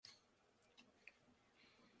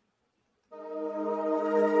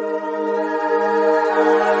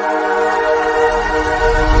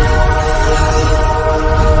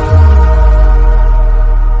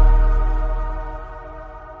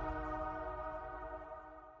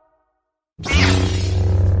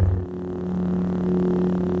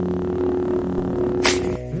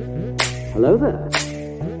Hello there.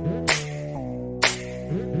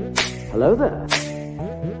 Hello there.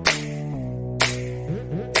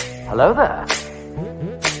 Hello there.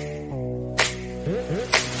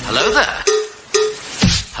 Hello there.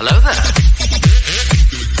 Hello there.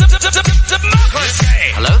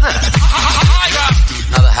 Hello there.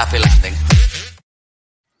 Another happy landing.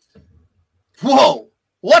 Whoa!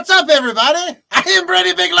 What's up, everybody? I am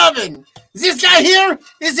Brady Big Lovin'. This guy here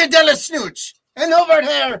is the Della Snooch. And over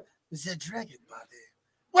there is the Dragon Body.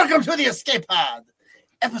 Welcome to the Escape Pod,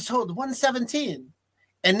 episode 117.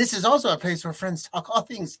 And this is also a place where friends talk all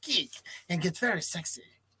things geek and get very sexy.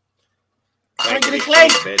 Clankety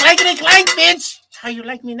clank, clankety clank, bitch. How you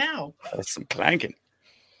like me now? That's some clanking.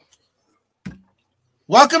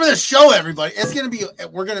 Welcome to the show, everybody.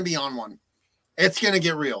 We're gonna be on one. It's gonna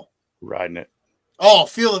get real. Riding it. Oh,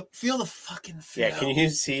 feel the fucking feel. Yeah, can you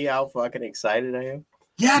see how fucking excited I am?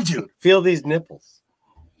 Yeah, dude. Feel these nipples.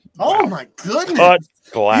 Oh my goodness. Cut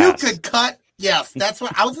glass. You could cut. Yes, that's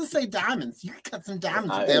what I was gonna say. Diamonds. You could cut some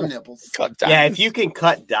diamonds with them nipples. Cut Yeah, diamonds. if you can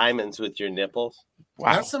cut diamonds with your nipples,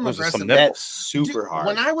 Wow, That's some those are aggressive- that's super Dude, hard.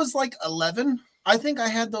 When I was like 11, I think I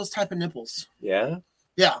had those type of nipples. Yeah?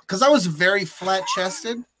 Yeah, because I was very flat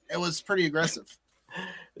chested. It was pretty aggressive.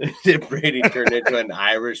 Did Brady turn into an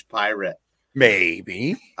Irish pirate?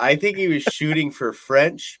 Maybe. I think he was shooting for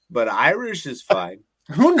French, but Irish is fine.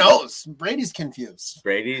 Who knows? Brady's confused.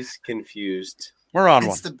 Brady's confused. We're on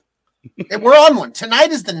one. We're on one. Tonight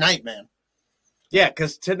is the night, man. Yeah,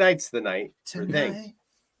 because tonight's the night. for things.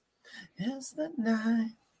 Tonight is the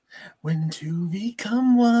night when two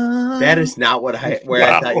become one. That is not where I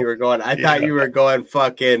Wow. thought you were going. I thought you were going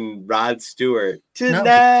fucking Rod Stewart. No.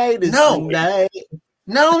 Tonight is No. the night.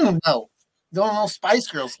 No. Don't know Spice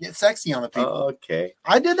Girls get sexy on the people. Okay.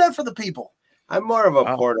 I did that for the people. I'm more of a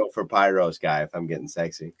Oh. porno for pyros guy if I'm getting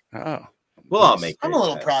sexy. Oh. We'll all make I'm a great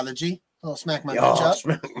little time. prodigy. I'll smack my Yo, bitch up.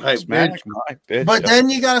 smack my Smack bitch. my bitch But up. then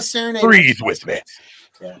you got to serenade. Breathe with me.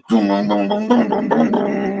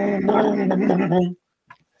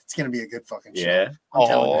 It's going to be a good fucking show. Yeah. I'm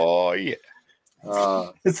telling you. Oh, yeah.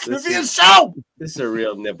 It's going this to be a is- show. This is a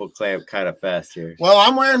real nipple clamp kind of fest here. Well,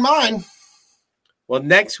 I'm wearing mine, Well,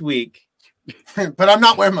 next week, but I'm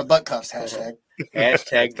not wearing my butt cuffs. Hashtag.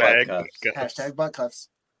 hashtag butt cuffs. Hashtag butt cuffs.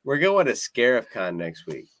 We're going to ScarifCon next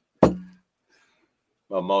week.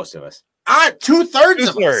 Well, most of us. Two-thirds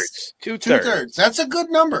of us. Two-thirds. Two-thirds. That's a good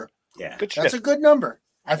number. Yeah. Good That's shit. a good number.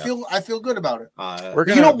 I feel good about it. We're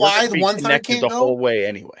You know we're why the be 1/3 connected can't the go? whole way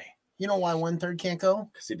anyway. You know why 1/3 can't go?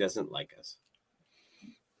 Because he doesn't like us.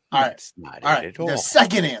 All right. That's not All it right. at all. The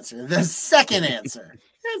second answer. That's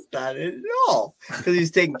not it at all. Because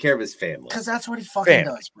he's taking care of his family. Because that's what he fucking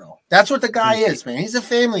Family. does, bro. That's what the guy is, man. He's a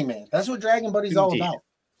family man. That's what Dragon Buddy's all Indeed. about.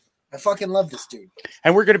 I fucking love this dude.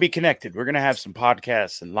 And we're going to be connected. We're going to have some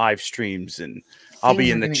podcasts and live streams, and I'll be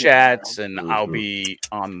Things in are the gonna get chats, wild. and I'll be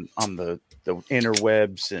on the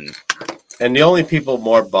interwebs, and The only people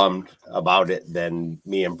more bummed about it than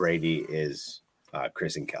me and Brady is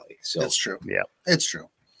Chris and Kelly. So That's true. yeah. It's true.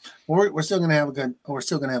 We're still gonna have a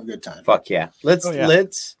good time. fuck yeah. Let's Oh, yeah.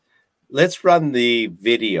 let's run the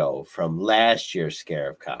video from last year's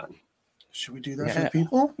ScarifCon. Should we do that for Yeah. the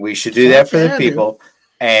people? We should do that for Yeah, the people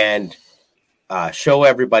and show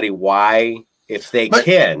everybody why, if they But-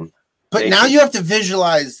 can. But They now should- you have to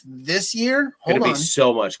visualize this year. It's going Hold to on. be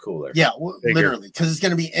so much cooler. Yeah, Bigger. literally, because it's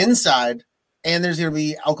gonna be inside, and there's gonna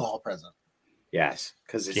be alcohol present. Yes,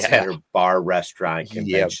 because it's Yeah. at a bar, restaurant, Yeah,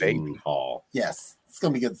 convention baby. hall. Yes, it's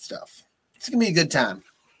gonna be good stuff. It's gonna be a good time.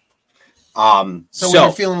 So So when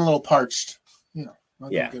you're feeling a little parched,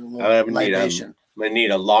 I'll Yeah. get a I'm little gonna need libation. I'm gonna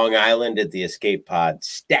need a Long Island at the Escape Pod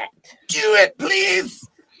stacked. Do it, please.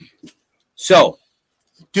 So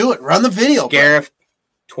Do it. Run the video. bro. Scarif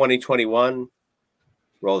 2021,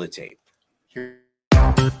 roll the tape.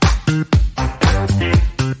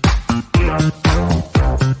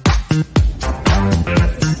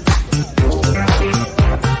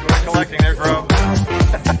 collecting there, bro.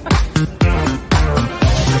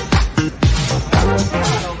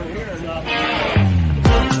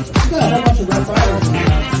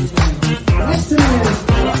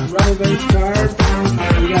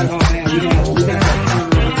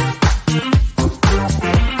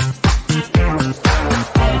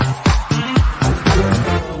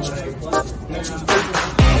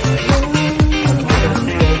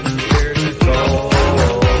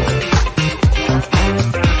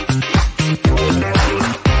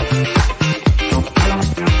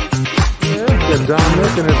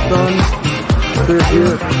 Dominic and his son, they're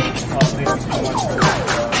here.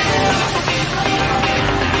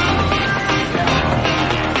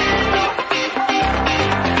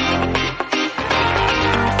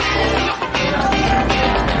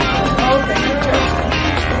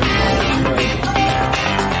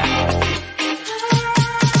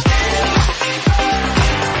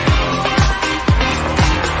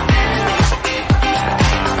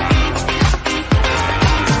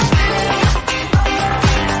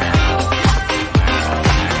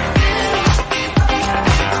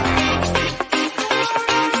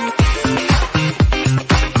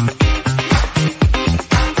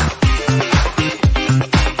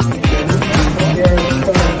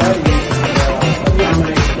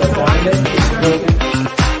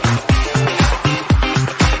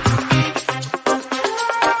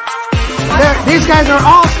 These guys are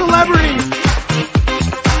all celebrities.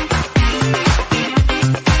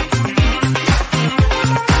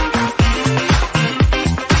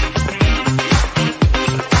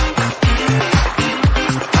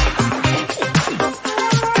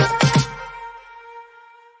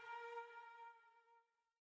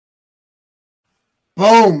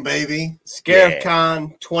 Boom, baby.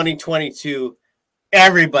 ScarifCon 2022.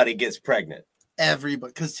 Everybody gets pregnant.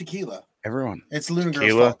 Everybody, because tequila. Everyone. It's Luna Girl's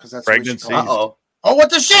Tequila, fault, because that's what she pregnancy. calls it. Uh-oh. Oh, what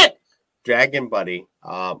the shit? Dragon Buddy.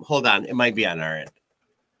 Hold on. It might be on our end.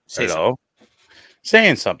 Say Hello.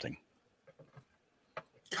 Saying something.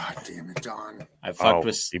 God damn it, Don. I fucked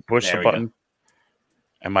with... You push There the we button. go.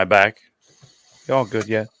 Am I back? You all good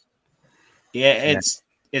yet? Yeah,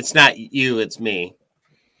 it's not you, it's me.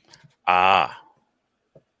 Ah,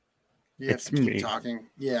 You have It's to keep me. talking.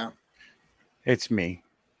 Yeah. it's me.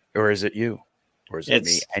 Or is it you? Or is it me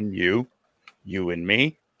It's- and you? You and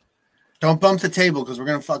me? Don't bump the table, because we're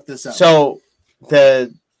going to fuck this up. So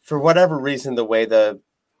for whatever reason, the way the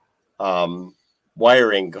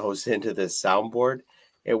wiring goes into this soundboard,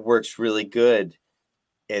 it works really good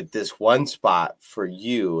at this one spot for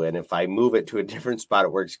you. And if I move it to a different spot,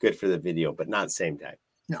 it works good for the video, but not same time.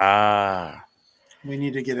 Ah. We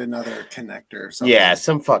need to get another connector or something. Yeah,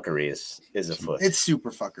 some fuckery is afoot. It's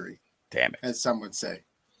super fuckery, Damn it. as some would say.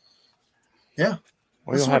 Yeah.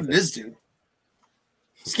 We'll That's have what it is, dude.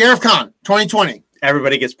 ScarifCon 2020.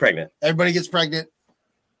 Everybody gets pregnant. Everybody gets pregnant.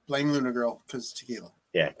 Blame Luna Girl, because tequila.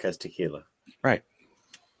 Yeah, because tequila. Right.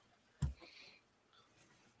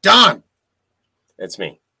 Don. It's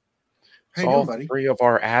me. How you All doing, buddy? three of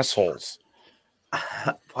our assholes.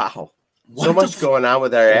 Wow. What So the much going on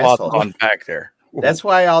with our A lot assholes. to unpack there. That's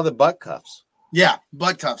why all the butt cuffs. Yeah,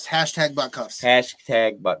 butt cuffs. Hashtag butt cuffs.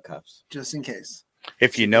 Hashtag butt cuffs. Just in case.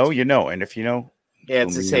 If you know, you know. And if you know, Yeah,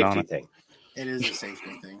 it's a Moving on safety it. thing. It is a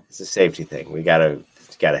safety thing. It's a safety thing. We gotta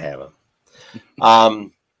have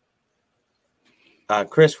them.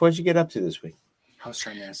 Chris, what'd you get up to this week? I was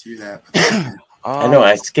trying to ask you that. I know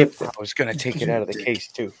I skipped it. I was going to take it You out of the dick. case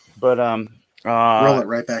too. But Roll it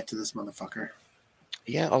right back to this motherfucker.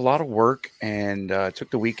 yeah, a lot of work, and took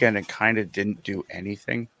the weekend and kind of didn't do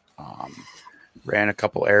anything. Ran a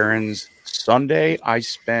couple errands. Sunday, I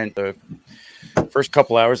spent the first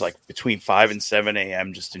couple hours, like between 5 and 7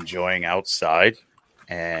 a.m., just enjoying outside,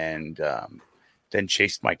 and then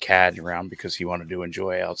chased my cat around because he wanted to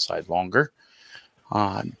enjoy outside longer.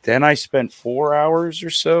 Then I spent 4 hours or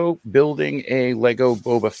so building a Lego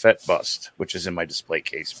Boba Fett bust, which is in my display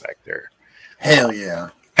case back there. Hell yeah.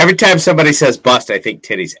 Every time somebody says bust, I think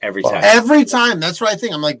titties. Every time. Every time. That's what I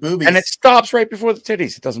think. I'm like, boobies. And it stops right before the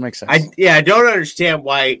titties. It doesn't make sense. I don't understand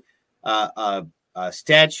why a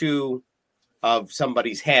statue of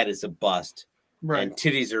somebody's head is a bust, right. and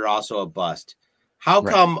titties are also a bust. How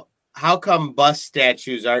Right. come bust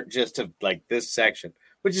statues aren't just of like this section,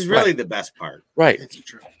 which is really the best part? Right. It's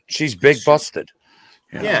true. She's big It's true. busted.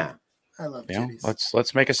 You know? Yeah. I love You know, titties.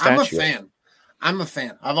 let's make a I'm a statue. fan. I'm a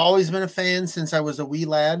fan. I've always been a fan since I was a wee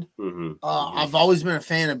lad. Mm-hmm. I've always been a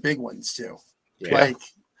fan of big ones too. Yeah.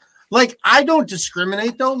 Like I don't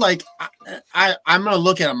discriminate though. Like I'm gonna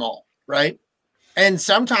look at them all, right? And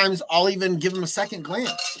sometimes I'll even give them a second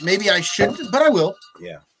glance. Maybe I shouldn't, but I will.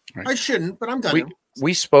 Yeah. Right. I shouldn't, but I'm gonna.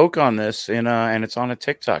 We spoke on this and it's on a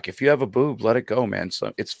TikTok. If you have a boob, let it go, man.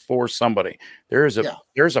 So it's for somebody. There's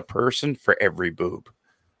a person for every boob.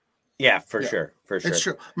 Yeah, for Yeah. sure. For sure. It's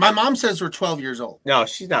true. My mom says we're 12 years old. No,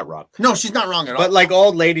 she's not wrong. No, she's not wrong at all. But like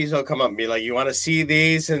old ladies will come up and be like, "You want to see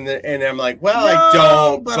these?" And I'm like, "Well, No, I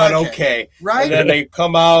don't, but but okay." okay." Right? And then they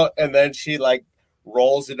come out, and then she like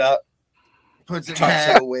rolls it up. Puts it Tucks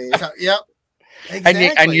back away. Yep.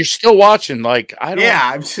 Exactly. And you're still watching. Like I don't. Yeah,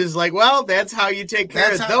 I'm just like, well, that's how you take care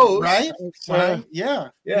That's of how, those, right? It's, Right? Yeah.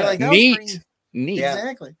 Yeah. You're like, that was Neat. pretty- Neat. Yeah.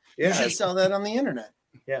 Exactly. Yeah. You should sell that on the internet.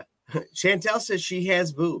 Chantel says she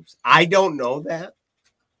has boobs. I don't know that.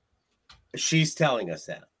 She's telling us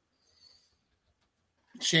that.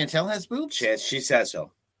 Chantel has boobs? She says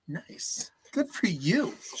so. Nice. Good for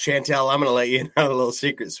you. Chantel, I'm going to let you in on a little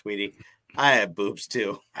secret, sweetie. I have boobs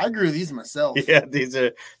too. I grew these myself. Yeah, there's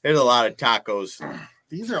a lot of tacos.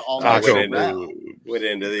 These are all Taco natural wrap. Went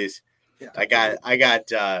into these. Yeah. I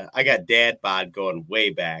got dad bod going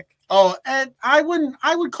way back. Oh, and I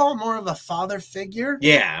would call it more of a father figure.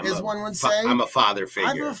 Yeah, as one would say. I'm a father figure.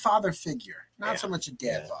 I'm a father figure, not Yeah. so much a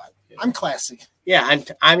dad Yeah. bod. Yeah. I'm classic. Yeah,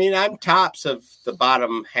 I'm tops of the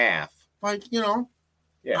bottom half. Like, Yeah.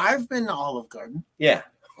 I've been to Olive Garden, Yeah,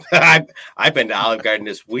 I've been to Olive Garden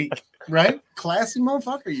this week. right? Classy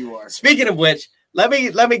motherfucker you are. Speaking of which, let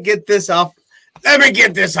me get this off. Let me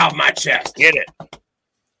get this off my chest. Get it.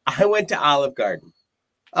 I went to Olive Garden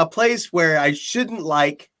a place where I shouldn't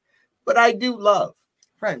like, but I do love.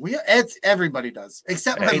 Right. Everybody does,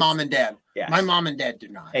 except my mom and dad. Yeah. My mom and dad do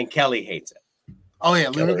not. And Kelly hates it. Oh yeah,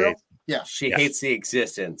 Luna Kelly Girl. hates Yeah. She hates the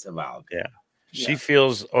existence of Olive. Yeah. She Yeah.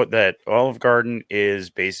 feels that Olive Garden is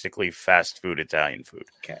basically fast food Italian food.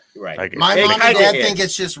 Okay, right. Like, My It mom and kinda dad is. think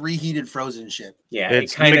it's just reheated frozen shit. Yeah,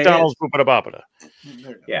 it's it kind of McDonald's Boopada Boppada.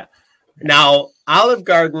 Yeah. Now, Olive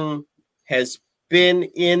Garden has been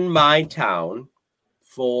in my town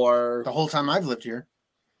for, The whole time I've lived here.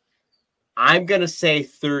 I'm going to say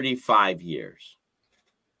 35 years.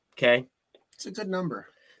 Okay. It's a good number.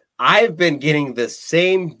 I've been getting the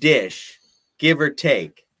same dish, give or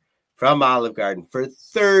take, from Olive Garden for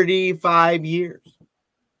 35 years.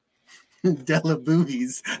 Della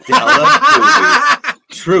Boobies. Della Boobies.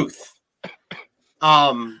 Truth.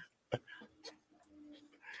 Olive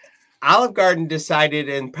Garden decided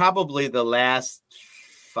in probably the last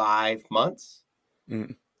 5 months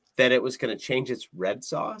that it was going to change its red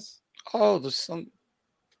sauce. Oh, there's some.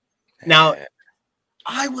 Now,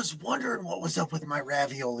 I was wondering what was up with my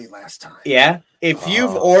ravioli last time. yeah, if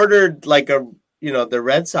you've ordered like the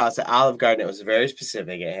red sauce at Olive Garden, it was very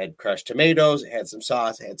specific. It had crushed tomatoes, it had some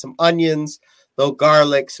sauce, it had some onions, little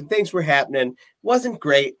garlic, some things were happening. It wasn't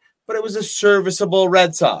great, but it was a serviceable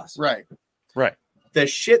red sauce. Right. Right. The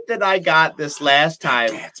shit that I got this last time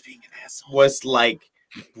Dad's being an asshole. was like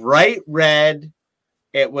bright red.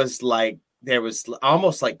 It was like there was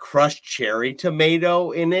almost like crushed cherry tomato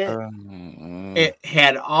in it. It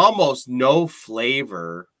had almost no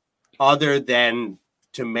flavor other than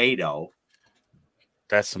tomato.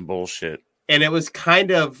 That's some bullshit. And it was kind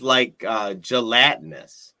of like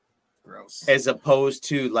gelatinous. Gross. As opposed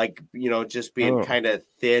to like, just being kind of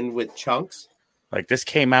thin with chunks. Like this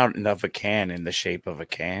came out of a can in the shape of a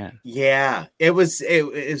can. Yeah, it was.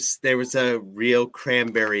 There was a real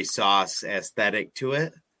cranberry sauce aesthetic to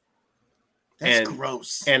it. That's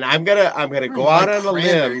gross. And I'm gonna go out on a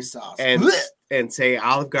limb sauce. and say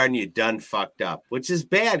Olive Garden, you done fucked up, which is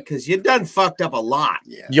bad because you done fucked up a lot.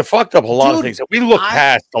 Yeah. You fucked up a lot of things. We look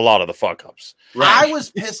past a lot of the fuck ups. Right. I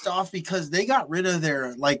was pissed off because they got rid of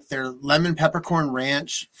their lemon peppercorn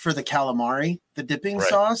ranch for the calamari, the dipping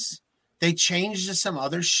sauce. They changed to some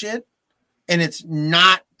other shit, and it's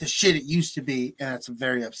not the shit it used to be, and it's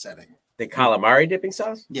very upsetting. The calamari dipping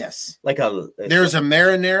sauce? Yes. There's a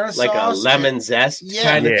marinara sauce. Like a lemon zest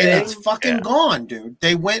kind of thing. And it's fucking gone, dude.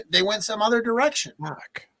 They went some other direction.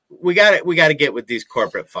 Fuck. We got to get with these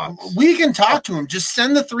corporate fucks. We can talk to them. Just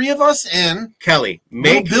send the three of us in. Kelly,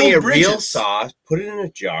 make me a real sauce, put it in a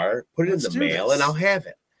jar, put it in the mail, and I'll have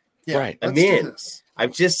it. Yeah, right. I'm in.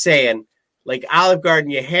 I'm just saying, like Olive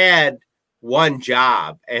Garden, you had one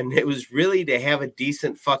job, and it was really to have a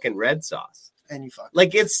decent fucking red sauce. And you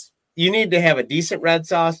fucking you need to have a decent red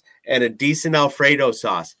sauce and a decent Alfredo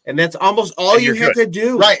sauce. And that's almost all you have to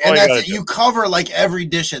do. Right. And that's it. You cover like every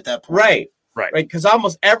dish at that point. Right. Because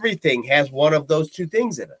almost everything has one of those two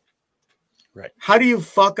things in it. Right. How do you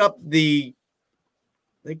fuck up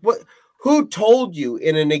who told you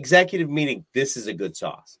in an executive meeting, this is a good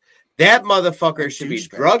sauce? That motherfucker should be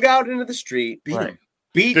drug out into the street,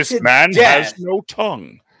 beat this to man death, has no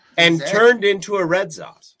tongue. And turned into a red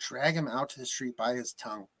sauce. Drag him out to the street by his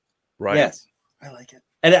tongue. Right. Yes. I like it.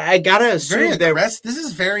 And I gotta assume this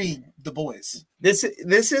is very The Boys. This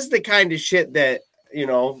is the kind of shit that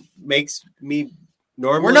makes me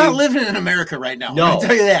normally. We're not living in America right now. No, I'll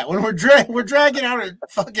tell you that. When we're dragging out a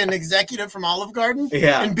fucking executive from Olive Garden,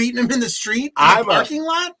 and beating him in the street, in the parking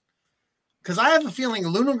lot, because I have a feeling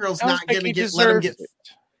Luna Girl's not going to let him get.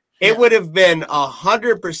 It would have been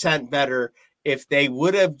 100% better if they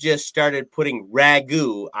would have just started putting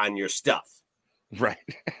ragu on your stuff. Right.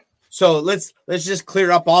 So let's just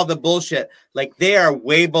clear up all the bullshit. Like they are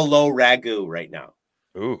way below ragu right now.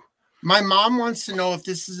 Ooh. My mom wants to know if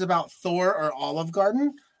this is about Thor or Olive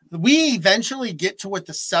Garden. We eventually get to what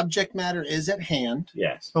the subject matter is at hand.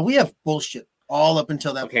 Yes. But we have bullshit all up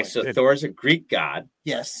until that point. Okay, so Thor's a Greek god.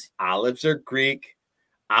 Yes. Olives are Greek.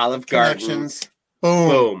 Olive Garden.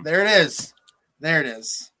 Boom. There it is. There it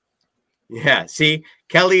is. Yeah. See,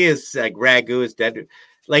 Kelly is like ragu is dead.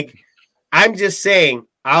 Like, I'm just saying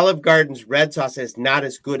Olive Garden's red sauce is not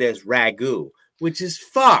as good as ragu, which is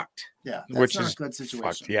fucked. Yeah. Which not is a good situation.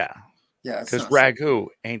 Fucked, yeah. Yeah. Because ragu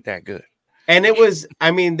ain't that good. And it was,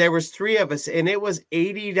 there was 3 of us, and it was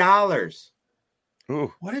 $80.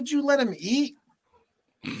 Ooh. What did you let him eat?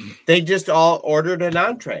 They just all ordered an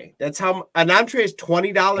entree. That's how an entree is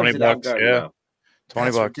 $20 at Olive Garden now.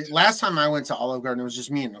 $20. Last time I went to Olive Garden, it was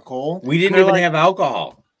just me and Nicole. We didn't even have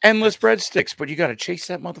alcohol. Endless breadsticks, but you got to chase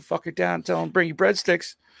that motherfucker down and tell him bring you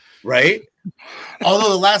breadsticks. Right? Although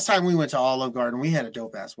the last time we went to Olive Garden, we had a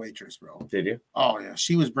dope ass waitress, bro. Did you? Oh yeah,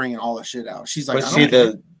 she was bringing all the shit out. She's like, Was she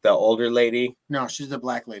the older lady? No, she's the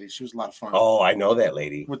black lady. She was a lot of fun. Oh, I know that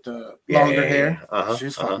lady With the longer hair. Uh-huh, She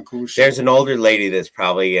was fucking cool. There's an older lady that's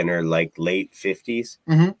probably in her like late 50s.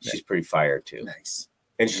 Mm-hmm. She's pretty fire too. Nice.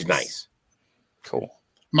 And she's nice. Cool.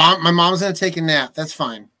 My mom's gonna take a nap. That's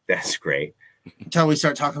fine. That's great. Until we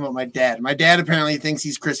start talking about my dad. My dad apparently thinks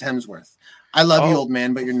he's Chris Hemsworth. I love you, old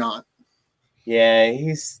man, but you're not. Yeah,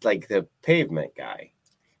 he's like the pavement guy.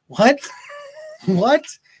 What? What?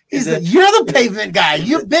 You're the pavement guy.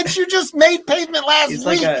 You bitch, you just made pavement last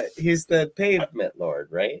week. He's the pavement lord,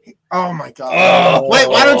 right? Oh my god. Wait,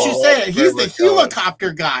 why don't you say it? He's the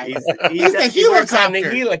helicopter guy. He's the helicopter.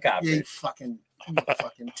 Yeah, you fucking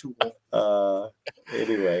tool.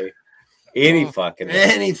 Anyway. Any fucking.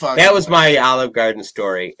 That was my Olive Garden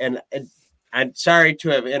story. And I'm sorry to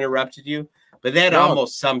have interrupted you, but that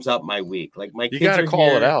almost sums up my week. Like my kids gotta call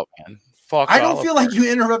it out, man. Fuck. I don't feel like you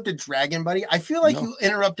interrupted Dragon Buddy. I feel like you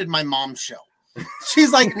interrupted my mom's show.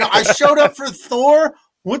 She's like, no, I showed up for Thor.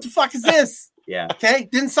 What the fuck is this? Yeah. Okay.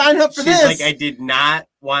 Didn't sign up for this. Like, I did not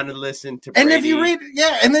want to listen to Brady. And if you read,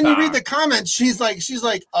 and then you read the comments, she's like,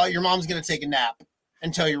 your mom's going to take a nap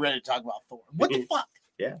until you're ready to talk about Thor. What the fuck?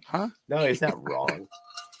 Yeah. Huh? No, it's not wrong.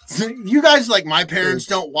 You guys like my parents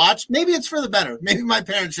don't watch. Maybe it's for the better. Maybe my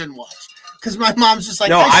parents shouldn't watch. Because my mom's just like,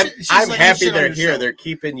 no, I'm like, happy they're here. They're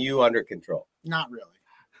keeping you under control. Not really.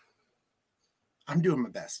 I'm doing my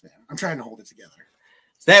best, man. I'm trying to hold it together.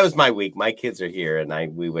 So that was my week. My kids are here,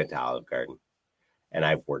 and we went to Olive Garden, and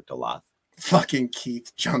I've worked a lot. Fucking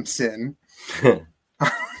Keith jumps in. I'm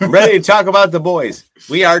ready to talk about the boys.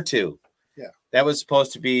 We are too. Yeah. That was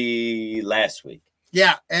supposed to be last week.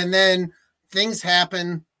 Yeah, and then things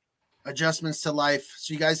happen. Adjustments to life,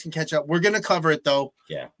 so you guys can catch up. We're gonna cover it though.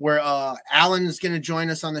 Yeah, where Alan is gonna join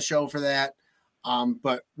us on the show for that.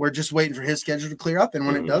 But we're just waiting for his schedule to clear up, and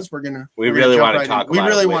when it does, we really want to talk. We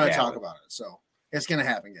really want to talk about it, so it's gonna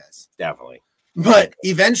happen, guys. Definitely. But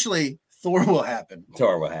eventually, Thor will happen.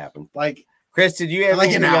 Like Chris, did you have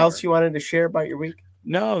anything else you wanted to share about your week?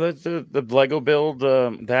 No, the Lego build,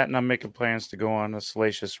 that, and I'm making plans to go on a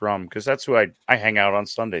Salacious Rum because that's who I hang out on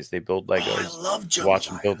Sundays. They build Legos. I love watch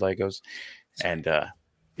them build Legos, and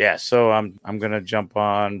so I'm gonna jump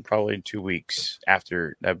on probably in 2 weeks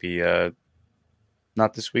after. That'd be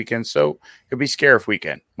not this weekend, so it'll be Scarif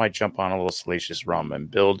weekend. Might jump on a little Salacious Rum and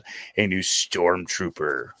build a new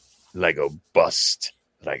Stormtrooper Lego bust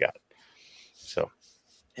that I got. So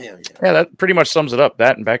yeah, that pretty much sums it up.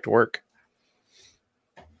 That and back to work.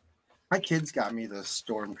 My kids got me the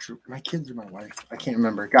Stormtrooper. My kids or my wife, I can't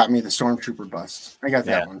remember, got me the Stormtrooper bust. I got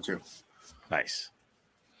that one too. Nice.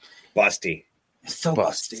 Busty. It's so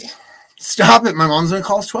busty. Stop it. My mom's going to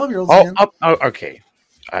call us 12-year-olds again. Okay.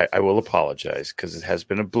 I will apologize because it has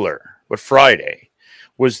been a blur. But Friday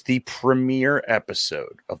was the premiere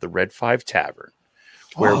episode of the Red 5 Tavern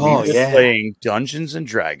where we were playing Dungeons and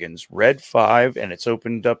Dragons, Red 5, and it's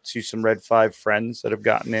opened up to some Red 5 friends that have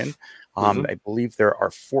gotten in. I believe there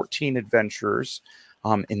are 14 adventurers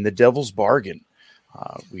in the Devil's Bargain.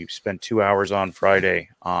 We spent 2 hours on Friday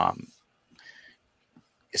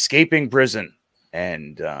escaping prison,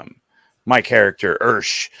 and my character,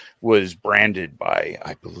 Ursh, was branded by,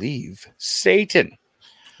 I believe, Satan.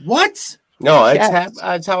 What? No, that's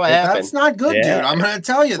how it happened. That's not good, dude. I'm going to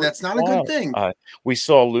tell you, that's not a good thing. We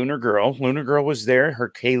saw Lunar Girl. Lunar Girl was there. Her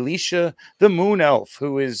Kalisha, the Moon Elf,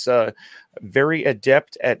 who is very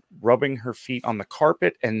adept at rubbing her feet on the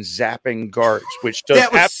carpet and zapping guards, which does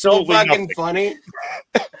that was absolutely so fucking nothing. Funny.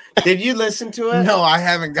 Did you listen to it? No, I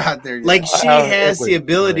haven't got there yet. Like she has the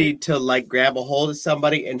ability to like grab a hold of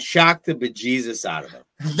somebody and shock the bejesus out of them.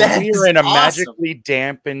 We're in a magically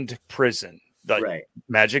dampened prison. Right.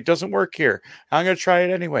 Magic doesn't work here. I'm going to try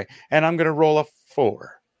it anyway. And I'm going to roll a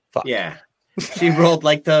 4. Fuck. Yeah. She rolled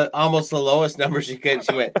like almost the lowest number she could.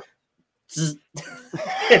 She went, and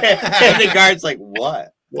the guard's like,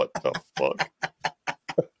 what? What the fuck?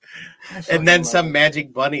 And then some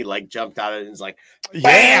magic bunny like jumped out and was like,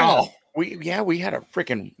 wow. We had a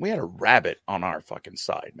rabbit on our fucking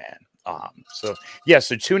side, man.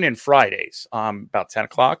 So tune in Fridays, about 10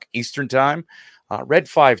 o'clock Eastern time. Red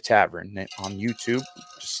 5 Tavern on YouTube.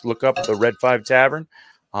 Just look up the Red 5 Tavern.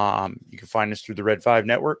 You can find us through the Red 5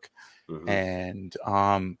 Network. And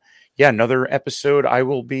another episode. I'm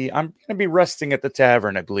going to be resting at the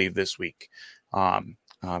tavern, I believe, this week.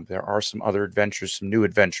 There are some other adventures, some new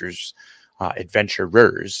adventurers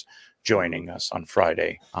joining us on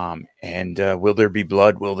Friday. And will there be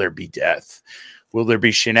blood? Will there be death? Will there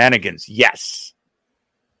be shenanigans? Yes.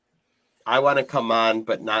 I want to come on,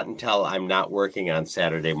 but not until I'm not working on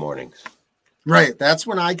Saturday mornings. Right. That's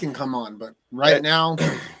when I can come on. But now,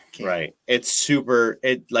 can't. Right. It's super.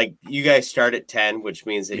 Like you guys start at 10, which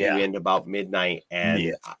means that Yeah. you end about midnight, and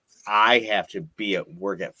Yeah. I have to be at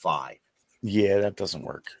work at 5. Yeah, that doesn't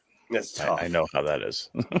work. That's tough. I know how that is.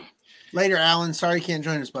 Later, Alan. Sorry you can't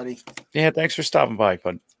join us, buddy. Yeah, thanks for stopping by,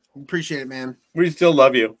 bud. Appreciate it, man. We still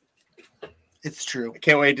love you. It's true. I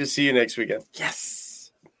can't wait to see you next weekend.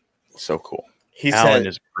 Yes. So cool. He Alan said,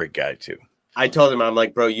 is a great guy too. I told him, I'm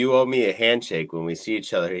like, bro, you owe me a handshake when we see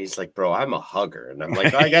each other. He's like, bro, I'm a hugger. And I'm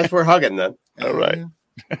like, I guess we're hugging then. All right.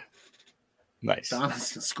 Nice.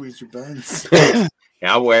 Donna's gonna squeeze your buns.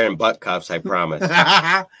 Yeah, I'm wearing butt cuffs, I promise.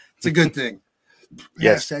 It's a good thing.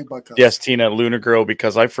 Yes. Hashtag butt cuffs. Yes, Tina, Lunar Girl,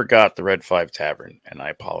 because I forgot the Red 5 Tavern, and I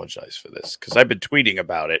apologize for this because I've been tweeting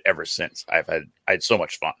about it ever since. I had so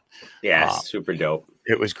much fun. Yeah, super dope.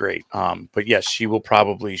 It was great. But yes, she's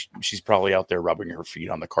probably out there rubbing her feet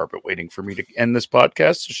on the carpet waiting for me to end this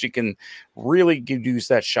podcast so she can really use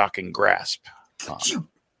that shocking grasp.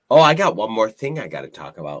 Oh, I got one more thing I got to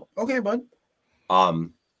talk about. Okay, bud.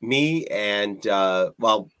 Me and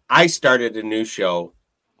I started a new show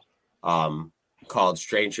called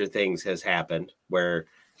Stranger Things Has Happened, where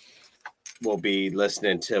we'll be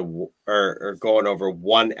listening to or going over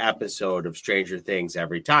one episode of Stranger Things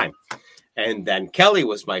every time. And then Kelly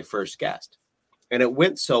was my first guest, and it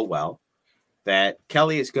went so well that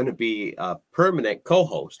Kelly is going to be a permanent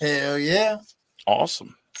co-host. Hell yeah.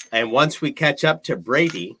 Awesome. And once we catch up to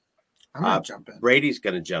Brady, I'm gonna jump in. Brady's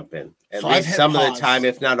going to jump in at So I've least hit some of pause. the time,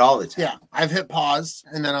 if not all the time. Yeah, I've hit pause,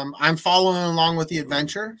 and then I'm following along with the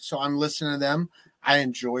adventure, so I'm listening to them. I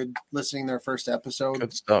enjoyed listening to their first episode.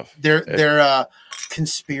 Good stuff. Their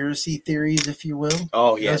conspiracy theories, if you will.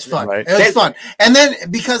 Oh yeah, It was fun. Right. It was fun. And then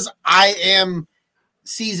because I am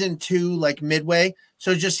season 2, like midway,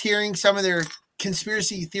 so just hearing some of their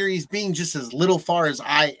conspiracy theories being just as little far as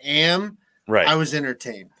I am, Right. I was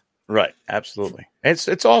entertained. Right. Absolutely.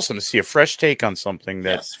 It's awesome to see a fresh take on something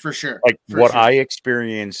that Yes, for sure. like For what sure. I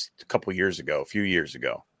experienced a few years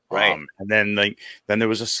ago. Right. And then there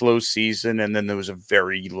was a slow season, and then there was a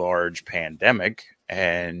very large pandemic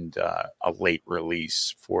and a late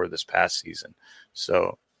release for this past season.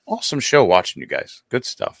 So awesome show watching you guys. Good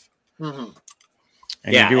stuff. Mhm.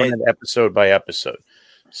 And Yeah, you're doing it episode by episode.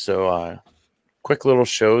 So quick little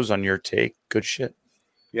shows on your take. Good shit.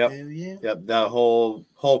 Yep. Hell yeah. Yep. The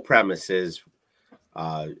whole premise is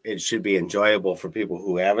it should be enjoyable for people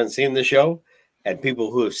who haven't seen the show and people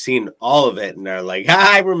who have seen all of it and are like,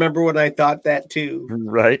 I remember when I thought that too.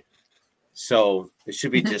 Right. So it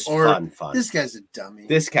should be just Or fun. This guy's a dummy.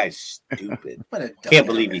 This guy's stupid. What a dummy. Can't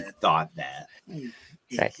believe he thought that. You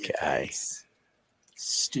That idiot guy. face.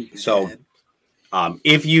 Stupid. So- head.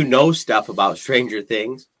 If you know stuff about Stranger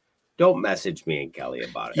Things, don't message me and Kelly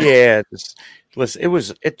about it. Yeah.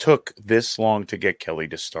 Listen, it took this long to get Kelly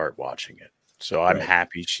to start watching it. So I'm Right.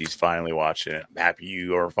 happy she's finally watching it. I'm happy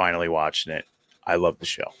you are finally watching it. I love the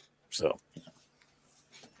show. So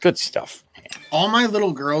good stuff. All my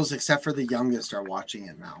little girls, except for the youngest, are watching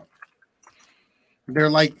it now. They're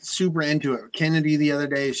like super into it. Kennedy the other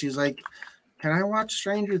day, she's like, "Can I watch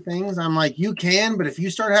Stranger Things?" I'm like, "You can, but if you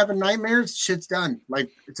start having nightmares, shit's done. Like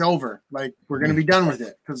it's over. Like we're gonna be done with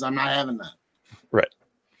it because I'm not having that. Right.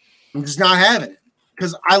 I'm just not having it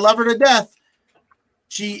because I love her to death.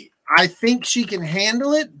 I think she can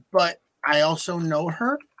handle it, but I also know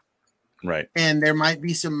her, Right. and there might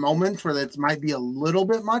be some moments where that might be a little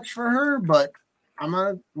bit much for her, but I'm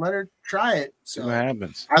gonna let her try it. See So what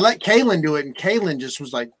happens. I let Kaylin do it, and Kaylin just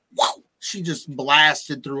was like, wow. She just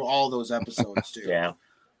blasted through all those episodes, too. Yeah.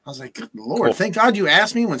 I was like, good Lord, Cool. thank God you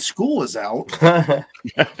asked me when school was out.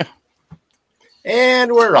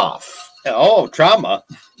 And we're off. Oh, trauma.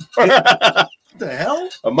 What the hell?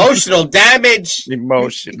 Emotional damage.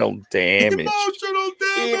 Emotional damage. Emotional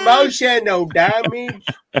damage. Emotional damage.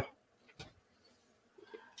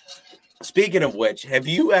 Speaking of which, have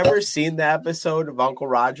you ever seen the episode of Uncle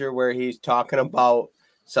Roger where he's talking about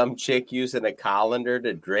some chick using a colander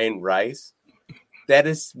to drain rice? That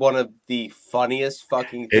is one of the funniest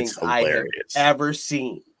fucking things It's I have hilarious. ever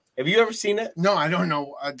seen. Have you ever seen it? No, I don't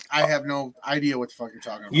know. I have no idea what the fuck you're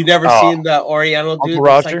talking about. You never Oh. seen the Oriental dude? Uncle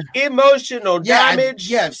that's Roger? like, emotional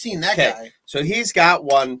damage. I've seen that Okay. guy. So he's got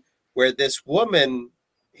one where this woman,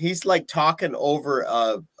 he's like talking over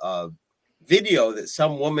a video that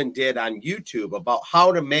some woman did on YouTube about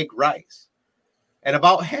how to make rice. And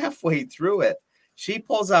about halfway through it, she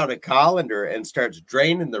pulls out a colander and starts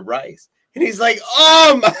draining the rice. And he's like,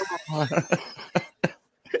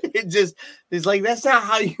 he's like, that's not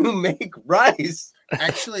how you make rice.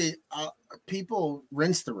 Actually, people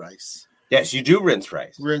rinse the rice. Yes, you do rinse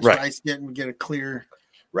rice. Rinse Right. rice, get a clear.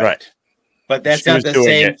 Right. But that's She not was the doing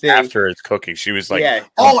same it thing. after it's cooking. She was like, Yeah.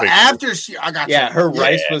 Oh, dumping- after I got Yeah, you. her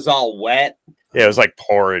rice was all wet. Yeah, it was like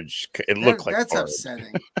porridge. It looked like That's porridge.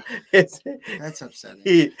 upsetting. It's That's upsetting.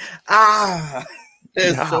 it's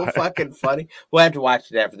so Yeah. fucking funny. We'll have to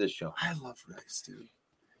watch it after this show. I love rice, dude.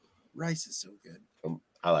 Rice is so good.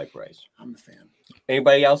 I like rice. I'm a fan.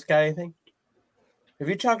 Anybody else got anything? Have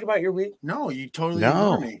you talked about your week? No, you totally No.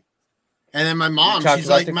 ignore me. And then my mom, talked she's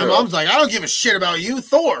about like, the my girls. mom's like, I don't give a shit about you,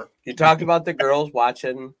 Thor. You talked about the girls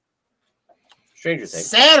watching Stranger Things.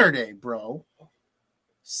 Saturday, bro.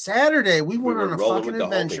 Saturday, we went were on a rolling fucking with the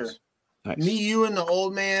adventure. homies. Nice. Me, you, and the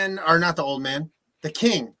old man, or not the old man, the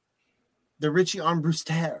king, the Richie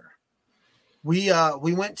Armbruster. We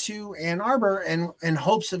went to Ann Arbor in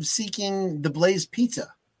hopes of seeking the Blaze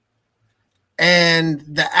Pizza. And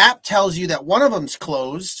the app tells you that one of them's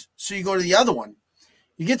closed, so you go to the other one.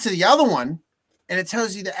 You get to the other one, and it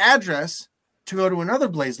tells you the address to go to another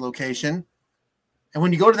Blaze location. And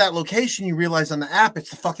when you go to that location, you realize on the app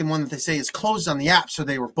it's the fucking one that they say is closed on the app, so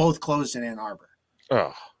they were both closed in Ann Arbor.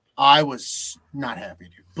 Oh, I was not happy,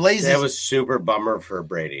 dude. Blaze That is, was super bummer for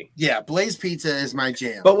Brady. yeah, Blaze Pizza is my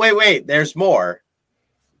jam. But wait, there's more.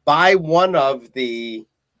 By one of the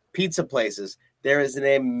pizza places, there is an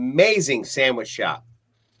amazing sandwich shop.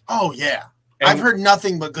 Oh yeah, And- I've heard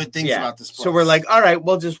nothing but good things Yeah. about this place. So we're like, all right,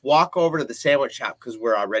 we'll just walk over to the sandwich shop because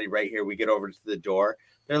we're already right here. We get over to the door.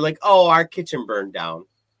 They're like, oh, our kitchen burned down.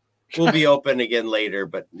 We'll be open again later,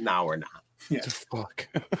 but now we're not. Yeah. the fuck.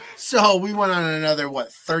 So we went on another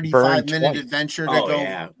 35 Burned minute twice. adventure to Oh go.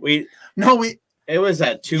 yeah, it was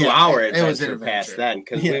a 2-hour it was an adventure past adventure. then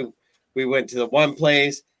because Yeah. we went to the one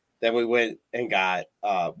place, then we went and got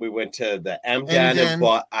we went to the M Den M-Den.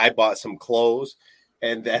 and I bought some clothes,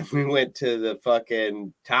 and then we went to the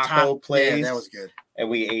fucking taco place. Yeah, that was good. and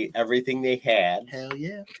we ate everything they had. Hell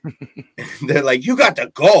yeah. They're like, you got to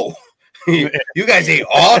go. You guys ate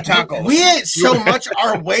all tacos. We ate so much,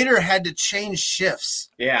 our waiter had to change shifts.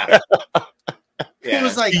 Yeah. He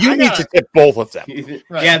was like, You I need gotta- to tip both of them.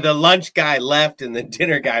 Right. Yeah, the lunch guy left, and the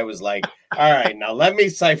dinner guy was like, all right, now let me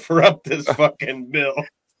cipher up this fucking bill.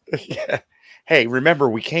 Yeah. Hey, remember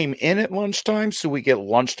we came in at lunchtime, so we get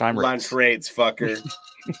lunchtime Lunch rates. rates, fucker.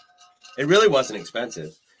 It really wasn't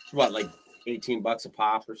expensive. What, like $18 a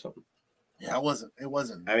pop or something? Yeah, it wasn't. It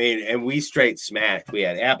wasn't. I mean, and we straight smashed. We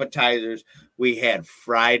had appetizers. We had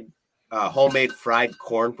homemade fried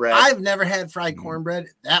cornbread. I've never had fried cornbread.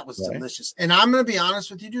 That was Right. delicious. And I'm going to be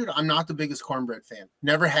honest with you, dude. I'm not the biggest cornbread fan.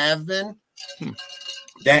 Never have been.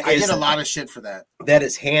 That I is get a lot of shit for that. that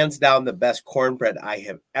is hands down the best cornbread I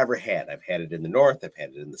have ever had. I've had it in the north, I've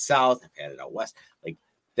had it in the south, I've had it out west. Like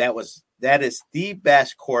that is the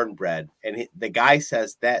best cornbread. And the guy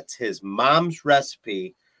says that's his mom's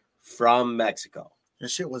recipe from Mexico. That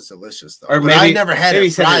shit was delicious, though. Or But maybe I never had maybe it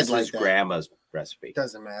he said fried it's like his that. grandma's recipe.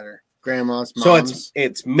 Doesn't matter. Grandma's, mom's. So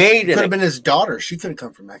it's made Could in have a, been his daughter. She could have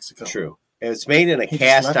come from Mexico. true. It's made in a He just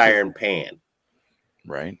cast left it iron there. pan.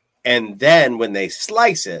 Right. And then when they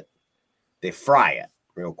slice it, they fry it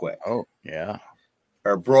real quick. Oh, yeah.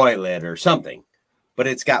 Or broil it or something. But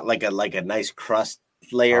it's got like a nice crust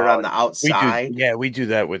layer on the outside. We do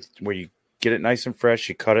that with where you get it nice and fresh,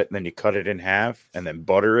 you cut it, and then you cut it in half, and then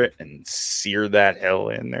butter it and sear that hell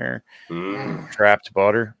in there. Mm. Trapped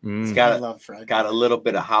butter. It's Mm. got I a, love fried. got a little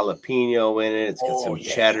bit of jalapeno in it. It's got Oh, some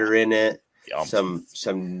yeah. cheddar in it. Yum.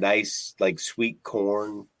 Some nice like sweet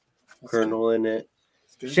corn That's kernel in it.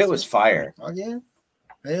 good. Shit was fire. Oh yeah.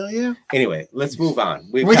 Hell yeah. Anyway, let's move on.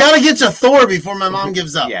 We got to get to Thor before my mom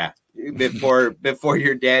gives up. Yeah. Before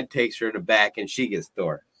your dad takes her to back and she gets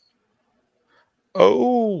Thor.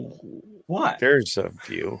 Oh, What? there's a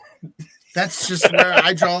few. That's just where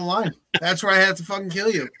I draw the line. That's where I have to fucking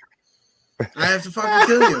kill you. I have to fucking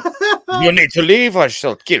kill you. You need to leave, I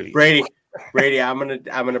shall kill you. Brady, I'm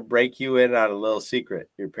gonna break you in on a little secret.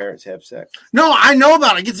 Your parents have sex. No, I know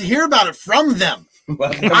about it. I get to hear about it from them.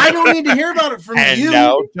 I don't need to hear about it from And you.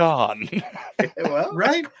 now Don. well,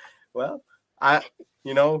 Right? well,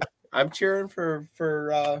 I'm cheering for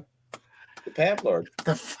the Pamplord.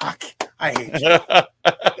 The fuck? I hate you.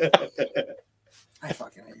 I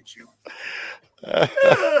fucking hate you.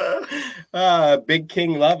 Big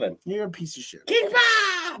King loving. You're a piece of shit. King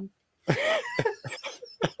Bob.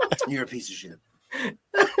 You're a piece of shit.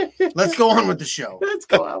 Let's go on with the show. Let's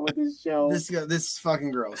go on with this show. This is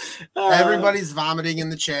fucking gross. Uh, Everybody's vomiting in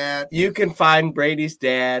the chat. You can find Brady's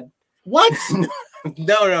dad. What?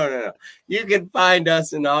 No. You can find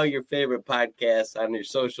us in all your favorite podcasts on your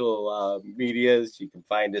social medias. You can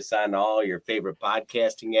find us on all your favorite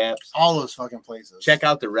podcasting apps. All those fucking places. Check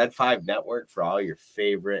out the Red 5 Network for all your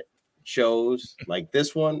favorite shows like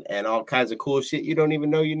this one and all kinds of cool shit you don't even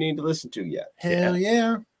know you need to listen to yet. Hell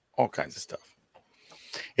yeah. All kinds of stuff.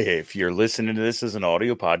 If you're listening to this as an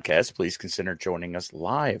audio podcast, please consider joining us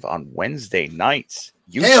live on Wednesday nights.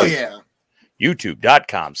 Hell yeah.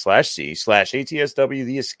 YouTube.com/C/ATSW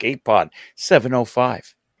The Escape Pod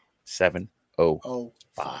 705. 705.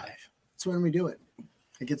 That's when we do it.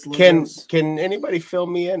 It gets a little Can anybody fill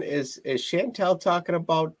me in? Is Chantel talking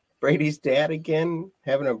about Brady's dad again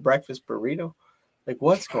having a breakfast burrito? Like,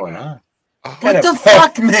 what's going on? What the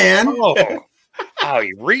fuck, man? Oh,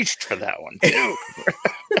 you reached for that one, too.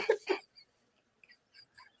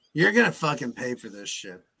 You're going to fucking pay for this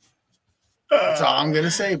shit. That's all I'm going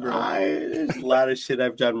to say, bro. There's a lot of shit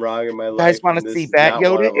I've done wrong in my life. You guys want to see Bat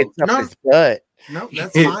Yoda? It's up his butt. No,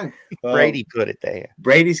 that's fine. Brady put it there.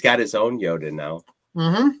 Brady's got his own Yoda now.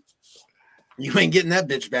 Mm-hmm. You ain't getting that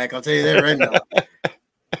bitch back. I'll tell you that right now.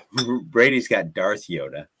 Brady's got Darth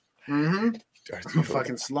Yoda. Mm-hmm. I'm gonna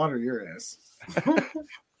fucking slaughter your ass.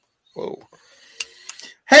 Whoa.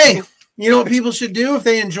 Hey, you know what people should do if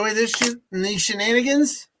they enjoy this shit and these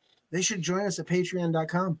shenanigans? They should join us at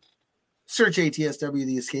patreon.com. Search ATSW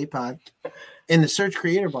The Escape Pod in the search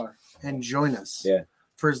creator bar and join us. Yeah.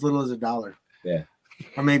 For as little as $1. Yeah.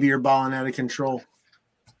 Or maybe you're balling out of control.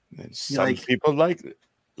 And some people like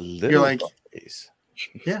little you're like, boys.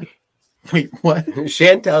 Yeah. Wait, what?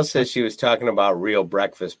 Chantel says she was talking about real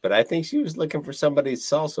breakfast, but I think she was looking for somebody's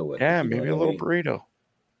salsa with. Yeah, maybe a little burrito.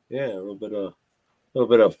 Yeah, a little bit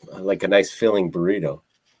of like a nice filling burrito.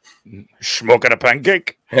 Smoking a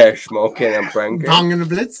pancake. Smoking a pancake. Bong in the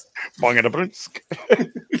blitz. Bong in the blitz.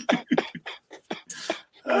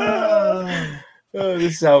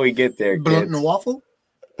 This is how we get there, Blunt kids. and waffle.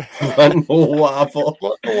 Blunt and waffle.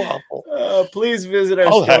 Please visit our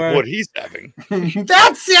I'll store. have what he's having.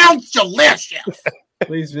 That sounds delicious.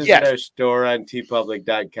 Please visit our store on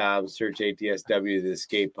tpublic.com. Search ATSW The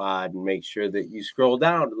Escape Pod and make sure that you scroll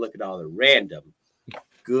down to look at all the random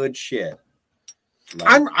good shit.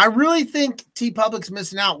 I really think TeePublic's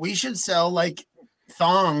missing out. We should sell like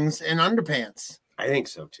thongs and underpants. I think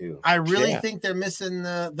so too. I really think they're missing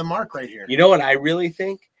the mark right here. You know what I really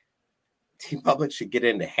think? TeePublic should get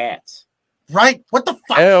into hats. Right? What the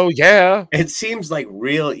fuck? Hell yeah. It seems like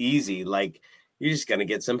real easy. Like you're just gonna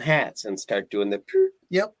get some hats and start doing the.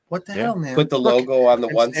 Yep. What the hell, man? Put the logo on the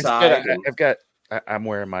one side. I'm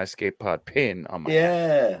wearing my escape pod pin on my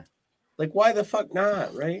hat. Like why the fuck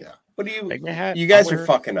not? Right? Yeah. What do you? Make me a hat. You guys are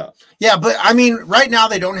fucking up. Yeah, but I mean, right now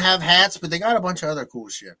they don't have hats, but they got a bunch of other cool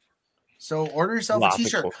shit. So order yourself a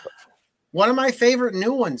t-shirt. Cool. One of my favorite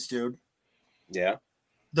new ones, dude. Yeah.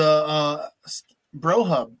 The Bro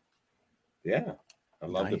Hub. Yeah. I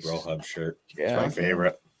love the Bro Hub shirt. Yeah. It's my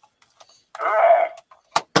favorite.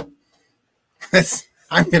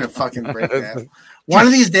 I'm going to fucking break that. One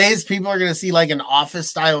of these days, people are going to see like an office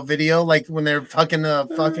style video, like when they're fucking a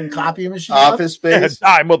fucking copy machine. Office Space.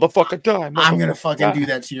 Yeah, die, motherfucker, die. I'm going to fucking do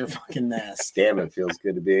that to your fucking mask. Damn, it feels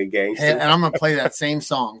good to be a gangster. And I'm going to play that same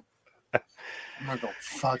song. I'm going to go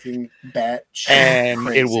fucking bat shit and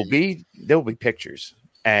crazy. There'll be pictures.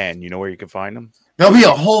 And you know where you can find them? There'll be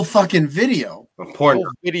a whole fucking video. A whole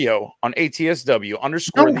video on ATSW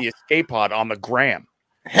 _ The Escape Pod on the gram.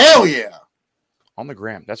 Hell yeah. On the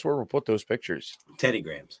gram. That's where we'll put those pictures. Teddy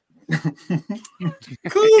Grams.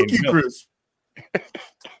 Cookie Crisp.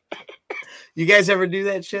 You guys ever do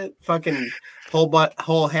that shit? Fucking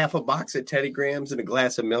whole half a box of Teddy Grams and a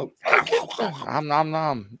glass of milk.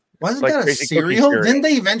 Nom. Wasn't that a cereal? Didn't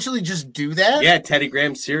they eventually just do that? Yeah, Teddy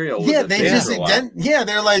Graham cereal. Yeah, they just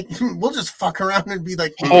they're like, we'll just fuck around and be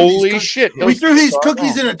like, holy shit. We threw these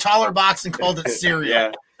cookies in a taller box and called it cereal.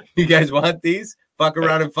 Yeah. You guys want these? Fuck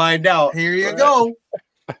around and find out. Here you go.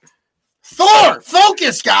 Thor!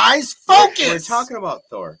 Focus, guys! Focus! We're talking about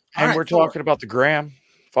Thor. And we're talking about the gram.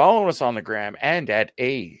 Follow us on the gram and at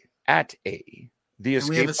the Escape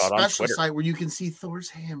We have a Pod on special Twitter. site where you can see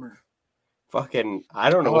Thor's hammer. Fucking, I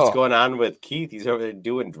don't know what's going on with Keith. He's over there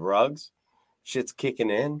doing drugs. Shit's kicking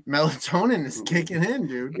in. Melatonin is kicking in,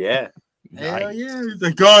 dude. Yeah. Hell yeah. He's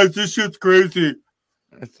like, guys, this shit's crazy.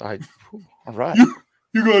 It's like, all right.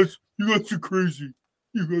 You guys are crazy.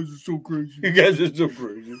 You guys are so crazy. You guys are so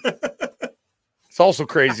crazy. It's also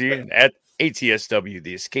crazy at ATSW,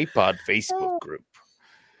 the Escape Pod Facebook group.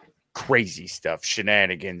 Crazy stuff,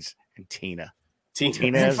 shenanigans, and Tina.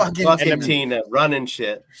 Tina running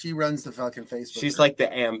shit. She runs the fucking Facebook. She's like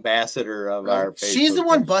the ambassador of our Facebook. She's the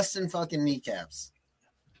one busting fucking kneecaps.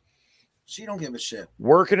 She don't give a shit.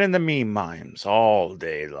 Working in the meme mimes all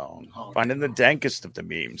day long. Finding the dankest of the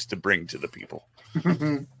memes to bring to the people.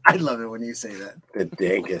 I love it when you say that. The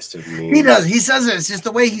dankest of memes. He does. He says it. It's just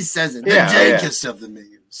the way he says it. The dankest of the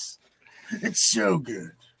memes. It's so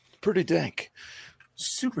good. Pretty dank.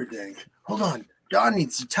 Super dank. Hold on. Don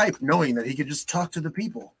needs to type knowing that he could just talk to the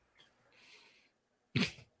people.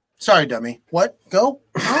 Sorry, dummy. What? Go?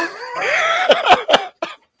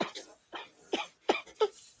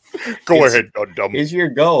 Go ahead, dumb. Here's your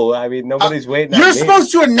go. I mean, nobody's waiting. You're on me.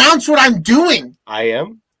 supposed to announce what I'm doing. I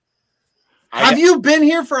am. Have you been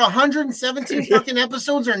here for 117 fucking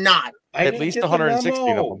episodes or not? At least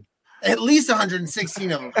 116 of them. At least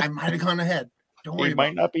 116 of them. I might have gone ahead. Don't worry. He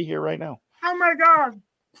might not be here right now. Oh my God.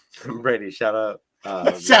 Brady, shout out.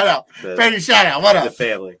 Shout out. Brady, shout out. What The up?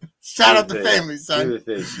 family. Shout out the family, son. Do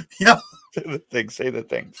the thing. Yo. The thing, say the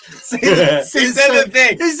thing. Say He said the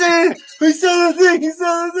thing. He said the thing. He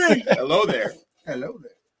said the thing. Hello there. Hello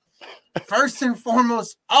there. First and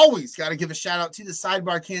foremost, always got to give a shout out to the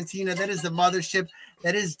Sidebar Cantina. That is the mothership.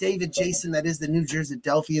 That is David Jason. That is the New Jersey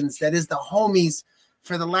Delphians. That is the homies.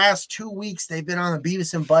 For the last 2 weeks, they've been on a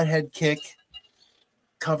Beavis and Butthead kick,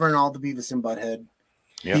 covering all the Beavis and Butthead.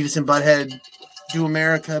 Yep. Beavis and Butthead Do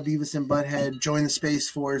America, Beavis and Butthead, Join the Space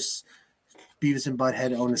Force, Beavis and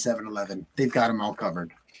Butthead own a 7-Eleven. They've got them all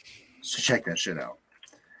covered. So check that shit out.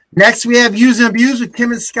 Next, we have Use and Abuse with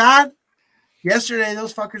Kim and Scott. Yesterday,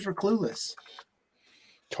 those fuckers were clueless.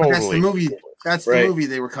 Totally. That's the movie. That's the movie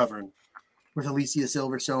they were covering with Alicia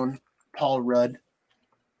Silverstone, Paul Rudd,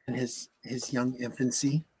 and his young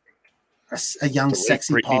infancy. A young,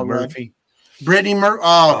 sexy Brittany Paul Murphy. Rudd. Brittany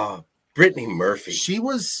Murphy. Brittany Murphy. She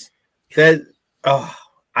was. I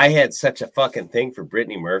had such a fucking thing for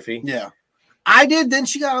Brittany Murphy. Yeah. I did. Then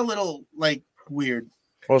she got a little, weird.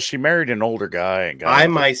 Well, she married an older guy. And I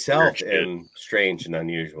myself am strange and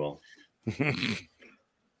unusual.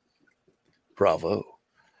 Bravo.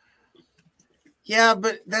 Yeah,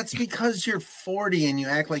 but that's because you're 40 and you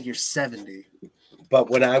act like you're 70.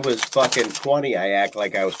 But when I was fucking 20, I act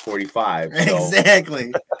like I was 45. So.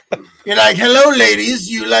 Exactly. You're like, hello, ladies.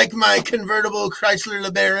 You like my convertible Chrysler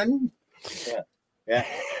LeBaron? Yeah.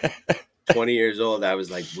 20 years old, I was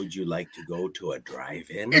like, would you like to go to a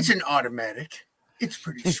drive-in? It's an automatic. It's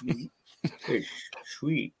pretty sweet. It's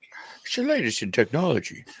sweet. It's the latest in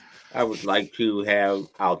technology. I would like to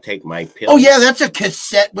I'll take my pills. Oh, yeah, that's a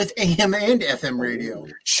cassette with AM and FM radio.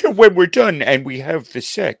 So when we're done and we have the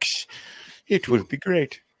sex, it will be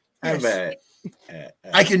great. Yes.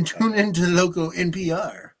 I can tune into local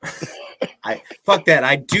NPR. Fuck that.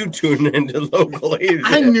 I do tune into local NPR.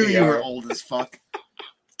 I knew you were old as fuck.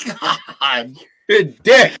 God. Good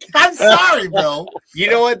dick. I'm sorry, bro. You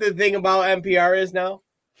know what the thing about NPR is now?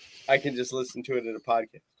 I can just listen to it in a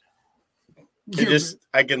podcast.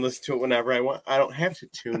 I can listen to it whenever I want. I don't have to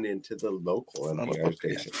tune into the local NPR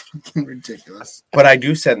station. Ridiculous. But I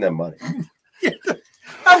do send them money.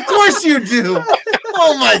 Of course you do.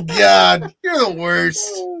 Oh my God. You're the worst.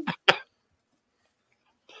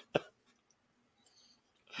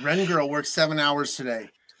 Ren Girl worked 7 hours today.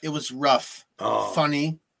 It was rough.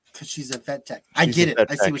 Funny. Because she's a vet tech. I get it.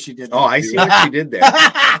 I see what she did. Oh, I see what she did there.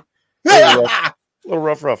 A little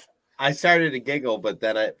rough. I started to giggle, but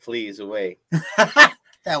then it flees away. I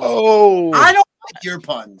don't like your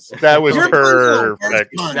puns. That was perfect.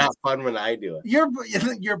 It's not fun when I do it.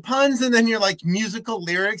 Your puns, and then you're like musical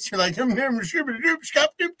lyrics. You're like,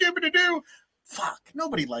 fuck.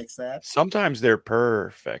 Nobody likes that. Sometimes they're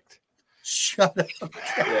perfect. Shut up.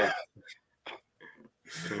 Yeah.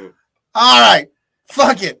 All right.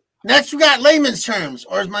 Fuck it. Next, we got layman's terms,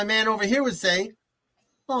 or as my man over here would say,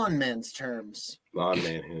 lawn man's terms. Lawn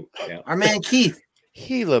man. Yeah. Our man Keith.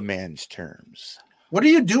 Gila man's terms. What are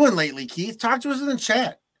you doing lately, Keith? Talk to us in the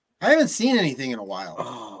chat. I haven't seen anything in a while.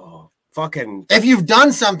 Oh, fucking. If you've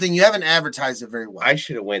done something, you haven't advertised it very well. I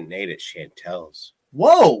should have went and ate at Chantel's.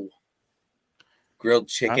 Whoa. Grilled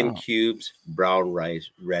chicken cubes, brown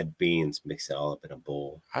rice, red beans, mix it all up in a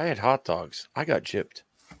bowl. I had hot dogs. I got gypped.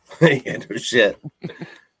 Yeah, no shit.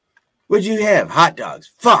 What'd you have? Hot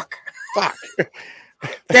dogs. Fuck.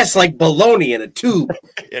 That's like bologna in a tube.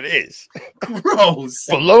 It is. Gross.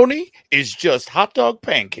 Bologna is just hot dog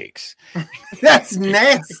pancakes. That's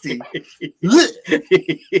nasty.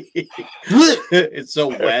 It's so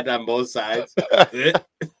wet on both sides.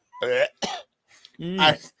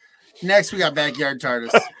 Next, we got Backyard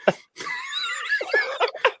TARDIS.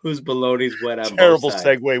 Whose bologna's wet on Terrible both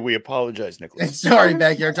sides. segue. We apologize, Nicholas. Sorry,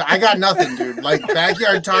 Backyard TARDIS. I got nothing, dude. Like,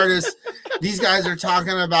 Backyard TARDIS, these guys are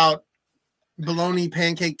talking about bologna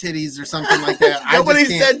pancake titties or something like that. Nobody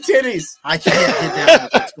said titties. I can't get down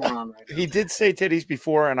with what's going on right now. He did say titties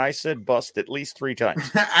before, and I said bust at least 3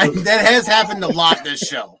 times. That has happened a lot this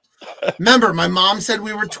show. Remember, my mom said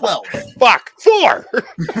we were 12. Fuck, 4.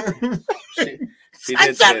 She I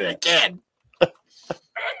did said say it that. again.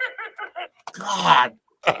 God.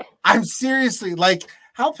 I'm seriously like,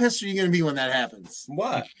 how pissed are you going to be when that happens?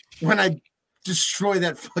 What? When I destroy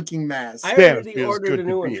that fucking mask. I Damn, it already feels ordered good a to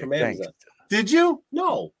new one be from a gangster. Amazon. Did you?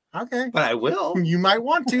 No, Okay. but I will. You might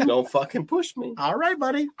want to. Don't fucking push me. All right,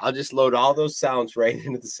 buddy. I'll just load all those sounds right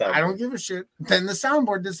into the sound. I don't give a shit. Then the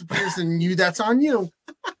soundboard disappears and that's on you.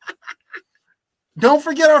 Don't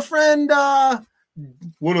forget our friend,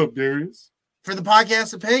 what up, Darius? For the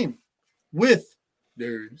podcast of pain with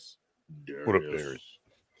Darius. What up, Thors?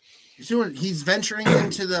 He's venturing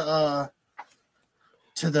into the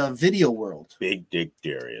video world. Big Dick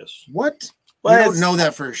Darius. What? Well, You don't it's- know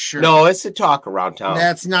that for sure. No, it's the talk around town.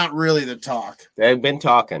 That's not really the talk. They've been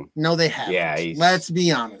talking. No, they haven't. Yeah, he's- Let's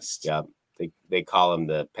be honest. Yeah, they call him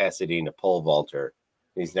the Pasadena pole vaulter.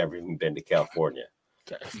 He's never even been to California.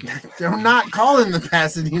 They're not calling the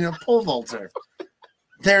Pasadena pole vaulter.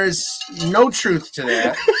 There is no truth to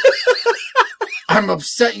that. I'm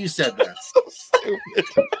upset you said that.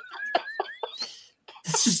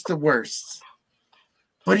 It's just the worst.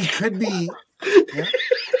 But he could be. Yeah.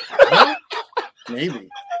 Well, maybe.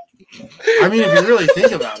 I mean, if you really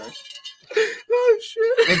think about it, Oh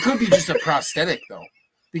shit! it could be just a prosthetic, though,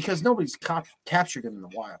 because nobody's captured him in the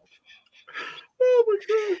wild. Oh my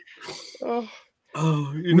god!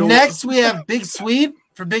 Oh, you know. Next, we have Big Swede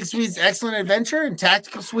for Big Swede's Excellent Adventure and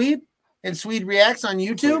Tactical Swede and Swede Reacts on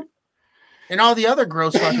YouTube and all the other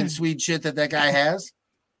gross fucking Swede shit that guy has.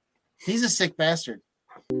 He's a sick bastard.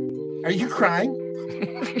 Are you crying?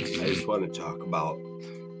 I just want to talk about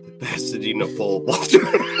the Pasadena pole vaulter.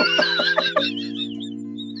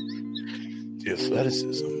 The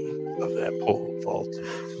athleticism of that pole vault.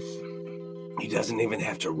 He doesn't even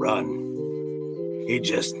have to run. He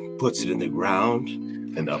just puts it in the ground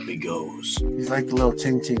and up he goes. He's like the little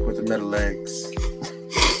Tink Tink with the metal legs.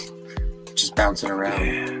 Just bouncing around.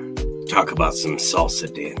 Yeah. Talk about some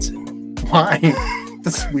salsa dancing. Why?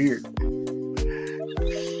 That's weird.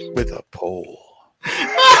 With a pole.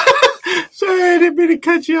 Sorry, I didn't mean to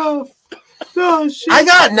cut you off. Oh shit! I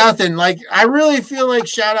got nothing. Like, I really feel like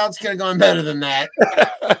shout-outs could have gone better than that.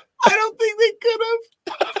 I don't think they could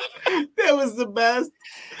have. That was the best.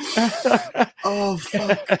 Oh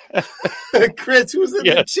fuck! Chris, who's in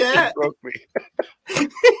the chat? Broke me.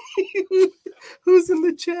 Who's in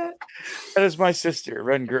the chat? That is my sister,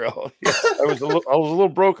 Ren Girl. Yes, I was a little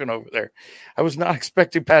broken over there. I was not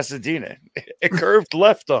expecting Pasadena. It curved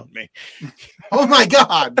left on me. Oh my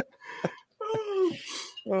God.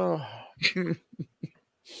 Oh.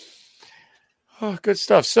 Oh, good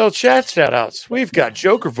stuff. So, shout outs. We've got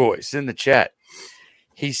Joker Voice in the chat.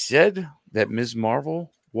 He said that Ms.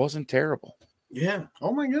 Marvel wasn't terrible. Yeah.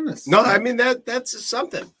 Oh my goodness. No, I mean that's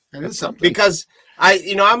something. That is something. Because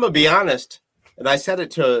I'm gonna be honest, and I said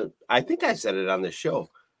it I think I said it on the show.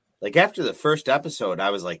 Like after the first episode,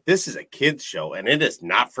 I was like, this is a kid's show and it is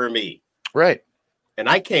not for me. Right. And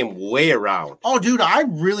I came way around. Oh, dude, I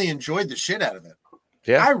really enjoyed the shit out of it.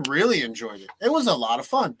 Yeah. I really enjoyed it. It was a lot of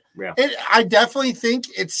fun. Yeah. I definitely think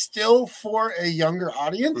it's still for a younger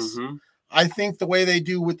audience. Mm-hmm. I think the way they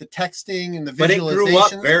do with the texting and the But it visualization. grew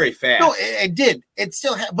up very fast. No, it did. It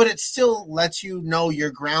still, but it still lets you know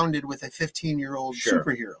you're grounded with a 15-year-old Sure.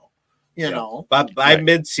 superhero. You know. But by Right.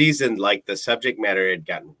 mid-season, like the subject matter had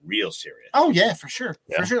gotten real serious. Oh yeah, for sure,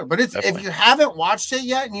 Yeah, for sure. But if definitely. you haven't watched it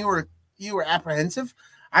yet and you were apprehensive,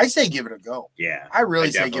 I say give it a go. Yeah. I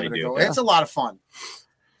really say give it definitely a do. go. It's a lot of fun.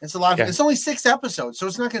 It's a lot of fun. Yeah. It's only 6 episodes, so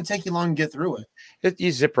it's not going to take you long to get through it.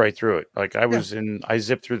 You zip right through it. Like I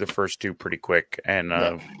zipped through the first 2 pretty quick. And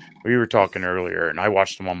we were talking earlier and I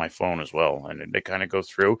watched them on my phone as well. And they kind of go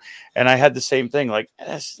through. And I had the same thing. Like,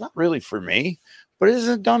 it's not really for me, but it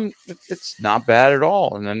isn't done. It's not bad at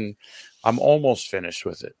all. And then I'm almost finished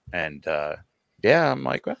with it. And I'm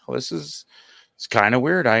like, well, it's kind of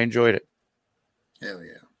weird. I enjoyed it. Hell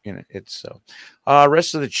yeah. You know, it's so.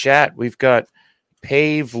 Rest of the chat, we've got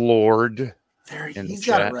Pave Lord. In He's the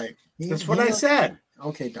got chat. it right. That's what I said.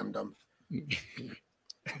 Okay, dum dum.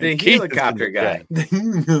 The Keith is helicopter in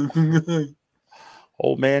the guy. chat.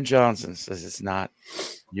 Old Man Johnson says it's not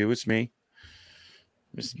you, it's me.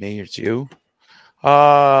 It's me, it's you.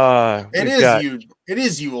 It we've is got you. It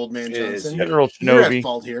is you, old man It is Johnson. you. General You're at Shinobi,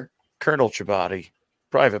 fault here. Colonel Chabati,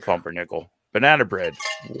 Private Pumpernickel, Banana Bread,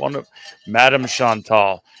 one of Madame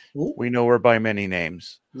Chantal. Ooh. We know her by many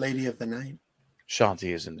names. Lady of the night.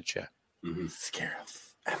 Shanti is in the chat. Scarif.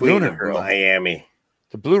 Queen Luna of Girl. Miami.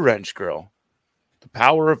 The Blue Wrench Girl. The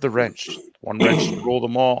power of the wrench. One wrench to rule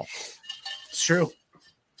them all. It's true.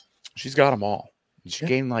 She's got them all. She Yeah.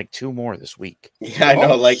 gained like 2 more this week. Yeah, I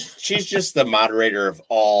know. Like she's just the moderator of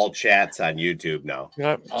all chats on YouTube now.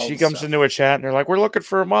 Yep. All She the comes stuff. into a chat and they're like, we're looking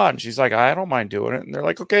for a mod. And she's like, I don't mind doing it. And they're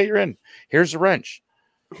like, okay, you're in. Here's the wrench.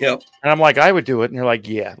 Yep. And I'm like, I would do it. And they're like,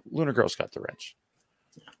 yeah, Lunar Girl's got the wrench.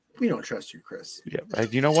 We don't trust you, Chris. Yeah.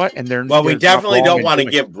 Right. You know what? And they're Well, we they're not definitely wrong don't in want to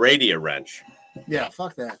doing give Brady a wrench. Yeah,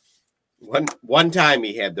 fuck that. One time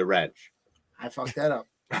he had the wrench. I fucked that up.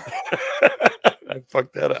 I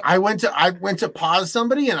fucked that up. I went to pause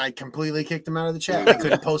somebody and I completely kicked them out of the chat. I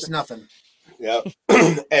couldn't post nothing. Yep.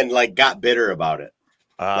 And like got bitter about it.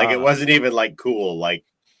 Like it wasn't even like cool. Like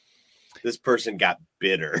this person got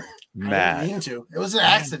bitter. I Mad. didn't mean to. It was an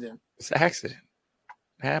accident. It's an accident.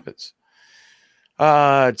 It happens.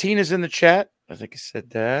 Tina's in the chat. I think I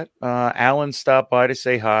said that. Alan stopped by to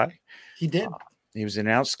say hi. He did. He was in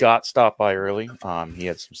and out. Scott stopped by early. He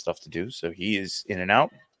had some stuff to do, so he is in and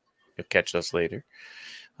out. He'll catch us later.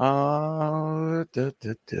 Don's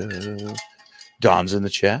in the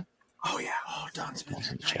chat. Oh yeah. Oh, Don's been Don's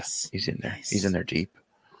there. in the chat. Nice. He's in there. Nice. He's in there deep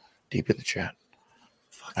in the chat.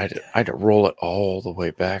 I had to roll it all the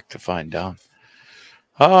way back to find Don.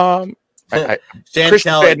 Christian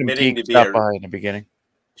Chantel Phantom admitting Geek to be stopped by in the beginning.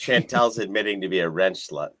 Chantel's admitting to be a wrench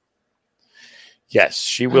slut. Yes,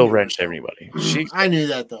 she will wrench everybody. I knew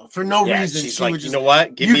that though. For no reason, she's she like, would you just. know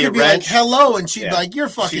what? Give You me a could be wrench. like hello, and she'd Yeah. be like, "You're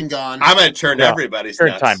fucking gone. I'm gonna turn Yeah. everybody's Third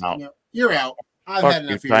nuts. time out. Yeah, you're out. I've Fuck had you,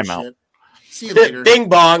 enough of your time out. shit. See you later. Ding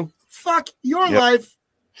bong. Fuck your Yep. life."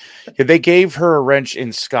 Yeah, they gave her a wrench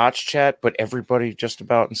in Scotch chat, but everybody just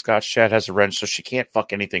about in Scotch chat has a wrench, so she can't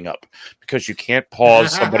fuck anything up because you can't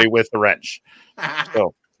pause somebody with a wrench.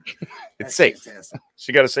 So it's That's safe. fantastic.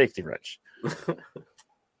 She got a safety wrench.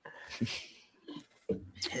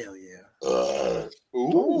 Hell yeah. Ooh.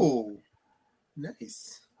 Ooh,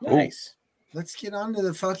 nice. Nice. Let's get on to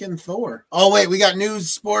the fucking Thor. Oh wait, we got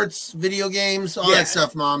news, sports, video games, all Yeah. that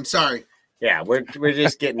stuff. Mom, sorry. Yeah, we're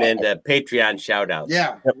just getting into Patreon shout outs.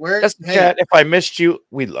 Yeah, we're That's the hey, chat. If I missed you,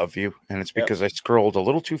 we love you, and it's Yep. because I scrolled a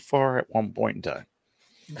little too far at one point in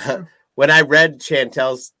time. When I read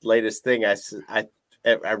Chantel's latest thing, I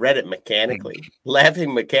read it mechanically,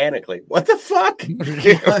 laughing mechanically. What the fuck?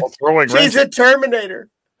 Throwing She's wrenches. a Terminator.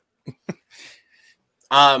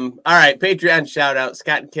 All right, Patreon shout out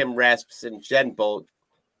Scott and Kim Rasmussen, Jen Bolt,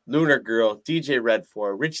 Lunar Girl, DJ Red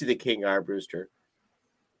 4, Richie the King Arbrewster,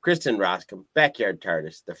 Kristen Roscom, Backyard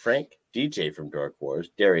TARDIS, The Frank, DJ from Dork Wars,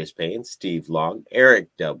 Darius Payne, Steve Long, Eric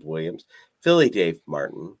Dub Williams, Philly Dave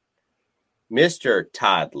Martin, Mr.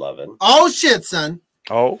 Todd Lovin, oh shit, son.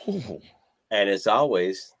 Oh, and as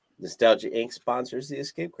always, Nostalgia Inc. sponsors the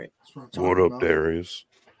Escape Crate. That's what I'm what talking up, about. Darius?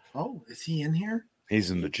 Oh, is he in here? He's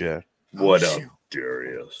in the chat. What Oh, up, shoot.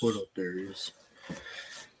 Darius? What up, Darius?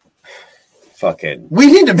 Fucking, We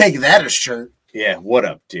need to make that a shirt. yeah, what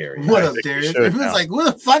up, Darius? What up, think we Darius? should It was now. like,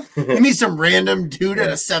 what the fuck? Give me some random dude at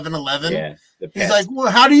Yeah. a 7-Eleven. Yeah, the He's like,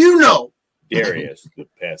 well, how do you know? Darius, the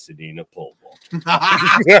Pasadena pole vault.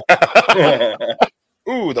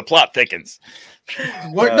 Ooh, the plot thickens.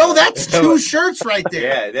 What? No, that's two shirts right there.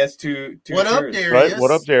 Yeah, that's two. What up, shirts. Darius? Right?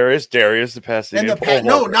 What up, Darius? Darius, the And Pasadena the pole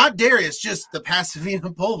no, vaulter. not Darius, just the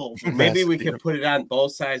Pasadena pole vault. Maybe we can put it on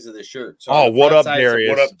both sides of the shirt. So Oh, on the what front up, side it says, Darius?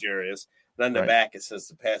 What up, Darius? And on the Right. back it says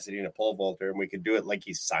the Pasadena pole vaulter, and we could do it like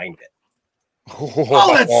he signed it.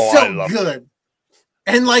 Oh, that's I so love it. good.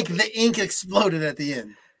 And like the ink exploded at the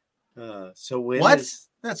end. So when What? is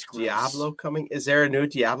That's gross. Diablo coming? Is there a new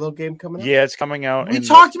Diablo game coming out? Yeah, it's coming out. We in the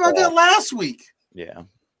talked about that fall. last week. Yeah,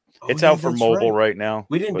 Oh, it's yeah, out for that's mobile right. right now.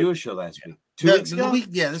 We didn't but do a show last week. 2 The- weeks the ago. week-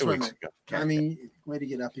 yeah, that's 2 what I weeks meant. ago. I mean, way to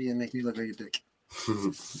get uppy and make me look like a dick.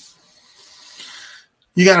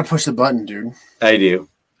 You got to push the button, dude. I do.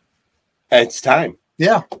 It's time.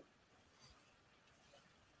 Yeah.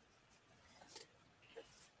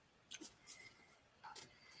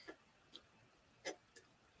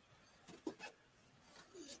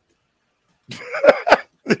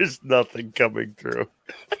 There's nothing coming through.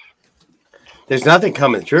 There's nothing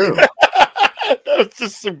coming through. That's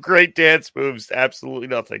just some great dance moves. Absolutely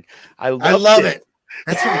nothing. I I love it.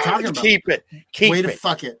 That's what I'm talking about. Keep it. Keep Way to it.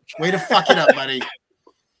 fuck it. Way to fuck it up, buddy.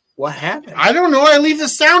 What happened? I don't know. I leave the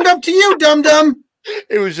sound up to you, dum dum.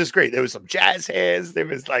 It was just great. There was some jazz hands. There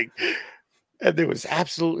was like, and there was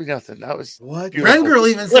absolutely nothing. That was What? beautiful. Ren Girl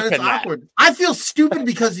even said it's Flipping that. awkward. I feel stupid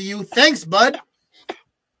because of you. Thanks, bud.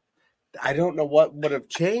 I don't know what would have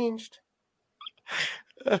changed.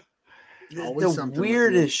 Always The something with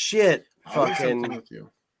weirdest shit. Always something Fucking with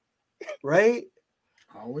you. right.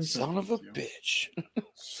 Always son of a something with you. bitch.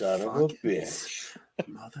 Son of a Fuck it. bitch.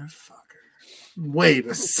 Motherfucker. Wait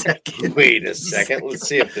a second. Wait a second. Let's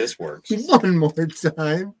see if this works. One more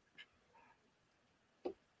time.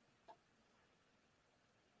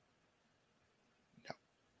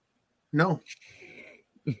 No.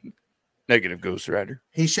 Negative Ghost Rider.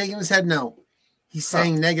 He's shaking his head no. He's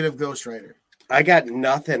saying negative Ghost Rider. I got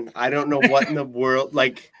nothing. I don't know what in the world.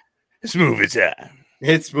 Like, It's movie time.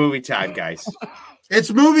 it's movie time, guys.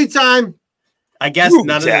 It's movie time. I guess Movie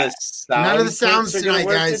none time. of the Sounds clips are gonna tonight,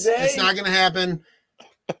 work guys. today? It's not going to happen.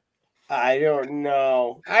 I don't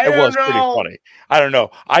know. It was pretty funny. I don't know.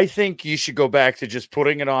 I think you should go back to just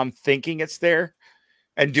putting it on, thinking it's there,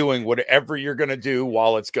 and doing whatever you're going to do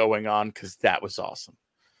while it's going on, because that was awesome.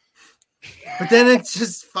 But then it's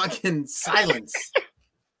just fucking silence.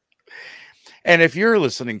 And if you're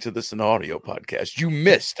listening to this in audio podcast, you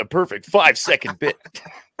missed a perfect 5-second bit.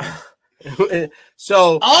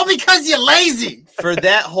 So All because you're lazy. for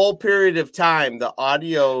that whole period of time, the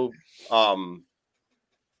audio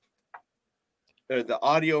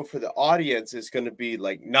for the audience is going to be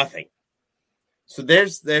like nothing. So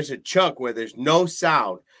there's a chunk where there's no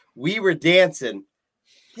sound. We were dancing.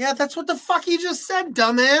 Yeah, that's what the fuck he just said,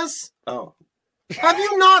 dumbass. Oh, Have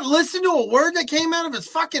you not listened to a word that came out of his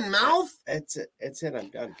fucking mouth? that's it. That's it. I'm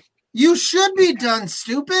done. You should be done,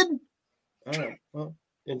 stupid. All right. Well,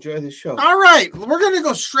 enjoy the show. All right, we're going to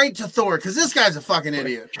go straight to Thor because this guy's a fucking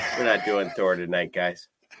idiot. We're not doing Thor tonight, guys.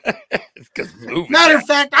 It's 'cause movie Matter time. of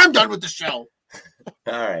fact, I'm done with the show.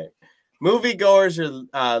 All right. Moviegoers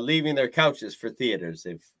are leaving their couches for theaters,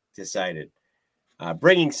 they've decided.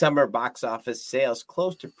 Bringing summer box office sales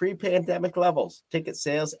close to pre-pandemic levels. Ticket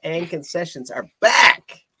sales and concessions are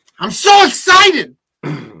back. I'm so excited.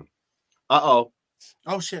 Uh-oh.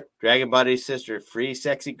 Oh, shit. Dragon Buddy's sister, free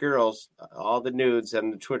sexy girls. All the nudes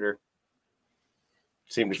on the Twitter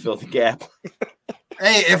seem to fill the gap.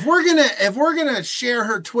 Hey, if we're gonna share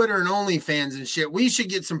her Twitter and OnlyFans and shit, we should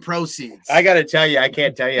get some proceeds. I got to tell you, I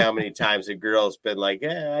can't tell you how many times a girl's been like,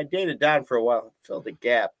 I dated Don for a while. Filled the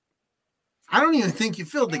gap. I don't even think you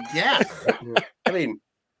filled the gap. I mean,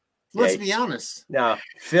 Let's yeah, be honest. no,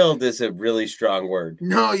 filled is a really strong word.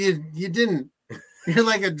 No, you didn't. You're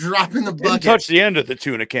like a drop in the Didn't bucket. touch the end of the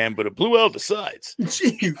tuna can, but it blew out the sides.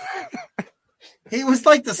 Jeez. He was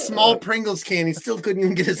like the small Pringles can. He still couldn't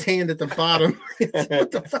even get his hand at the bottom.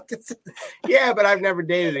 What the fuck is it? Yeah, but I've never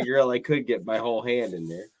dated a girl I could get my whole hand in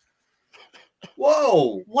there.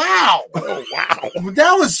 Whoa. Wow. Oh, wow.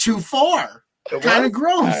 That was too far. It Kind of was?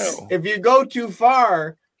 gross. Wow. If you go too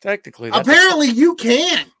far, Technically, that's Apparently, you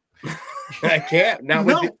can. I can't. Not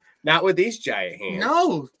No. with these giant hands.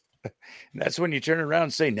 No. that's when you turn around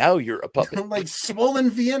and say, now you're a puppet. Like swollen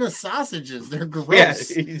Vienna sausages. They're gross.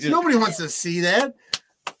 Yeah, you just- Nobody wants to see that.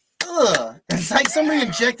 Ugh. It's like somebody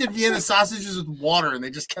injected Vienna sausages with water and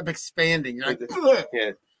they just kept expanding. You're like, ugh.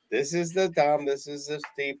 Yeah. This is the dome. This is the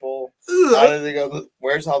steeple. Ugh. How do they go?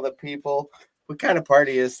 Where's all the people? What kind of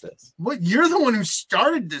party is this? What? You're the one who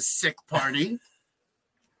started this sick party.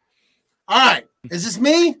 All right. Is this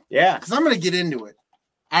me? Yeah. Because I'm going to get into it.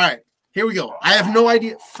 All right. Here we go. I have no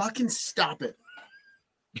idea. Fucking stop it.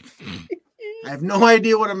 I have no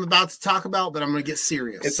idea what I'm about to talk about, but I'm going to get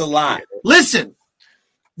serious. It's a lot. Listen,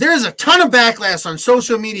 there's a ton of backlash on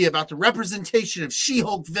social media about the representation of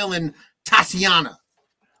She-Hulk villain Tatiana.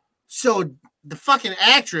 So the fucking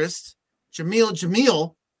actress,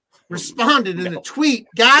 Jamil, responded in a tweet,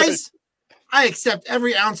 guys, I accept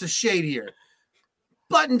every ounce of shade here.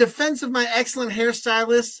 But in defense of my excellent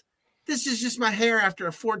hairstylist, this is just my hair after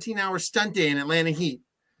a 14-hour stunt day in Atlanta heat.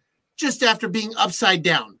 Just after being upside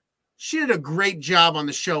down. She did a great job on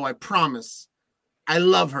the show, I promise. I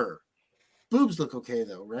love her. Boobs look okay,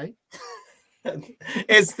 though, right?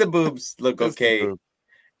 It's the boobs look It's the okay. boob.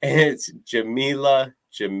 And it's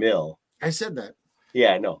Jamil. I said that.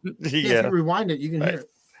 Yeah, I know. If Yeah. you rewind it, you can hear it.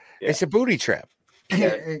 It's a booty trap.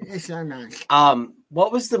 It's not nice.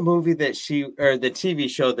 What was the movie that the TV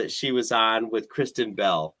show that she was on with Kristen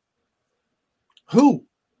Bell? Who?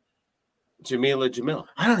 Jamil.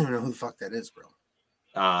 I don't even know who the fuck that is,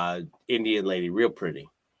 bro. Indian lady, real pretty.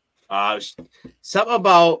 Something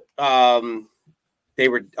about The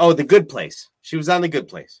Good Place. She was on The Good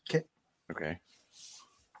Place. Okay.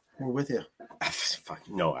 We're with you. Fuck,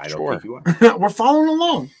 no, I don't Sure. think you are. We're following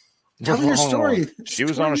along. Tell your story. She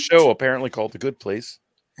was on a show apparently called The Good Place.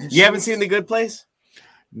 And You haven't seen The Good Place?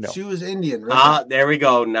 No. She was Indian, right? There we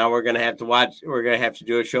go. Now we're gonna have to watch. We're gonna have to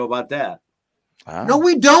do a show about that. Ah. No,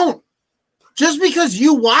 we don't. Just because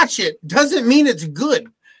you watch it doesn't mean it's good.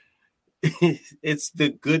 It's The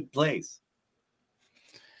Good Place.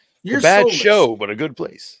 You're a bad soulless. show, but a good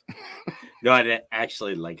place. No, I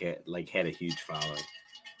actually had a huge following.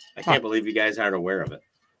 I can't believe you guys aren't aware of it.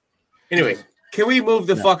 Anyway, can we move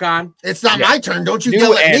the fuck on? It's not Yeah. my turn. Don't you New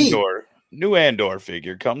yell at me. New Andor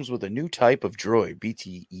figure comes with a new type of droid,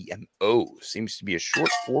 BTEMO. Seems to be a short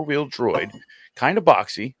four-wheel droid, kind of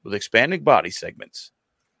boxy, with expanding body segments.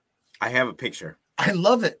 I have a picture. I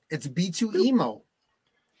love it. It's B2 emo.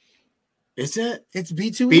 Is it? It's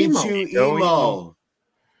B2 Emo. B2 Emo.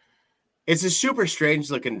 It's a super strange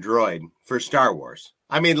looking droid for Star Wars.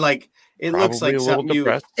 I mean, like, it looks Probably like a little something you...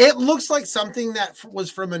 depressed. It looks like something that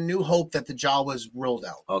was from A New Hope that the jaw was rolled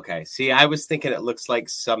out. Okay. See, I was thinking it looks like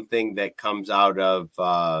something that comes out of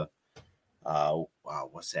wow,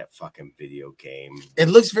 what's that fucking video game? It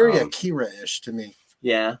looks very Akira-ish to me.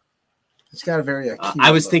 Yeah. It's got a very Akira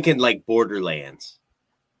I was look. thinking like Borderlands.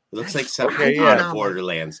 It looks like something Okay, out yeah. of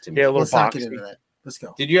Borderlands to me. Yeah, a little Let's not get boxy. into that. Let's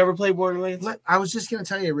go. Did you ever play Borderlands? I was just going to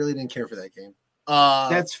tell you I really didn't care for that game.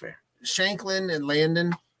 That's fair. Shanklin and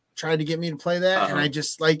Landon tried to get me to play that, and Uh-huh. I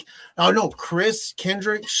just Chris,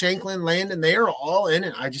 Kendrick, Shanklin, Landon, they are all in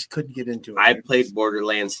it. I just couldn't get into it. I played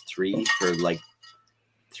Borderlands 3 for like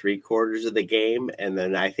 3/4 of the game, and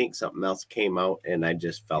then I think something else came out, and I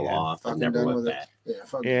just fell off. I fucking never done went with it. back. Yeah,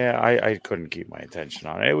 fuck Yeah, I couldn't keep my attention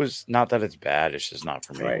on it. It was not that it's bad. It's just not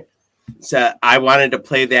for me. Right. So I wanted to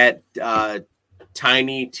play that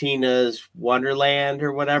Tiny Tina's Wonderland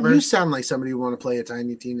or whatever. You sound like somebody who want to play a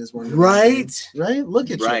Tiny Tina's Wonderland. Right? Right?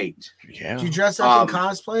 Look at you. Right. Yeah. Do you dress up in Um,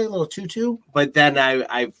 cosplay, a little tutu? But then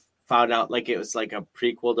I found out like it was like a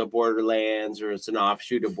prequel to Borderlands, or it's an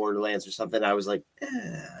offshoot of Borderlands or something. I was like,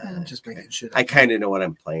 I'm just making shit up. I kind of know what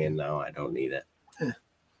I'm playing now. I don't need it.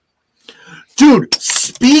 Dude,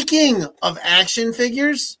 speaking of action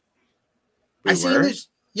figures, We I seen were? this.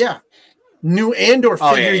 Yeah. New Andor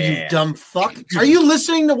Oh, figure, yeah, you yeah. dumb fuck. Are you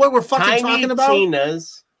listening to what we're fucking Tiny talking about?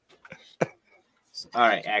 Tina's. All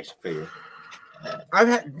right, action figure. I've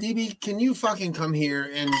had DB, can you fucking come here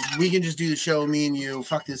and we can just do the show, me and you.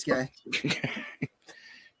 Fuck this guy.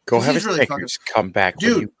 Go He's have a really Snickers. Come back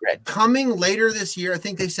Dude. when you read. Coming later this year, I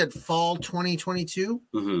think they said fall 2022.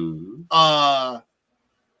 Mm-hmm.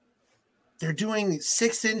 They're doing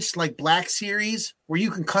 6-inch like Black Series where you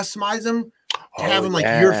can customize them to have Oh, them like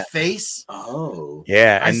yeah. your face. Oh.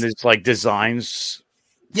 Yeah, I and s- there's like designs.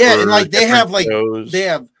 Yeah, for and like they different have like shows. they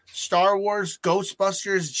have Star Wars,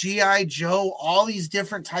 Ghostbusters, G.I. Joe, all these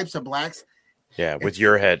different types of blacks. Yeah, with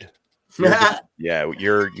your head. Yeah,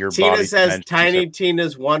 your Tina body. says dimensions Tiny are-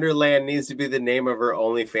 Tina's Wonderland needs to be the name of her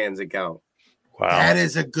OnlyFans account. Wow. That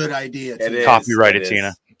is a good idea. It too. is. Copyrighted, it is.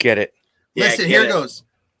 Tina. Get it. Yeah, Listen, get here it. goes.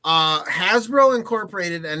 Hasbro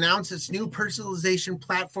Incorporated announced its new personalization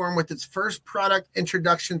platform with its first product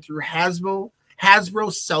introduction through Hasbro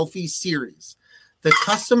Selfie Series. The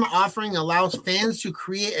custom offering allows fans to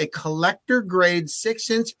create a collector-grade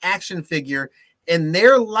 6-inch action figure in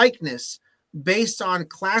their likeness based on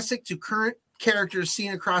classic to current characters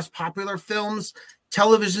seen across popular films,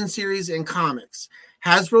 television series, and comics.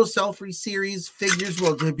 Hasbro Selfie Series figures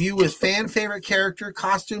will debut with fan-favorite character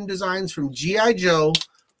costume designs from G.I. Joe,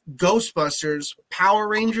 Ghostbusters, Power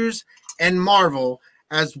Rangers, and Marvel,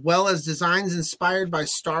 as well as designs inspired by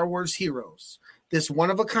Star Wars heroes. This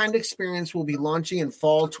one-of-a-kind experience will be launching in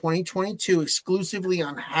fall 2022 exclusively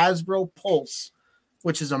on Hasbro Pulse,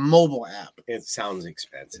 which is a mobile app. It sounds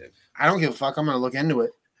expensive. I don't give a fuck. I'm going to look into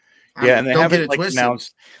it. Yeah, and they Don't get haven't it like twisted.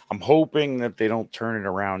 announced. I'm hoping that they don't turn it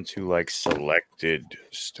around to like selected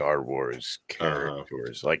Star Wars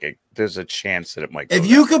characters. Like, there's a chance that it might. Go If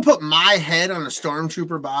you could put my head on a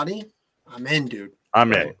stormtrooper body, I'm in, dude.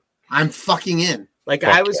 I'm in. I'm fucking in. Like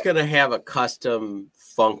Fuck I was yeah. gonna have a custom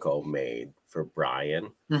Funko made for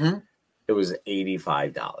Brian. Mm-hmm. It was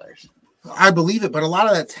 $85. I believe it, but a lot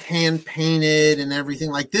of that's hand painted and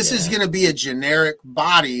everything. Like this is Yeah. going to be a generic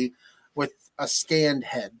body with a scanned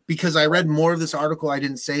head. Because I read more of this article, I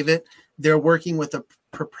didn't save it. They're working with a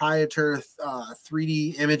proprietor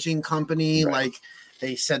 3D imaging company. Right. Like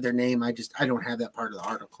they said their name. I don't have that part of the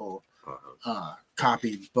article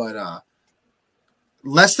copied, but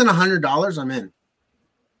less than $100, I'm in.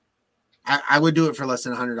 I would do it for less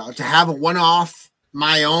than $100 to have a one-off,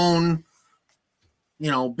 my own,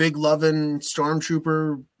 big loving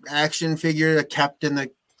stormtrooper action figure that kept in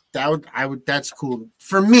the. That's cool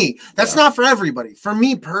for me. That's not for everybody. For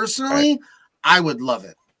me personally, I would love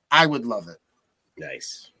it. I would love it.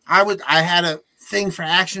 Nice. I had a thing for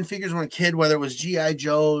action figures when a kid, whether it was G.I.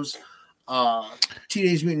 Joe's,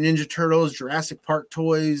 Teenage Mutant Ninja Turtles, Jurassic Park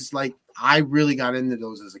toys. Like I really got into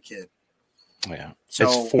those as a kid. Yeah, So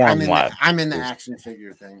it's Form Labs. I'm in the action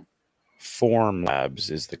figure thing. Form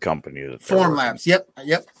Labs is the company that. they're Form working Labs. Yep.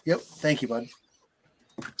 Thank you, bud.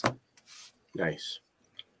 Nice.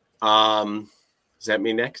 Is that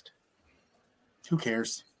me next? Who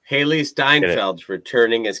cares? Haley Steinfeld's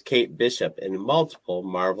returning as Kate Bishop in multiple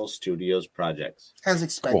Marvel Studios projects. As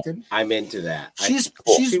expected. I'm into that. She's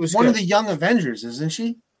She was one of good. the young Avengers, isn't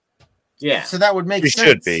she? Yeah. So that would make She sense.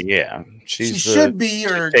 should be, yeah. She should be,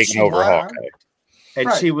 or taking over was. Hawkeye. And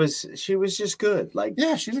Right. she was just good. Like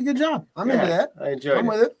Yeah, she did a good job. I'm yeah, into that. I enjoyed I'm it.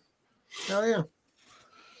 with it. Hell yeah.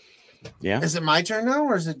 Yeah. Is it my turn now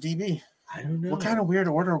or is it DB? I don't know. What kind of weird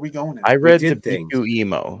order are we going in? I read the did things. BQ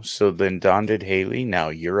emo, so then Don did Haley. Now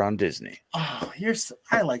you're on Disney. Oh,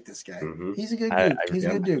 I like this guy. Mhm. He's a good I- dude. I He's a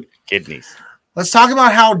good dude. Kidneys. Let's talk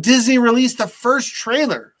about how Disney released the first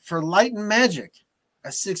trailer for Light and Magic, a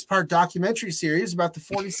 6-part documentary series about the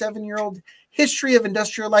 47-year-old history of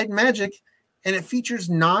industrial light and magic, and it features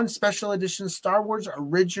non-special edition Star Wars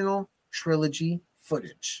original trilogy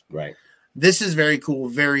footage. Right. This is very cool.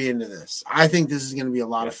 Very into this. I think this is going to be a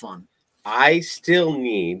lot of fun. I still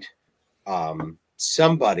need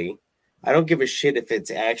somebody. I don't give a shit if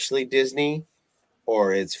it's actually Disney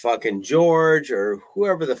or it's fucking George or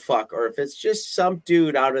whoever the fuck, or if it's just some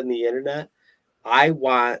dude out on the internet. I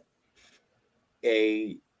want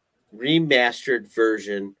a remastered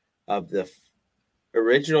version of the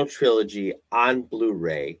original trilogy on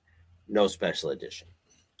Blu-ray, no special edition.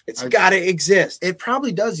 It's got to exist. It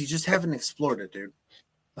probably does. You just haven't explored it, dude.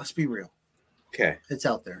 Let's be real. Okay. It's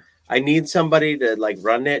out there. I need somebody to like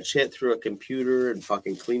run that shit through a computer and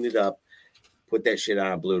fucking clean it up, put that shit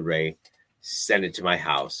on a Blu-ray, send it to my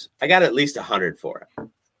house. I got at least $100 for it.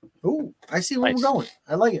 Ooh, I see where Nice. we're going.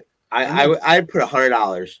 I like it. I'd put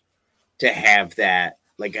 $100 to have that,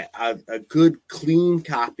 like a good clean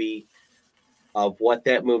copy of what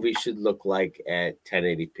that movie should look like at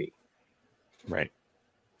 1080p. Right.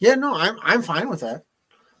 Yeah, no, I'm fine with that.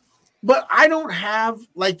 But I don't have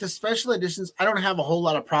like the special editions. I don't have a whole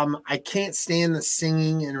lot of problem. I can't stand the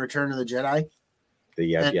singing in Return of the Jedi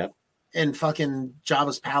and fucking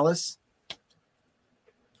Jabba's palace.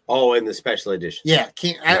 Oh, in the special edition. Yeah,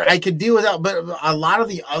 I could deal with that, but a lot of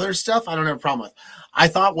the other stuff I don't have a problem with. I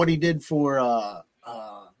thought what he did for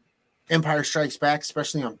Empire Strikes Back,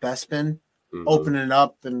 especially on Bespin, opening it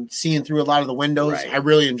up and seeing through a lot of the windows, Right. I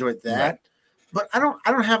really enjoyed that. Right. But I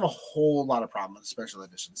don't have a whole lot of problem with special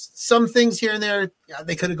editions. Some things here and there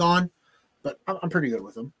they could have gone, but I'm pretty good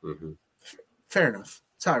with them. Mm-hmm. Fair enough.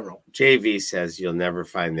 That's how I roll. JV says you'll never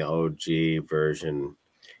find the OG version.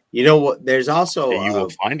 You know what? There's also you will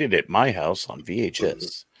find it at my house on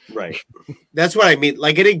VHS. right. That's what I mean.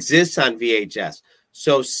 Like it exists on VHS,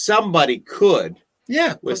 so somebody could,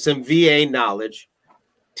 with some VA knowledge,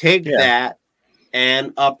 take that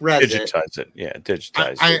and up-res Digitize it. Yeah,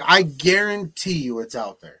 digitize it. I guarantee you it's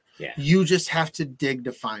out there. Yeah. You just have to dig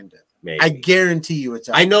to find it. Maybe. I guarantee you it's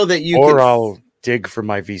out I know that you or can. I'll dig for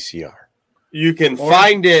my VCR. You can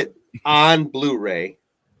find it on Blu-ray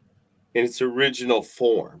in its original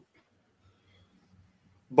form,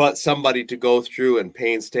 but somebody to go through and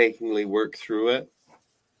painstakingly work through it,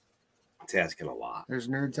 it's asking a lot. There's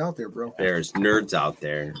nerds out there, bro. There's nerds out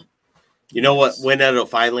there. You know what? When that'll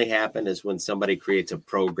finally happen is when somebody creates a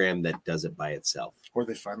program that does it by itself. Or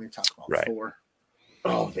they finally talk about Right. Thor.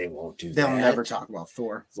 Oh, they won't do They'll that. never talk about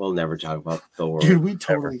Thor. We'll never talk about Thor. Dude, we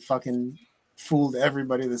totally fucking fooled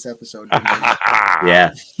everybody this episode. didn't we?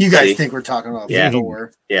 Yeah. You guys See? think we're talking about Yeah.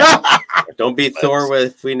 Thor. Yeah. Don't be Thor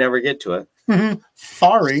if we never get to it.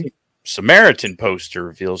 Sorry. Samaritan poster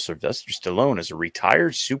reveals Sylvester Stallone as a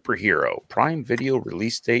retired superhero. Prime Video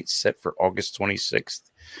release date set for August 26th.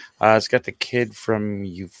 It's got the kid from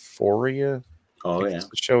Euphoria. Oh, That's yeah.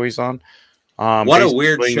 the show he's on. What a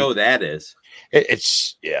weird basically, show that is.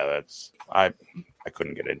 That's I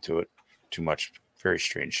couldn't get into it too much. Very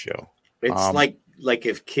strange show. It's like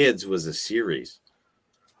if Kids was a series.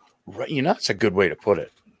 Right, that's a good way to put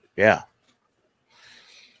it. Yeah.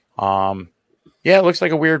 Yeah, it looks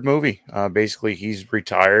like a weird movie. Basically, he's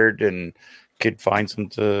retired and kid finds him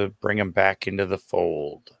to bring him back into the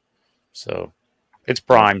fold. So it's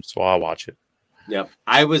Prime, so I'll watch it. Yep.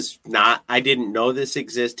 I didn't know this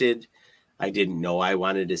existed. I didn't know I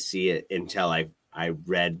wanted to see it until I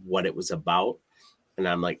read what it was about. And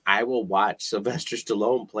I'm like, I will watch Sylvester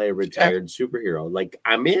Stallone play a retired superhero. Like,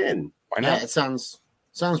 I'm in. Why Yeah, not? it sounds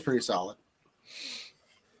pretty solid.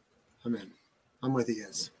 I'm in. I'm with you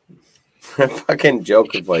guys. Fucking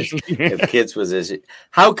Joker voice. If Kids was this,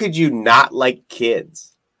 how could you not like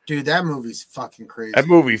Kids? Dude, that movie's fucking crazy. That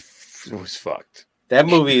movie was fucked. That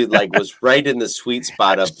movie was right in the sweet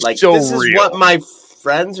spot of like, So this is real. what my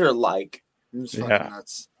friends are like. It was fucking Yeah.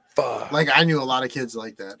 nuts. Fuck. Like, I knew a lot of kids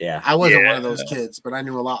like that. Yeah. I wasn't Yeah. one of those kids, but I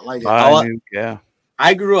knew a lot like it. Yeah.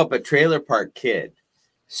 I grew up a trailer park kid.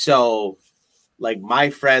 So, like, my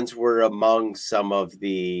friends were among some of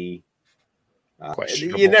the.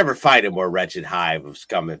 Questionable. You never find a more wretched hive of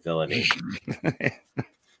scum and villainy.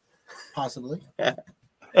 Possibly.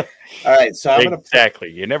 All right, so I'm going to Exactly.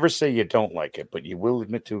 You never say you don't like it, but you will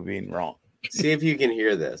admit to being wrong. see if you can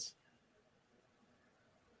hear this.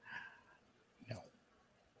 No.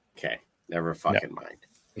 Okay, never fucking mind.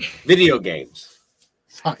 Video games.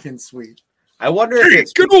 Fucking sweet. I wonder if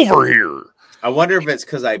it's Get over here. I wonder if it's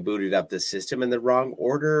because I booted up the system in the wrong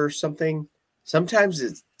order or something. Sometimes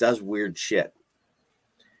it does weird shit.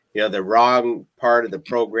 You know, the wrong part of the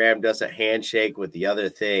program does a handshake with the other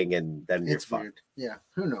thing, and then you're fucked. Weird. Yeah,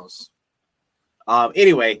 who knows?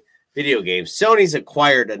 Anyway, video games. Sony's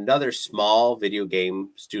acquired another small video game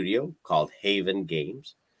studio called Haven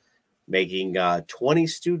Games, making 20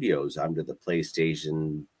 studios under the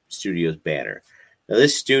PlayStation Studios banner. Now,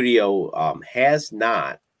 this studio has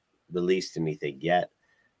not released anything yet,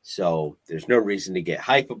 so there's no reason to get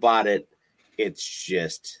hype about it. It's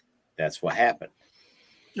just that's what happened.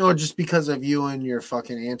 No, just because of you and your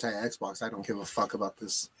fucking anti-Xbox, I don't give a fuck about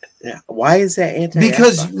this. Yeah, why is that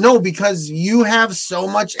Because you have so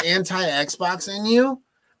much anti-Xbox in you.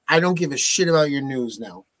 I don't give a shit about your news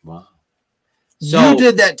now. Wow. So, you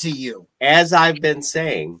did that to you. As I've been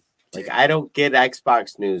saying, like I don't get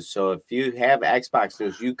Xbox news. So if you have Xbox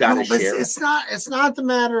news, you gotta share it. It's not the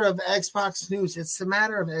matter of Xbox news. It's the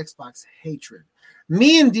matter of Xbox hatred.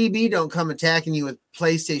 Me and DB don't come attacking you with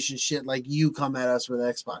PlayStation shit like you come at us with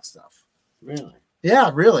Xbox stuff. Really? Yeah,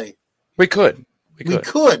 really. We could. We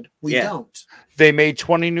don't. They made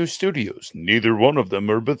 20 new studios. Neither one of them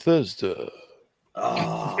are Bethesda.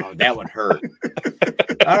 Oh, that one hurt.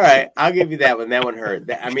 All right, I'll give you that one. That one hurt.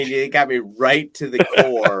 I mean, it got me right to the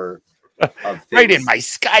core of things. Right in my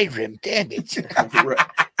Skyrim, damn it.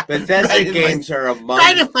 Bethesda games are among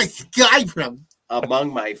my Skyrim.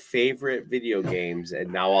 Among my favorite video games,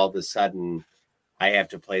 and now all of a sudden I have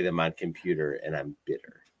to play them on computer, and I'm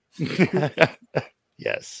bitter.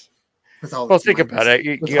 Yes. Well, think about it.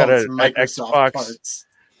 You got an Xbox. Parts.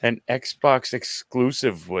 An Xbox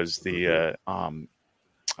exclusive was the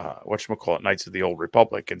whatchamacallit, Knights of the Old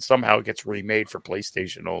Republic, and somehow it gets remade for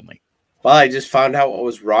PlayStation only. Well, I just found out what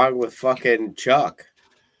was wrong with fucking Chuck.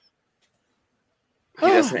 He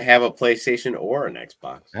doesn't have a PlayStation or an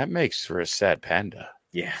Xbox. That makes for a sad panda.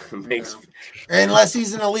 Yeah, it makes unless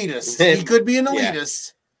he's an elitist. He could be an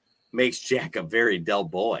elitist. Makes Jack a very dull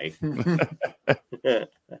boy. It's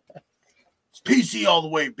PC all the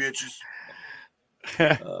way, bitches.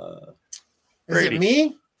 Is it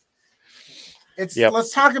me?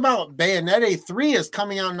 Let's talk about Bayonetta 3 is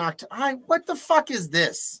coming out in October. What the fuck is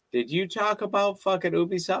this? Did you talk about fucking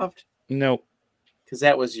Ubisoft? No. Because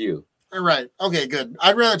that was you. All right. Okay, good.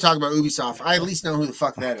 I'd rather talk about Ubisoft. I at least know who the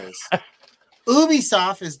fuck that is.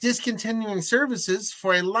 Ubisoft is discontinuing services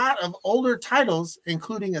for a lot of older titles,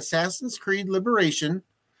 including Assassin's Creed Liberation.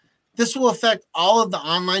 This will affect all of the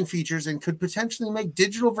online features and could potentially make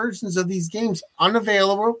digital versions of these games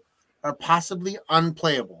unavailable or possibly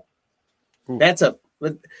unplayable. That's a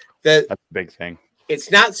big thing.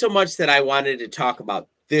 It's not so much that I wanted to talk about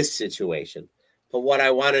this situation, but what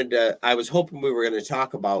I was hoping we were going to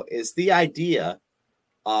talk about is the idea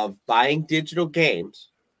of buying digital games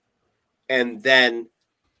and then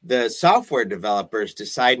the software developers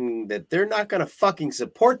deciding that they're not going to fucking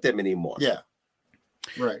support them anymore. Yeah.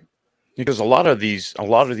 Right. Because a lot of these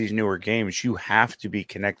newer games, you have to be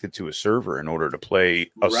connected to a server in order to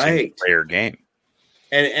play a single player game.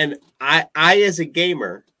 And I as a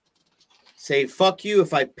gamer say, fuck you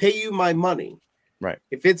if I pay you my money. Right.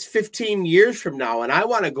 If it's 15 years from now and I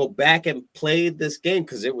want to go back and play this game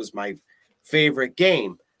because it was my favorite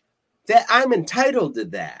game, that I'm entitled to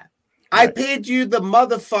that. Right. I paid you the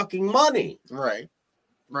motherfucking money. Right.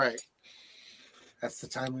 Right. That's the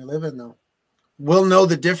time we live in, though. We'll know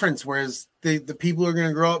the difference, whereas the people who are going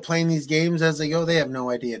to grow up playing these games as they go, they have no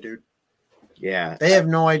idea, dude. Yeah. They have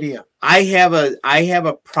no idea. I have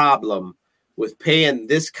a problem with paying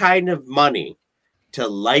this kind of money to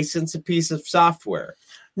license a piece of software.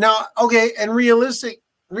 Now, okay, and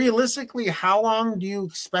realistically, how long do you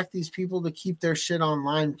expect these people to keep their shit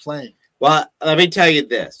online playing? Well, let me tell you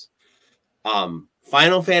this.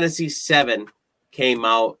 Final Fantasy VII came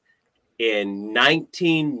out in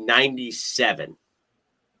 1997.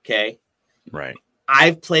 Okay? Right.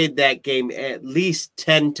 I've played that game at least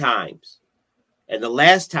 10 times. And the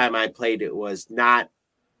last time I played it was not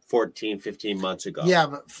 14, 15 months ago. Yeah,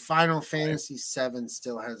 but Final Fantasy VII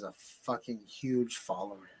still has a fucking huge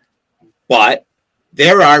following. But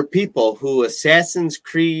there are people who Assassin's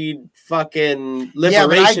Creed fucking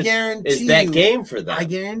Liberation is that game for them. I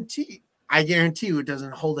guarantee you it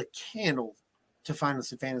doesn't hold a candle to Final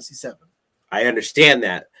Fantasy VII. I understand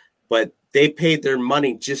that, but they paid their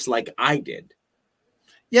money just like I did.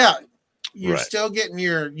 Yeah, you're still getting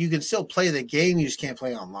you can still play the game, you just can't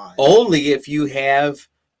play online. Only if you have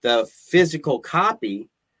the physical copy,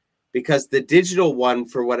 because the digital one,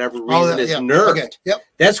 for whatever reason, is nerfed. Okay. Yep.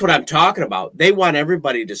 That's what I'm talking about. They want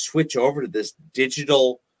everybody to switch over to this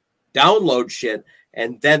digital download shit,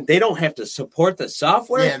 and then they don't have to support the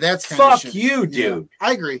software. Yeah, that's fuck you, dude. Yeah,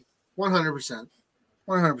 I agree, 100%,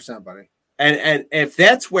 100%, buddy. And if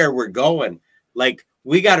that's where we're going, like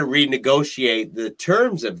we got to renegotiate the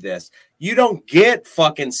terms of this. You don't get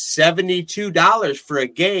fucking $72 for a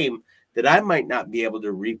game that I might not be able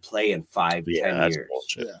to replay in 5-10 years.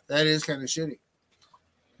 Bullshit. Yeah, that is kind of shitty.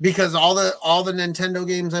 Because all the Nintendo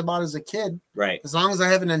games I bought as a kid, Right. as long as I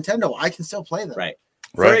have a Nintendo, I can still play them. Right.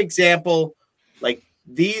 For example, like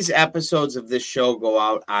these episodes of this show go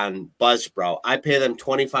out on Buzzsprout. I pay them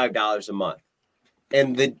 $25 a month.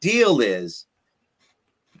 And the deal is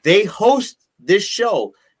they host this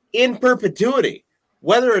show in perpetuity,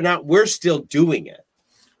 whether or not we're still doing it.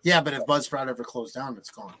 Yeah, but if Buzzsprout ever closed down, it's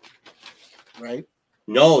gone. Right?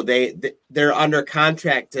 No, they're under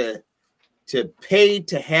contract to pay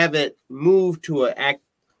to have it moved to a act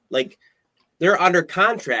like they're under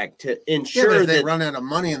contract to ensure if they that run out of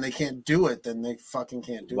money and they can't do it, then they fucking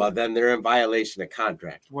can't do it. well, then they're in violation of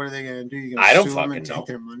contract. What are they going to do? You're I going don't to sue them fucking and know. take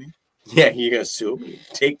their money? Yeah, you're gonna sue me,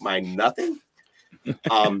 take my nothing.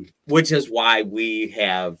 Which is why we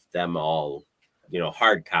have them all,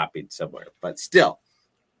 hard copied somewhere. But still,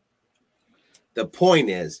 the point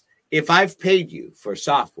is, if I've paid you for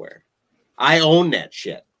software, I own that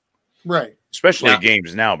shit. Right. Especially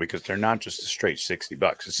games now, because they're not just a straight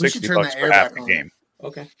 $60. It's We should turn $60 the for air half back a on. game.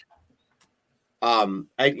 Okay.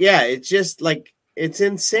 It's just like it's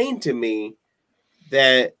insane to me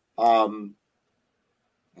that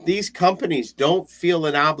these companies don't feel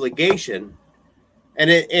an obligation,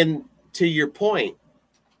 and to your point,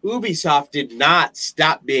 Ubisoft did not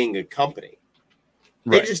stop being a company.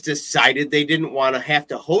 They just decided they didn't want to have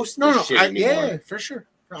to host this shit anymore. Yeah, for sure.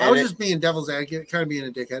 I was just being devil's advocate, kind of being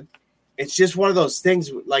a dickhead. It's just one of those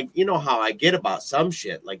things, like, you know how I get about some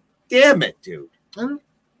shit. Like, damn it, dude. I don't know.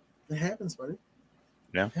 It happens, buddy.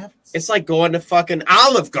 Yeah. It happens. It's like going to fucking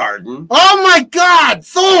Olive Garden. Oh, my God,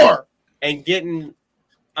 Thor! And getting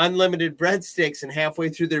unlimited breadsticks, and halfway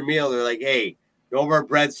through their meal, they're like, hey, no more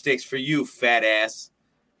breadsticks for you, fat ass.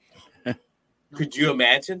 Could you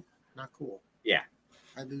imagine? Not cool. Yeah.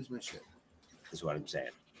 I lose my shit. Is what I'm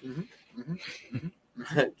saying. Mm-hmm.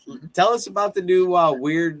 Tell us about the new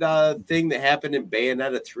weird thing that happened in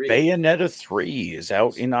Bayonetta 3. Bayonetta 3 is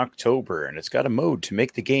out in October, and it's got a mode to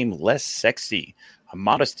make the game less sexy. A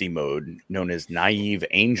modesty mode known as Naive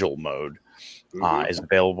Angel mode is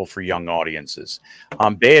available for young audiences.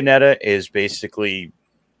 Bayonetta is basically,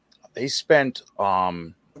 they spent,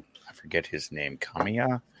 I forget his name,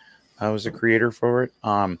 Kamiya was the creator for it.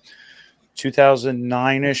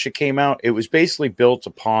 2009-ish it came out. It was basically built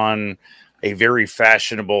upon a very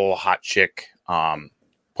fashionable hot chick,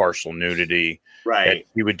 partial nudity. Right.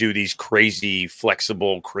 He would do these crazy,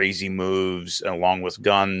 flexible, crazy moves along with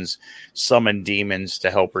guns, summon demons to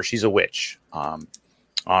help her. She's a witch on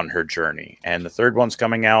her journey. And the third one's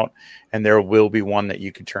coming out, and there will be one that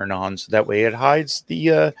you can turn on, so that way it hides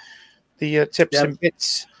the tips and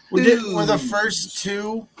bits. Were the first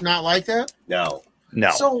two not like that? No.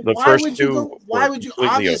 So the why first would you two go? Why were would you?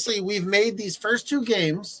 completely Obviously, we've made these first two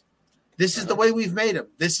games. This is the way we've made them.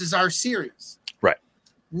 This is our series. Right.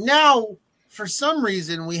 Now, for some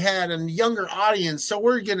reason, we had a younger audience, so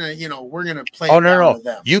we're gonna play. Oh it down no! with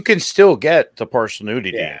them. You can still get the partial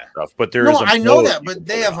nudity and stuff, but there is. No, a I know mode that, but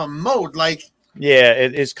they have a mode like. Yeah,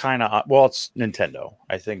 it is kind of well. It's Nintendo.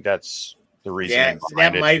 I think that's the reason. Yeah,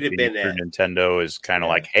 that might have been it. Nintendo is kind of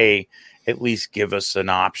like, hey, at least give us an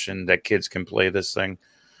option that kids can play this thing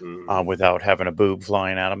without having a boob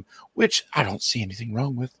flying at them, which I don't see anything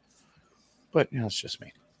wrong with. But it's just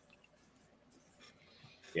me.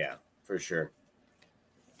 Yeah, for sure.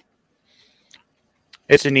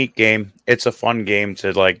 It's a neat game. It's a fun game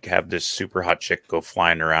to like have this super hot chick go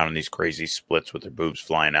flying around in these crazy splits with her boobs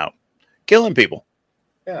flying out, killing people.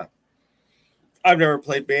 Yeah. I've never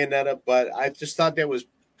played Bayonetta, but I just thought that was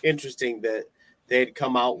interesting that they had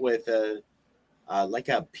come out with a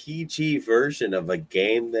PG version of a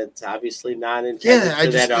game that's obviously not intended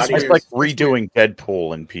for that audience. It's like redoing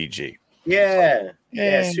Deadpool in PG. Yeah,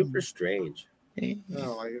 super strange. I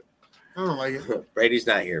don't like it. Brady's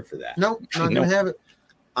not here for that. Nope, not gonna have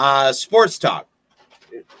it. Sports talk.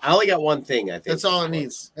 I only got one thing. I think that's all it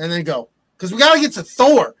needs, and then go because we gotta get to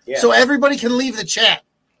Thor, so everybody can leave the chat.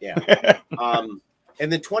 Yeah. In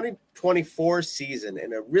the 2024 season,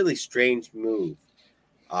 in a really strange move,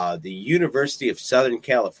 the University of Southern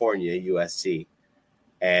California (USC)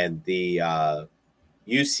 and the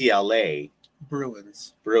UCLA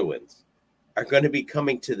Bruins are going to be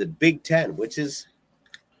coming to the Big Ten, which is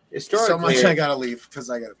historically so much. I gotta leave because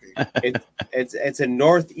I gotta pee. It's a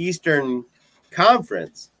Northeastern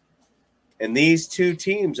conference, and these two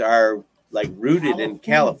teams are like rooted in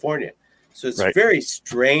California. So it's Right. very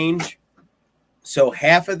strange. So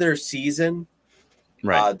half of their season,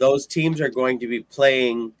 Right. those teams are going to be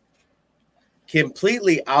playing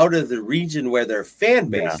completely out of the region where their fan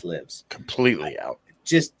base lives. Completely out.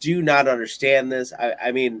 Just do not understand this.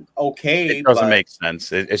 I mean, okay, It doesn't but make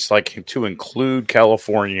sense. It's like to include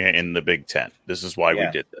California in the Big Ten. This is why we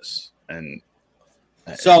did this, and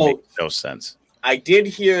So- it makes no sense. I did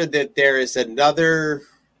hear that there is another.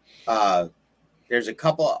 There's a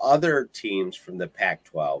couple other teams from the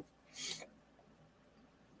Pac-12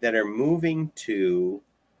 that are moving to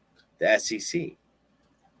the SEC.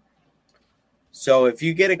 So if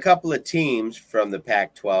you get a couple of teams from the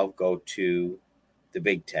Pac-12 go to the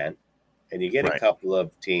Big Ten, and you get a Right. couple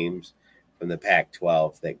of teams from the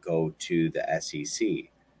Pac-12 that go to the SEC,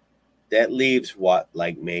 that leaves what,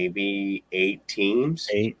 like maybe 8 teams?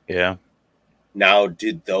 8, yeah. Now,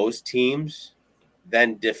 did those teams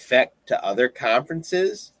then defect to other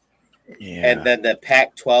conferences, Yeah. and then the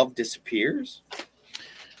Pac-12 disappears?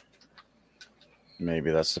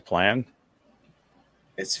 Maybe that's the plan.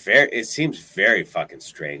 It seems very fucking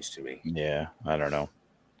strange to me. Yeah, I don't know.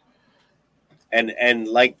 And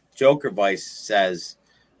like Joker Vice says,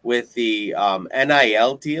 with the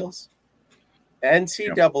NIL deals,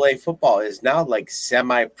 NCAA football is now like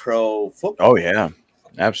semi-pro football. Oh yeah,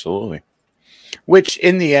 absolutely. Which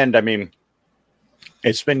in the end, I mean,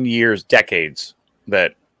 it's been years, decades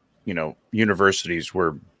that universities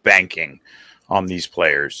were banking on these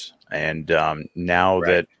players, and now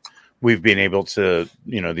that we've been able to,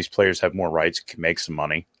 these players have more rights, can make some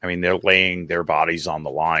money. I mean, they're laying their bodies on the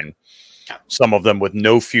line. Some of them with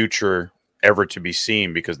no future ever to be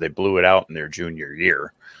seen because they blew it out in their junior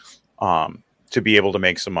year, to be able to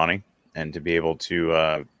make some money and to be able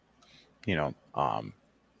to,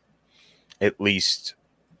 at least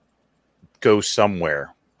go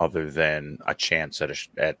somewhere other than a chance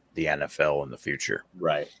at the NFL in the future.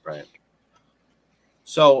 Right.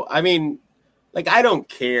 So, I mean, like, I don't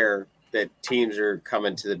care that teams are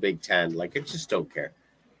coming to the Big Ten. Like, I just don't care.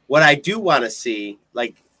 What I do want to see,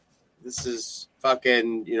 like, this is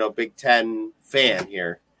fucking, Big Ten fan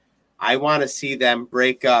here. I want to see them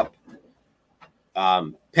break up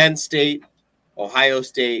Penn State, Ohio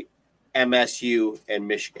State, MSU, and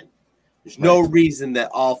Michigan. There's no reason that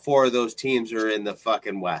all 4 of those teams are in the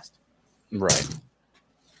fucking West. Right.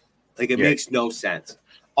 Like, it makes no sense.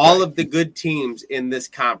 All of the good teams in this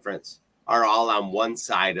conference are all on one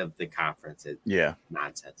side of the conference. It's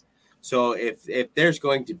nonsense. So if there's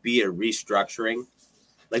going to be a restructuring,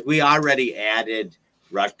 like we already added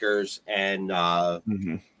Rutgers and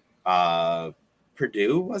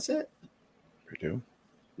Purdue, was it? Purdue?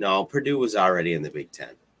 No, Purdue was already in the Big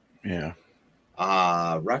Ten. Yeah.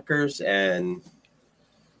 Rutgers and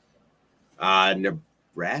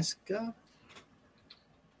Nebraska?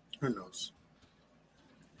 Who knows?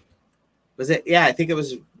 Was it? Yeah, I think it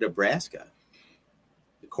was Nebraska.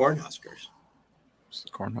 The Cornhuskers. It's the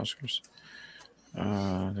Cornhuskers.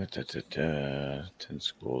 10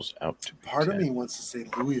 schools out to Part of 10. me wants to say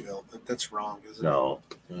Louisville, but that's wrong, isn't No,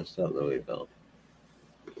 it's not Louisville.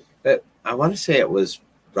 But I want to say it was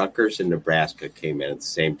Rutgers and Nebraska came in at the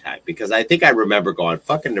same time because I think I remember going,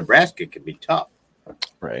 fucking Nebraska can be tough.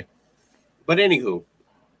 Right. But anywho,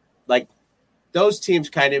 like those teams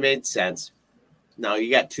kind of made sense. Now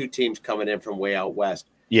you got 2 teams coming in from way out west.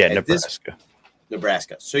 Yeah, And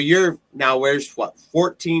Nebraska. So you're now where's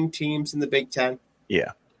 14 teams in the Big Ten?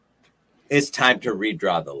 Yeah. It's time to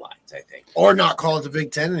redraw the lines, I think. it? Or not call it the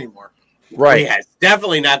Big Ten anymore. Right. Yeah, it's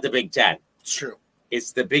definitely not the Big Ten. It's true.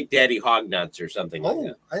 It's the Big Daddy Hog Nuts or something like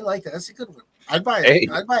that. I like that. That's a good one. I'd buy Hey.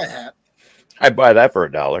 I'd buy a hat. I'd buy that for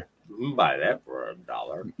 $1. You can buy that for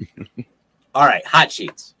 $1. All right, hot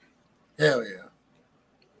sheets. Hell yeah.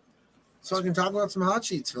 So I can talk about some hot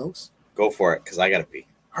sheets, folks. Go for it, because I got to pee.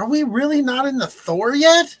 Are we really not in the Thor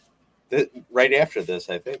yet? Right after this,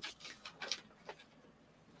 I think.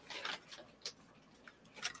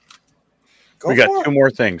 We got 2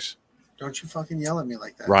 more things. Don't you fucking yell at me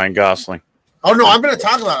like that. Ryan Gosling, Oh, no, I'm going to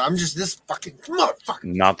talk about it. I'm just this fucking motherfucker.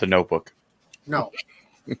 not The Notebook. No.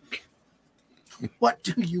 What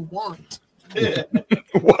do you want?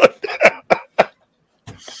 What?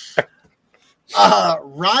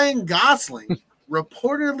 Ryan Gosling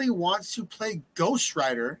reportedly wants to play Ghost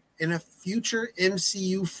Rider in a future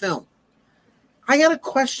MCU film. I got a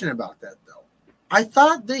question about that, though. I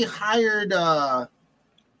thought they hired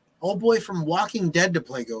old boy from Walking Dead to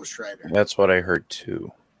play Ghost Rider. That's what I heard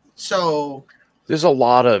too. So There's a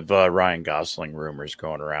lot of Ryan Gosling rumors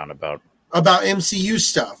going around about MCU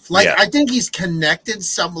stuff. Like, Yeah. I think he's connected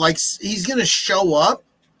he's going to show up,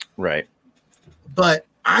 right. but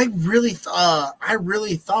I really thought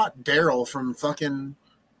Daryl from fucking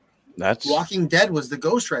That's Walking Dead was the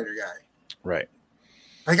Ghost Rider guy. right.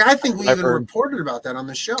 Like, I think we I've even heard. reported about that on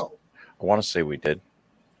the show. I want to say we did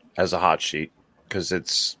as a hot sheet because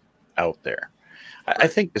it's out there. I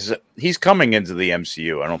think he's coming into the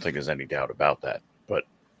MCU. I don't think there's any doubt about that. But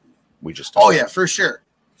we just Oh yeah, for sure.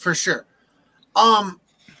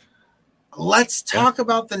 Let's talk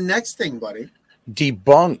about the next thing, buddy.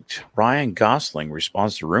 Debunked. Ryan Gosling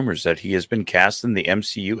responds to rumors that he has been cast in the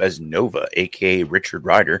MCU as Nova, aka Richard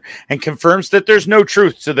Rider, and confirms that there's no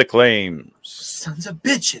truth to the claims. Sons of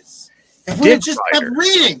bitches. If we had just kept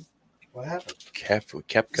reading. What happened? We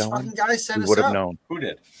kept This going. fucking guy set We us would have up. known. Who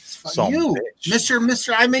did? Some You, bitch.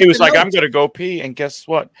 Mr. I make He was the like, I'm notes. going to go pee, and guess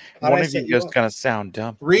what? How'd One I of you set you is up? going to sound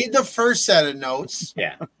dumb. Read the first set of notes,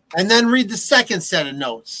 Yeah. and then read the second set of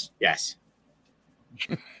notes. Yes.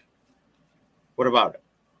 What about it?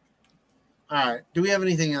 All right. Do we have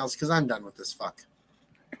anything else? Because I'm done with this fuck.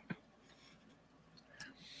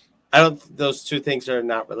 I don't. Those two things are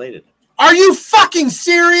not related. Are you fucking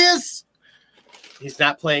serious? He's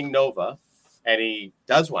not playing Nova, and he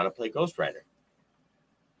does want to play Ghost Rider.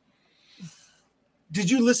 Did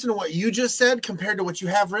you listen to what you just said compared to what you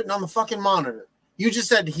have written on the fucking monitor? You just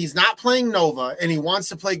said he's not playing Nova and he wants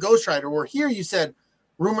to play Ghost Rider. Where here you said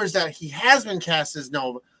rumors that he has been cast as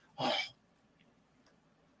Nova. Oh.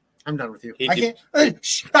 I'm done with you. He I did-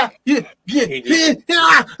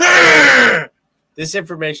 can't. This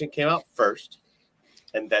information came out first,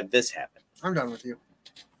 and then this happened. I'm done with you.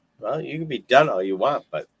 Well, you can be done all you want,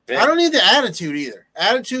 but I don't need the attitude either.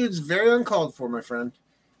 Attitude's very uncalled for, my friend.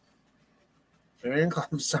 Very uncalled.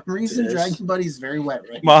 For some reason, It is. Dragon Buddy's very wet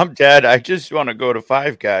right now. Mom, Dad, I just want to go to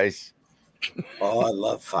Five Guys. Oh, I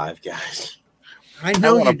love Five Guys. I I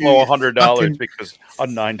know want you to do. blow you $100 fucking- because a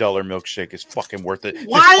 $9 milkshake is fucking worth it.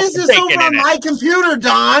 Why There's is this fucking over bacon on in it. my computer,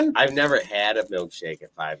 Don? I've never had a milkshake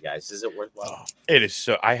at Five Guys. Is it worthwhile? It is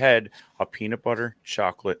so. I had a peanut butter,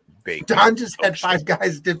 chocolate, bacon. Don just had milkshake. 5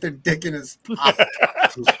 guys dip their dick in his pop.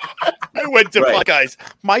 I went to Right. Five Guys.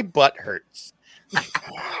 My butt hurts.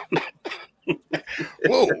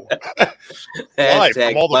 Whoa! Why?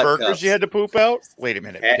 From all the butt burgers cuffs. you had to poop out? Wait a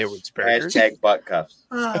minute. There was burgers. Hashtag butt cuffs.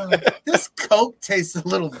 This Coke tastes a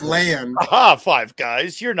little bland. Aha, Five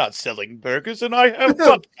Guys. You're not selling burgers, and I have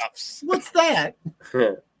butt cuffs. What's that?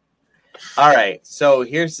 All right. So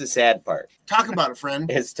here's the sad part. Talk about it, friend.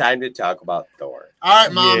 It's time to talk about Thor. All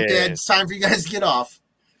right, Mom, Yes. Dad, it's time for you guys to get off.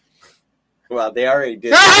 Well, they already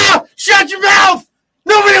did. Ah! Shut your mouth!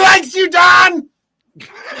 Nobody likes you, Don!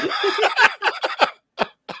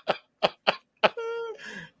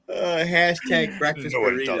 Hashtag breakfast No,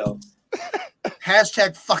 it burrito.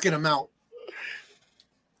 Hashtag fucking him out.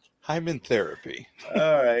 I'm in therapy.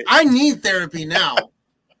 All right. I need therapy now.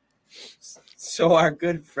 So our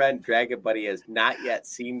good friend Dragon Buddy has not yet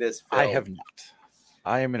seen this film. I have not.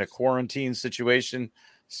 I am in a quarantine situation,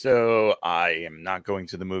 so I am not going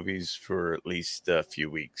to the movies for at least a few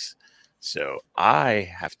weeks. So I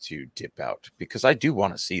have to dip out because I do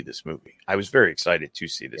want to see this movie. I was very excited to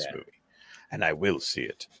see this movie, and I will see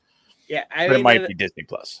it. Yeah, But it might be Disney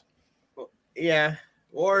Plus. Yeah,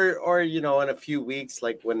 or in a few weeks,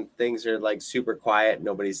 like when things are like super quiet,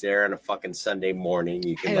 nobody's there on a fucking Sunday morning.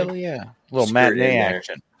 You can Hell yeah, a little screw it in matinee there.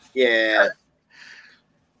 action. Yeah,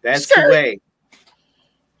 that's Sure. the way.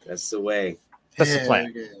 That's the way. That's the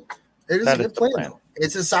plan. Yeah. It is That a is good the plan, plan. though.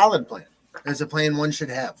 It's a solid plan. It's a plan one should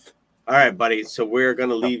have. All right, buddy. So we're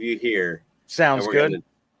gonna leave you here. Sounds and good.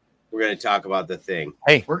 We're gonna talk about the thing.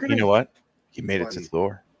 Hey, We're gonna- you know what? You made it to Buddy.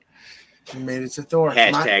 Thor. You made it to Thor.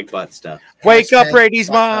 Hashtag butt stuff. Wake up, Hashtag Brady's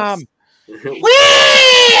podcast. mom.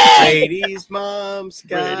 Brady's mom's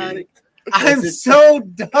got Brady. it. I'm so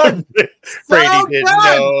done. Brady So didn't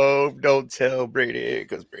done. know. Don't tell Brady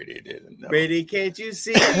because Brady didn't know. Brady, can't you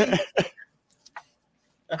see?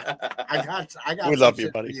 I got We some love you,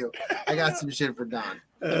 shit buddy. for you. I got some shit for Don.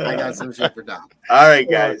 I got some shit for Don. All right,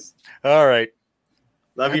 guys. All right.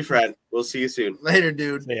 Love you, friend. We'll see you soon. Later,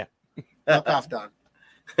 dude. Yeah. Fuck off, Don.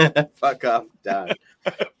 Fuck off, Don.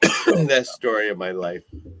 That story of my life.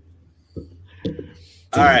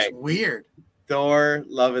 All right, It's weird. Thor,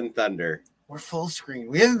 Love and Thunder. We're full screen.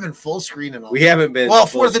 We haven't been full screen in a We haven't been well,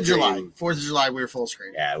 full 4th of screen. July. 4th of July, we were full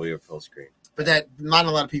screen. Yeah, we were full screen. But that not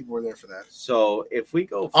a lot of people were there for that. So if we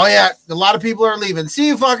go, Oh yeah, a lot of people are leaving. See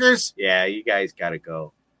you fuckers. yeah, you guys got to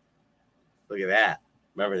go. Look at that.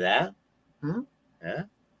 Remember that? Hmm? Huh?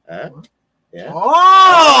 Huh? Yeah.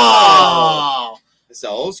 Oh, It's the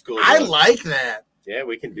old school. I one. like that. Yeah,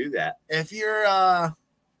 we can do that. If you're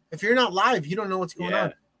not live, you don't know what's going Yeah.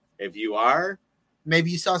 on. If you are,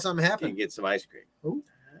 Maybe you saw something you happen. can get some ice cream. Ooh,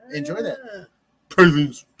 enjoy that.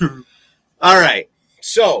 Presents. All right.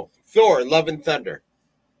 So, Thor, Love and Thunder.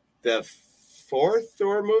 The fourth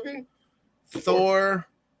Thor movie? Thor,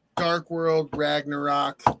 Dark World,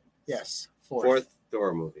 Ragnarok. Yes, Fourth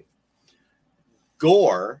Thor movie.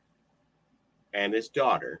 Gore and his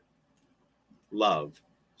daughter, Love,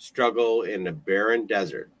 struggle in a barren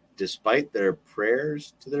desert. Despite their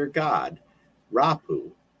prayers to their god,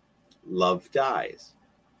 Rapu, Love dies.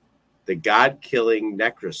 The god-killing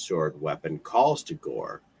Necrosword weapon calls to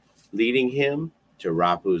Gore, leading him to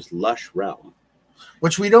Rapu's lush realm.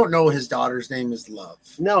 Which we don't know his daughter's name is Love.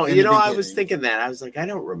 No, in you the know, I beginning. was thinking that. I was like, I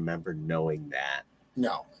don't remember knowing that.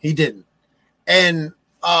 No, he didn't. And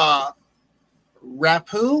Rapu,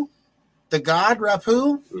 the god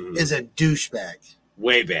Rapu, is a douchebag.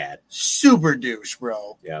 Way bad. Super douche,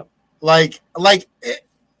 bro. Yeah. Like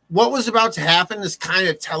what was about to happen is kind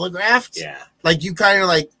of telegraphed. Yeah. Like you kind of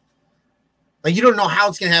like you don't know how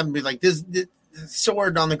it's gonna happen. But like this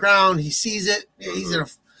sword on the ground, he sees it. He's in a,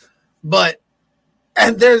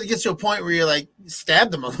 and there it gets to a point where you're like, stab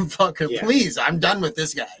the motherfucker, please. I'm done with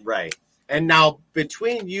this guy. Right. And now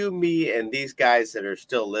between you, me, and these guys that are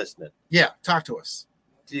still listening, Yeah, talk to us.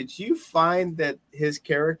 did you find that his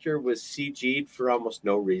character was CG'd for almost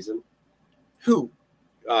no reason? Who?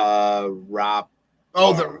 Rob.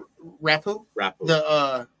 Oh, the Rapu,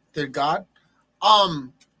 Rapu. the god.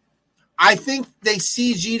 I think they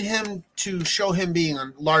CG'd him to show him being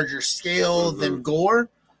on larger scale than Gore,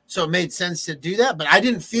 so it made sense to do that. But I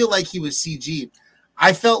didn't feel like he was CG'd.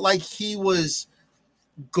 I felt like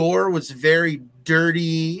Gore was very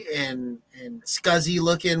dirty and scuzzy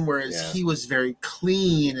looking, whereas he was very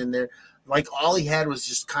clean, and there, like, all he had was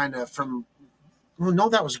just kind of from. Well, no,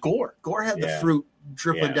 that was Gore. Gore had the fruit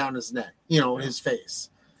dripping down his neck, his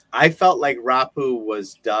face. I felt like Rapu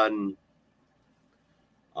was done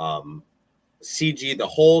CG the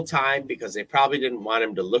whole time because they probably didn't want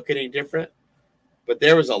him to look any different. But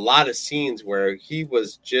there was a lot of scenes where he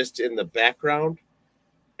was just in the background,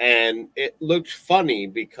 and it looked funny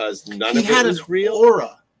because none of it was real.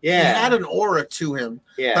 Aura. Yeah, he had an aura to him.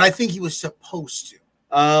 Yeah, but I think he was supposed to.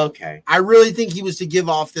 Okay. I really think he was to give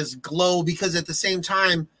off this glow because at the same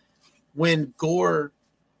time, when Gore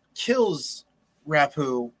kills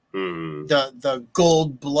Rapu, the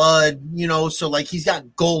gold blood, so like he's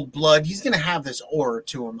got gold blood, he's gonna have this aura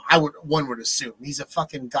to him. One would assume he's a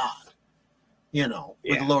fucking god, with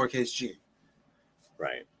a lowercase g.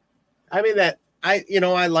 Right. I mean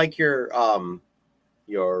I like your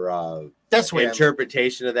that's what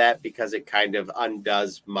interpretation of that because it kind of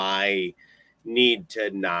undoes my need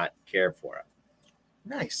to not care for it.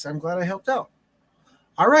 Nice. I'm glad I helped out.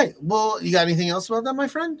 All right. Well, you got anything else about that, my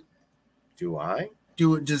friend? Do I?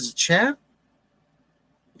 Does chat?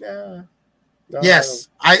 Yeah. No, yes.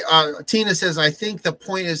 Tina says, I think the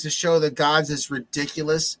point is to show the gods is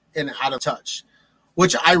ridiculous and out of touch,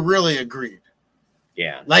 which I really agreed.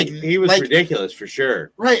 Yeah. Like he was ridiculous for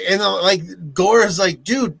sure. Right. And Gore is like,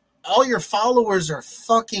 dude, all your followers are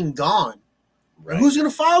fucking gone. Right. Who's going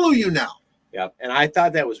to follow you now? Yep. And I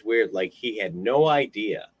thought that was weird. Like he had no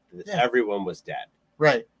idea that everyone was dead.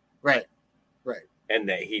 Right. And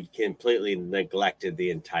that he completely neglected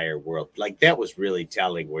the entire world. Like that was really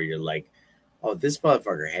telling where you're like, oh, this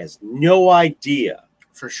motherfucker has no idea.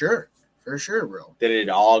 For sure, bro. That it had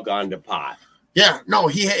all gone to pot. Yeah. No,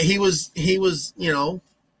 he was,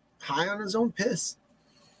 high on his own piss.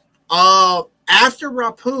 After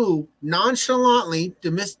Rapu nonchalantly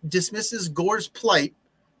dismisses Gore's plight,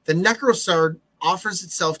 the Necrosword offers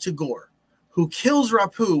itself to Gore, who kills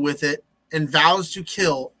Rapu with it and vows to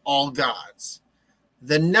kill all gods.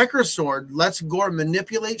 The Necrosword lets Gore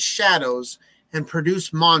manipulate shadows and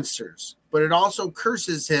produce monsters, but it also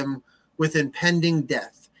curses him with impending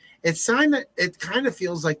death. It kind of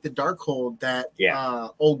feels like the Darkhold that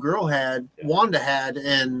old girl had, Wanda had,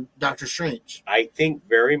 and Doctor Strange. I think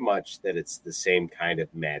very much that it's the same kind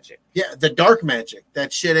of magic. Yeah, the dark magic.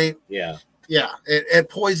 That shit ain't. Yeah. Yeah, it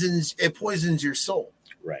poisons your soul.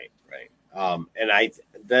 Right. And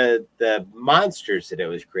the monsters that it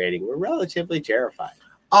was creating were relatively terrifying.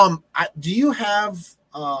 Do you have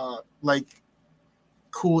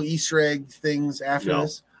cool Easter egg things after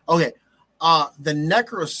this? Okay. The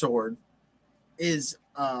Necrosword is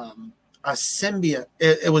a symbiote.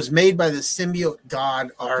 It was made by the symbiote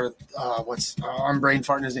god, or I'm brain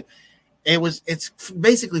farting his name. It's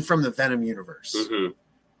basically from the Venom universe,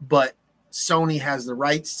 but Sony has the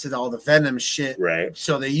rights to all the Venom shit, right?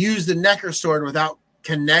 So they use the Necrosword without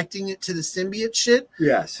connecting it to the symbiote shit.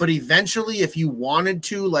 Yes, but eventually, if you wanted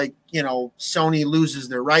to, Sony loses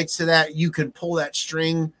their rights to that, you could pull that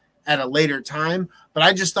string at a later time. But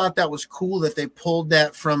I just thought that was cool that they pulled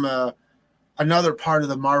that from a another part of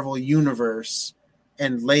the Marvel universe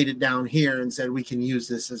and laid it down here and said, we can use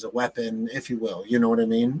this as a weapon, if you will. You know what I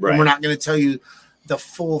mean? Right. And we're not going to tell you the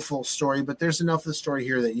full story, but there's enough of the story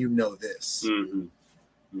here that you know this.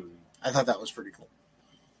 I thought that was pretty cool.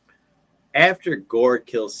 After Gore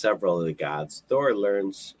kills several of the gods, Thor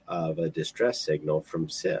learns of a distress signal from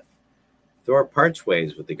Sif. Thor parts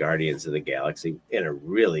ways with the Guardians of the Galaxy in a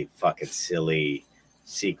really fucking silly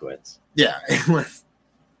sequence. Yeah. It was.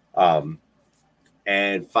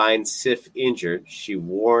 And finds Sif injured. She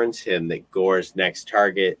warns him that Gore's next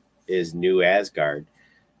target is New Asgard,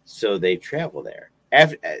 so they travel there.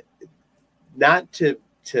 Not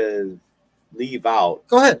to leave out.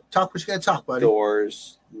 Go ahead, talk what you got to talk, buddy.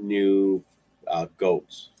 Thor's new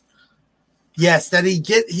goats. Yes, that he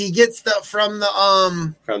gets from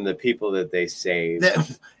the people that they saved,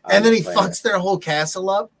 and then he fucks their whole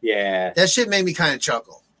castle up. Yeah, that shit made me kind of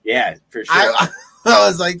chuckle. Yeah, for sure. I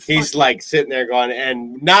was like, he's like sitting there going,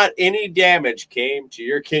 and not any damage came to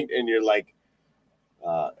your king, and you're like,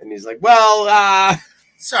 and he's like, well,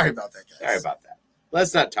 sorry about that, guys. Sorry about that.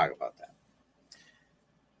 Let's not talk about that.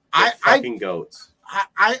 Goats.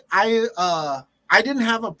 I didn't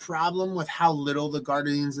have a problem with how little the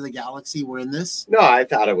Guardians of the Galaxy were in this. No, I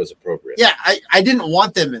thought it was appropriate. Yeah, I didn't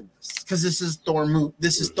want them in this because this is Thor.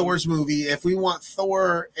 This is Thor's movie. If we want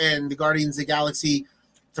Thor and the Guardians of the Galaxy,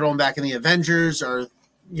 throw them back in the Avengers, or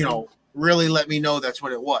really let me know that's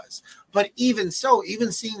what it was. But even so,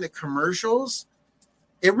 even seeing the commercials,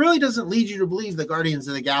 it really doesn't lead you to believe the Guardians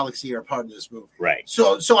of the Galaxy are part of this movie. Right.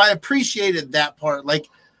 So I appreciated that part. Like,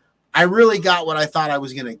 I really got what I thought I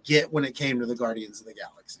was going to get when it came to the Guardians of the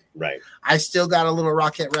Galaxy. Right. I still got a little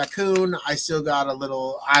Rocket Raccoon. I still got a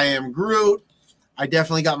little I Am Groot. I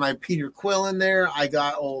definitely got my Peter Quill in there. I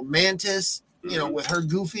got old Mantis, with her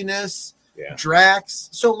goofiness. Yeah. Drax.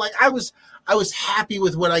 So like I was happy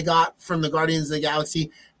with what I got from the Guardians of the Galaxy.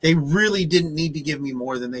 They really didn't need to give me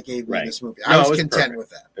more than they gave me in this movie. I was content with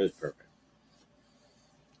that. It was perfect.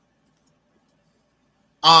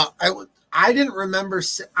 I didn't remember.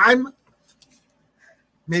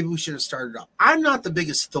 Maybe we should have started off. I'm not the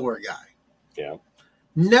biggest Thor guy. Yeah.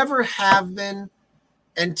 Never have been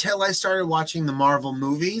until I started watching the Marvel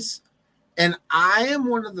movies. And I am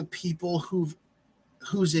one of the people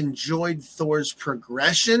who's enjoyed Thor's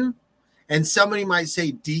progression. And somebody might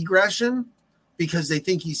say degression because they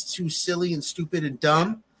think he's too silly and stupid and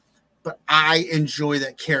dumb. But I enjoy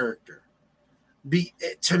that character.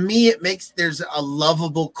 To me, there's a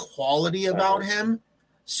lovable quality about him,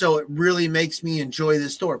 so it really makes me enjoy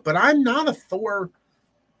this Thor. But I'm not a Thor.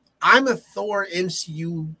 I'm a Thor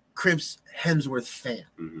MCU Chris Hemsworth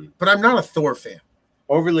fan, but I'm not a Thor fan.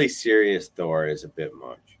 Overly serious Thor is a bit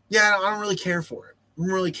much. Yeah, I don't really care for it. I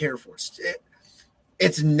don't really care for it.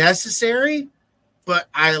 It's necessary, but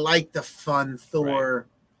I like the fun Thor. Right.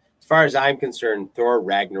 As far as I'm concerned, Thor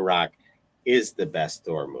Ragnarok is the best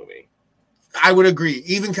Thor movie. I would agree,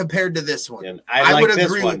 even compared to this one. And I like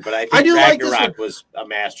this one, but I think Ragnarok was a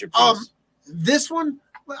masterpiece. This one,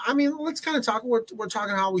 I mean, let's kind of talk. We're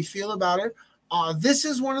talking how we feel about it. This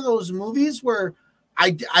is one of those movies where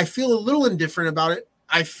I feel a little indifferent about it.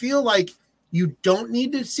 I feel like you don't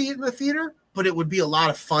need to see it in the theater, but it would be a lot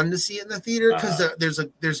of fun to see it in the theater because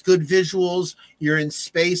there's good visuals. You're in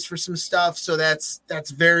space for some stuff, so that's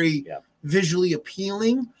very visually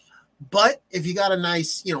appealing. But if you got a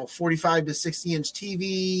nice, 45 to 60 inch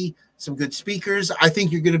TV, some good speakers, I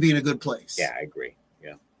think you're going to be in a good place. Yeah, I agree.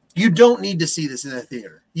 Yeah, you don't need to see this in the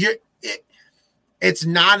theater. It's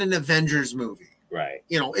not an Avengers movie, right?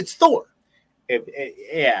 It's Thor.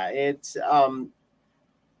 It's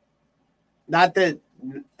not that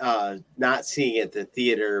not seeing it at the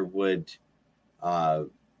theater would. How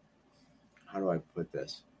do I put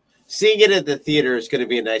this? Seeing it at the theater is going to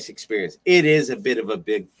be a nice experience. It is a bit of a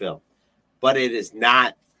big film, but it is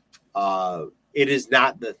not. It is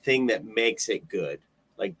not the thing that makes it good.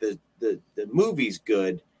 Like the movie's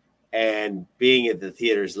good, and being at the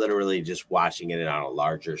theater is literally just watching it on a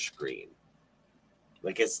larger screen.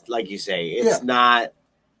 Like it's like you say, it's not.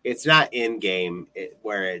 It's not in game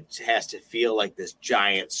where it has to feel like this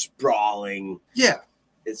giant sprawling. Yeah,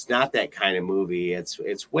 it's not that kind of movie. It's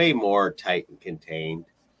way more tight and contained.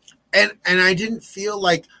 And I didn't feel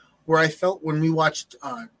like where I felt when we watched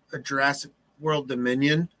a Jurassic World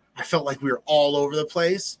Dominion. I felt like we were all over the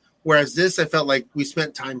place. Whereas this, I felt like we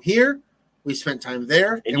spent time here, we spent time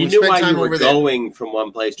there, and you knew why you were going from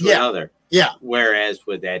one place to another. Yeah. Whereas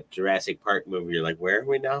with that Jurassic Park movie, you're like, where are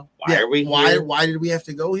we now? Why are we here? Why did we have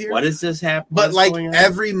to go here? What does this happen? But like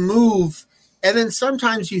every move, and then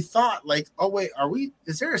sometimes you thought like, oh wait,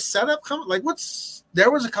 is there a setup coming? Like there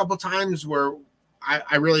was a couple times where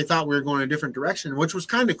I really thought we were going a different direction, which was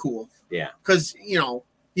kind of cool. Yeah. Because, you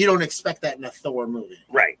don't expect that in a Thor movie.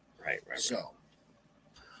 Right. So,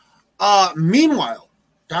 meanwhile,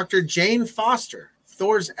 Dr. Jane Foster,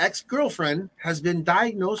 Thor's ex-girlfriend, has been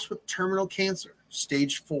diagnosed with terminal cancer,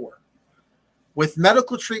 stage 4. With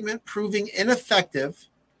medical treatment proving ineffective,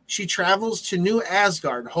 she travels to New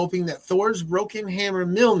Asgard, hoping that Thor's broken hammer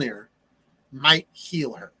Mjolnir might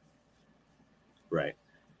heal her. Right.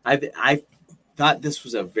 I thought this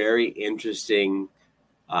was a very interesting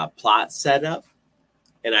plot setup,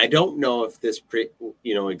 and I don't know if this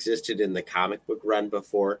existed in the comic book run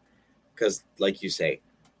before, because, like you say,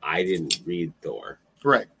 I didn't read Thor.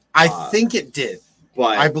 Right. I think it did,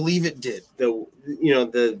 but I believe it did.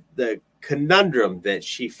 The conundrum that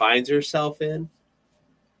she finds herself in,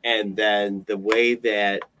 and then the way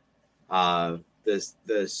that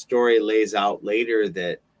the story lays out later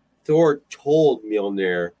that Thor told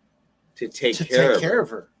Mjolnir to take care of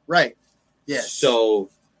her. Right. Yes. So,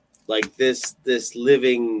 like, this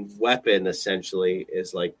living weapon essentially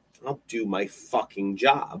is like, I'll do my fucking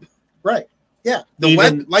job. Right. Yeah. The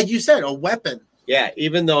weapon, like you said, a weapon. Yeah.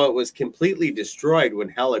 Even though it was completely destroyed when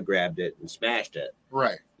Hela grabbed it and smashed it.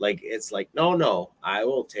 Right. Like, it's like, no, I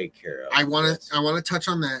will take care of it. I want to touch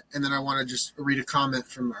on that, and then I want to just read a comment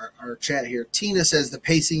from our chat here. Tina says the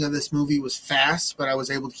pacing of this movie was fast, but I was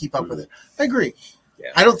able to keep up with it. I agree. Yeah.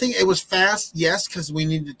 I don't think it was fast, yes, because we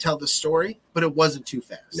needed to tell the story, but it wasn't too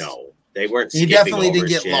fast. No, they weren't. You definitely didn't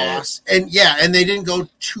get lost, and they didn't go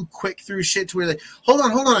too quick through shit to where they hold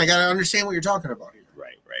on, I gotta understand what you're talking about here.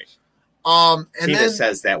 Right. And Tina then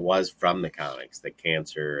says that was from the comics, the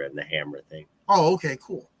cancer and the hammer thing. Oh, okay,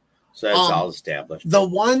 cool. So that's all established. The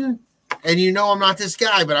one, and I'm not this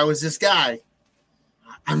guy, but I was this guy.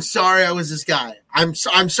 I'm sorry I was this guy. I'm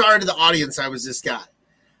sorry to the audience I was this guy.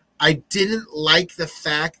 I didn't like the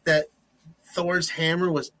fact that Thor's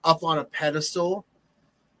hammer was up on a pedestal,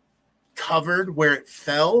 covered where it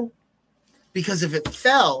fell. Because if it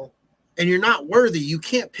fell and you're not worthy, you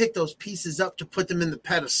can't pick those pieces up to put them in the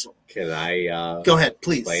pedestal. Can I go ahead,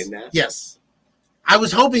 please? Explain that? Yes. I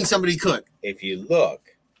was hoping somebody could. If you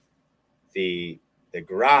look, the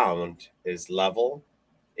ground is level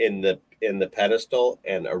in the pedestal,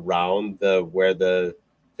 and around where the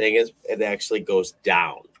thing is, it actually goes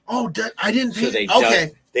down. Oh, I didn't think. So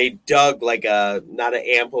they dug like not an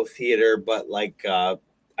amphitheater, but like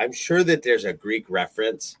I'm sure that there's a Greek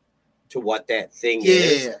reference to what that thing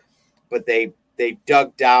is. Yeah. But they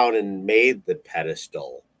dug down and made the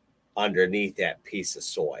pedestal underneath that piece of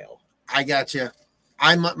soil. I got you.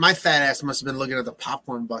 My fat ass must have been looking at the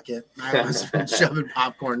popcorn bucket. I was shoving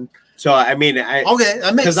popcorn. So I mean, that makes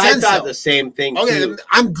sense. Because I thought the same thing. Okay, too.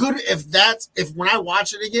 I'm good if when I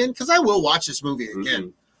watch it again, because I will watch this movie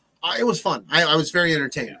again. It was fun. I was very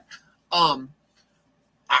entertained. Yeah.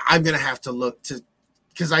 I'm gonna have to look to,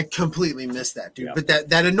 because I completely missed that, dude. Yeah. But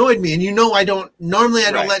that annoyed me, and I don't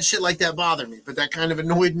let shit like that bother me. But that kind of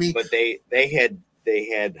annoyed me. But they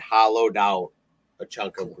had hollowed out a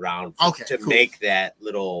chunk of ground to make that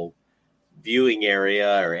little viewing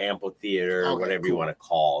area or amphitheater or whatever you want to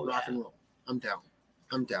call rock that. and roll. I'm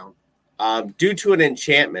down. Due to an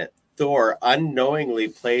enchantment, Thor unknowingly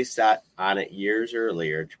placed on it years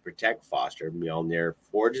earlier to protect Foster. Mjolnir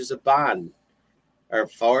forges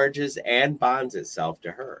and bonds itself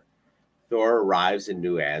to her. Thor arrives in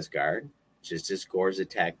New Asgard just as Gor's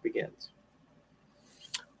attack begins.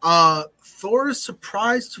 Thor is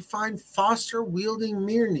surprised to find Foster wielding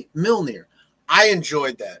Mjolnir. I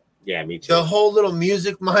enjoyed that. Yeah, me too. The whole little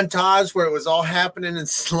music montage where it was all happening in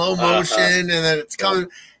slow motion and then it's coming,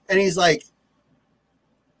 and he's like,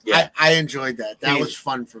 I enjoyed that. That was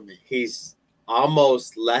fun for me. He's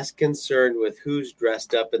almost less concerned with who's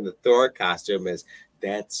dressed up in the Thor costume as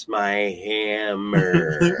that's my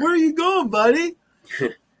hammer. Where are you going, buddy?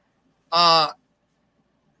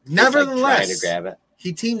 Nevertheless, trying to grab it.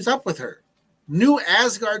 He teams up with her. New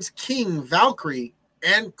Asgard's king, Valkyrie,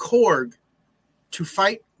 and Korg to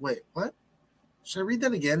fight. Wait, what? Should I read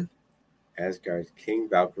that again? Asgard's king,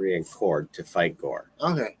 Valkyrie, and Korg to fight Gore.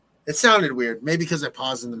 Okay. It sounded weird. Maybe because I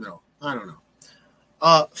paused in the middle. I don't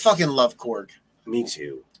know. Fucking love Korg. Me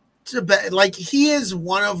too. Like, he is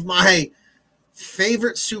one of my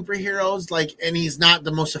favorite superheroes. Like, and he's not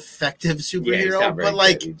the most effective superhero, but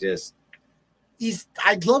like,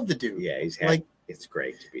 I'd love the dude. Yeah, it's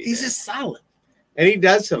great to be. He's just solid. And he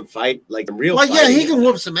does some fight, like real. Like, yeah, he can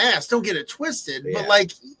whoop some ass. Don't get it twisted. Yeah. But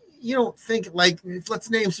like, you don't think like, if let's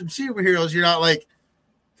name some superheroes, you're not like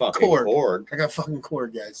fucking Korg. I got fucking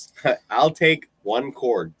Korg, guys. I'll take one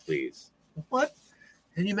Korg, please. What?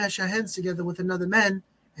 And you mash your hands together with another man,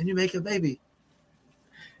 and you make a baby.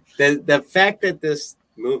 The fact that this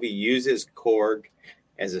movie uses Korg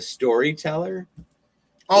as a storyteller,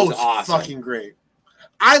 Oh, is awesome. fucking great.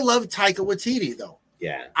 I love Taika Waititi though.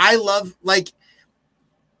 Yeah. I love, like,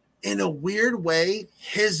 in a weird way,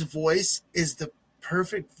 his voice is the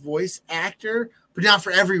perfect voice actor, but not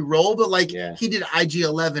for every role. But like he did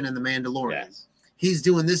IG-11 in The Mandalorian. Yes. He's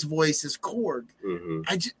doing this voice as Korg.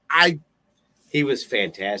 Mm-hmm. He was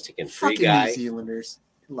fantastic in Free fucking Guy. New Zealanders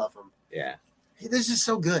love him. Yeah. This is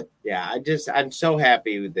so good. Yeah, I'm so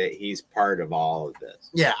happy that he's part of all of this.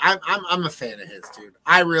 Yeah, I'm a fan of his, dude.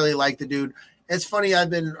 I really like the dude. It's funny, I've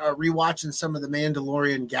been rewatching some of the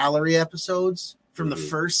Mandalorian Gallery episodes from the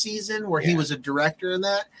first season where he was a director in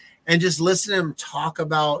that, and just listening to him talk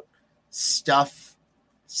about stuff,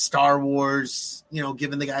 Star Wars, you know,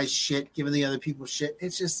 giving the guys shit, giving the other people shit.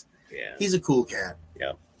 It's just, he's a cool cat.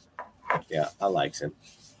 Yeah. Yeah, I likes him.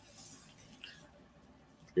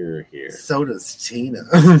 Here. So does Tina.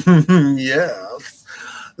 Yes.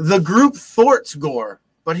 The group thwarts Gore,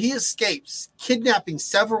 but he escapes, kidnapping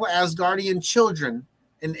several Asgardian children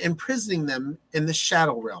and imprisoning them in the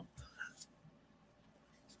Shadow Realm.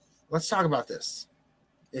 Let's talk about this,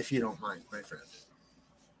 if you don't mind, my friend.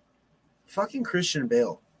 Fucking Christian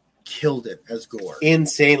Bale killed it as Gore.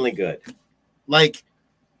 Insanely good. Like,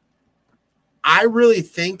 I really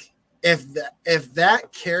think if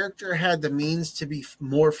that character had the means to be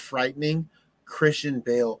more frightening, Christian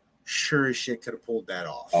Bale sure as shit could have pulled that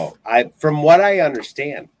off. Oh, from what I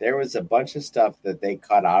understand, there was a bunch of stuff that they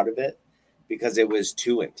cut out of it because it was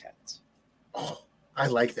too intense. Oh, I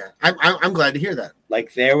like that. I'm glad to hear that.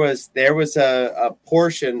 Like there was a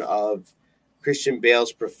portion of Christian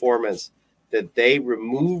Bale's performance that they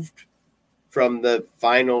removed from the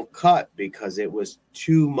final cut because it was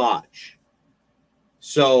too much.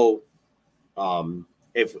 So,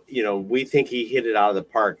 if you know, we think he hit it out of the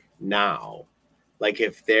park now. Like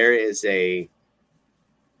if there is a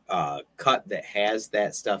cut that has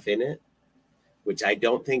that stuff in it, which I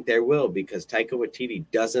don't think there will, because Taika Waititi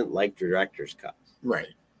doesn't like director's cuts. Right.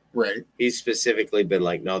 He's specifically been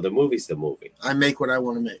like, no, the movie's the movie. I make what I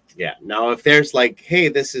want to make. Yeah. Now, if there's like,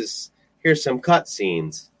 hey, here's some cut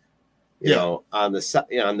scenes, you know, on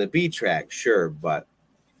the B track, sure, but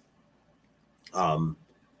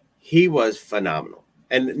he was phenomenal.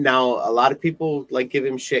 And now a lot of people like give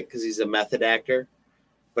him shit because he's a method actor.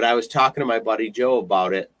 But I was talking to my buddy Joe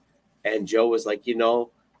about it, and Joe was like, you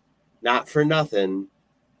know, not for nothing,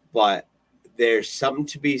 but there's something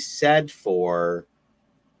to be said for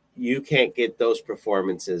you can't get those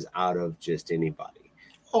performances out of just anybody.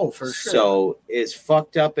 Oh, for sure. So as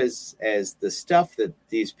fucked up as the stuff that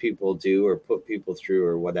these people do or put people through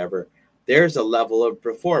or whatever, there's a level of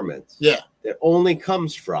performance. Yeah. That only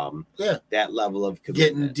comes from that level of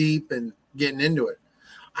commitment. Getting deep and getting into it.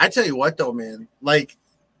 I tell you what, though, man, like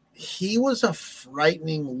he was a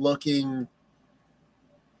frightening looking,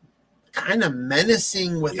 kind of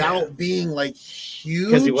menacing without being like huge.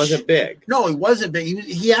 Because he wasn't big. No, he wasn't big.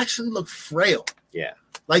 He actually looked frail. Yeah.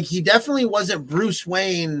 Like he definitely wasn't Bruce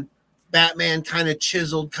Wayne, Batman, kind of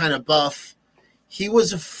chiseled, kind of buff. He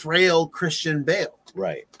was a frail Christian Bale.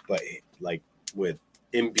 Right. But like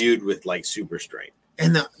imbued with like super strength.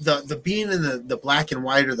 And the being in the black and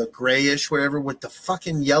white or the grayish, whatever, with the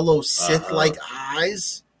fucking yellow Sith-like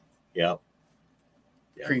eyes. Yep.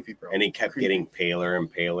 Creepy, bro. And he kept getting paler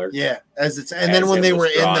and paler. Yeah, then when they were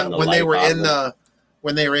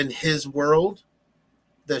in his world,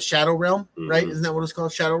 the Shadow Realm, right? Isn't that what it's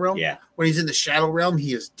called? Shadow Realm? Yeah. When he's in the Shadow Realm,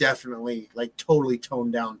 he is definitely like totally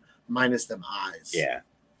toned down, minus them eyes. Yeah.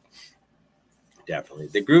 Definitely.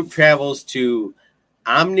 The group travels to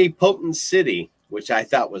Omnipotent City, which I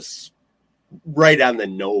thought was right on the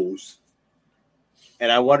nose.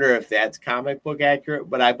 And I wonder if that's comic book accurate,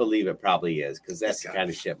 but I believe it probably is, because that's the kind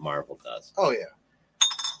of shit Marvel does. Oh, yeah.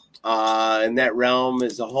 And that realm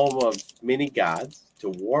is the home of many gods to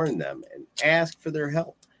warn them and ask for their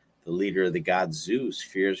help. The leader of the gods, Zeus,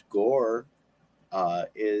 fears Gore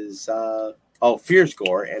and is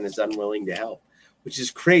unwilling to help, which is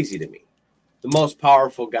crazy to me. The most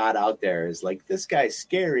powerful god out there is like, this guy's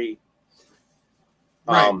scary.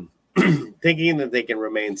 Right. Thinking that they can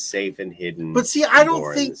remain safe and hidden. But see, I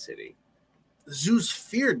don't think the city. Zeus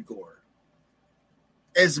feared Gore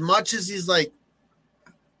as much as he's like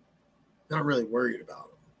not really worried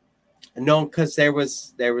about him. No, because there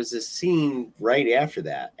was a scene right after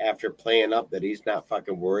that, after playing up that he's not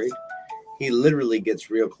fucking worried. He literally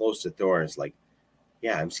gets real close to Thor and is like,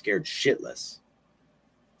 yeah, I'm scared shitless.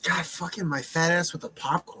 God, fucking my fat ass with the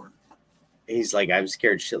popcorn. And he's like, I'm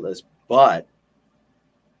scared shitless, but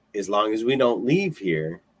as long as we don't leave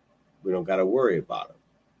here, we don't got to worry about him.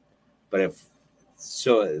 But if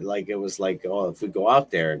So like it was like, oh, if we go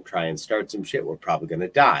out there and try and start some shit, we're probably gonna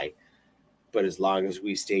die. But as long as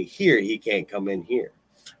we stay here, he can't come in here.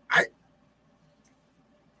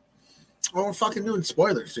 Well, we're fucking doing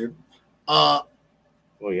spoilers, dude. Oh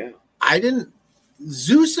yeah.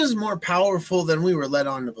 Zeus is more powerful than we were led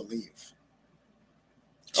on to believe.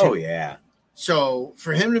 Oh yeah. So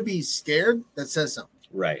for him to be scared, that says something.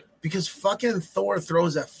 Right. Because fucking Thor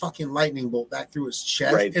throws that fucking lightning bolt back through his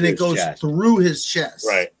chest, Right and it through his goes chest. through his chest.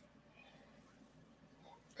 Right.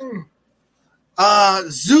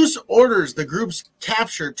 Zeus orders the group's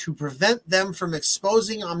capture to prevent them from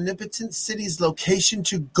exposing Omnipotent City's location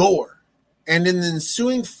to Gore. And in the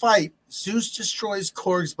ensuing fight, Zeus destroys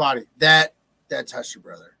Korg's body. That touched your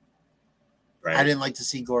brother. Right. I didn't like to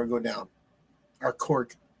see Gore go down. Or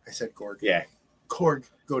Korg. I said Korg. Yeah. Korg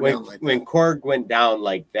go down like that. When Korg went down,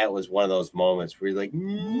 like that was one of those moments where you're like,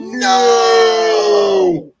 No!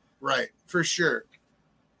 Right, for sure.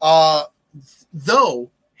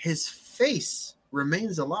 Though his face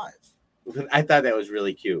remains alive. I thought that was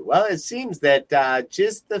really cute. Well, it seems that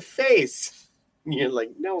just the face. You're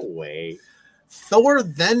like, no way. Thor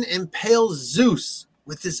then impales Zeus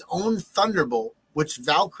with his own thunderbolt, which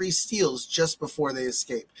Valkyrie steals just before they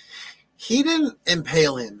escape. He didn't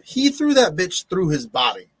impale him. He threw that bitch through his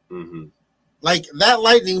body. Mm-hmm. Like, that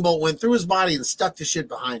lightning bolt went through his body and stuck the shit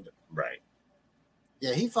behind him. Right.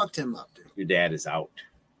 Yeah, he fucked him up, dude. Your dad is out.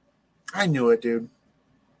 I knew it, dude.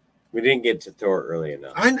 We didn't get to Thor early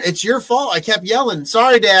enough. It's your fault. I kept yelling.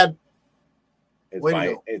 Sorry, Dad. Way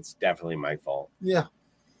to go. It's definitely my fault. Yeah.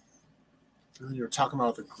 You were talking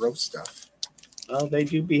about the gross stuff. Oh, they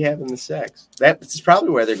do be having the sex. That's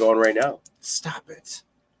probably where they're going right now. Stop it.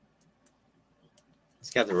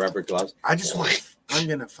 He's got the rubber gloves. I'm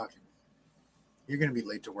going to fucking... You're going to be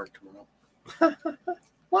late to work tomorrow.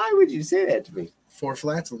 Why would you say that to me? 4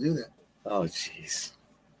 flats will do that. Oh, jeez.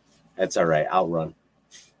 That's all right. I'll run.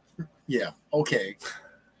 Yeah. Okay.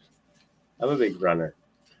 I'm a big runner.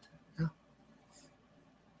 Yeah.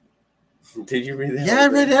 Did you read that? Yeah, I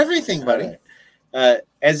read everything, buddy. Right.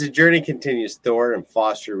 As the journey continues, Thor and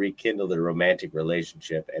Foster rekindle their romantic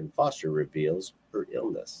relationship, and Foster reveals her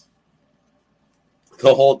illness.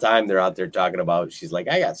 The whole time they're out there talking about, she's like,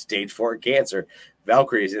 I got stage 4 cancer.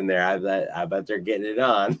 Valkyrie's in there. I bet they're getting it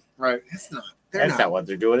on. Right. That's not what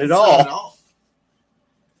they're doing at Not all. at all.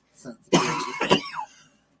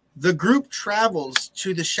 The group travels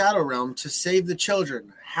to the Shadow Realm to save the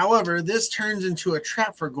children. However, this turns into a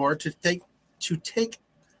trap for Gore to take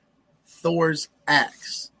Thor's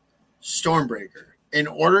axe, Stormbreaker, in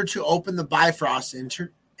order to open the Bifrost and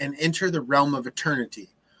enter the realm of eternity,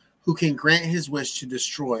 who can grant his wish to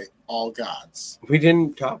destroy all gods. We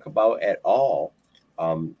didn't talk about at all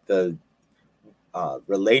the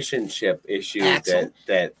relationship issue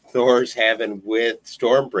that Thor's having with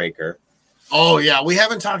Stormbreaker. Oh, yeah. We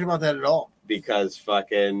haven't talked about that at all. Because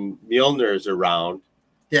fucking Mjolnir's around.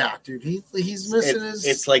 Yeah, dude. He's missing his...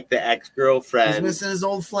 It's like the ex-girlfriend. He's missing his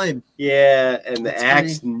old flame. Yeah, and the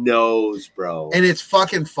axe knows, bro. And it's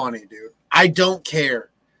fucking funny, dude. I don't care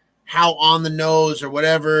how on the nose or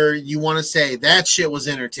whatever you want to say. That shit was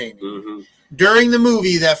entertaining. Mm-hmm. During the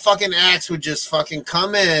movie, that fucking axe would just fucking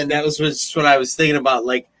come in. That was what I was thinking about.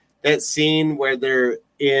 Like, that scene where they're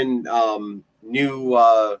in New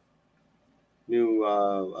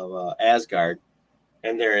Asgard,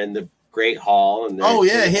 and they're in the Great Hall, and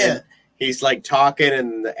and he's like talking,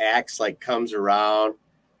 and the axe like comes around.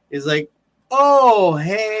 He's like, "Oh,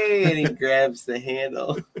 hey!" and he grabs the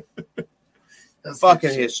handle. That's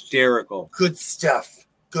fucking hysterical. Good stuff.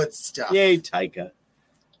 Good stuff. Yay, Taika!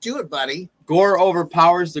 Do it, buddy. Gore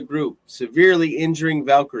overpowers the group, severely injuring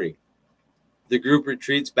Valkyrie. The group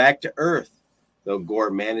retreats back to Earth, though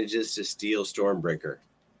Gore manages to steal Stormbreaker.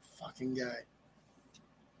 Fucking guy.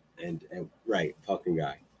 And right, fucking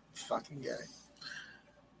guy. Fucking guy.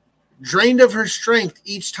 Drained of her strength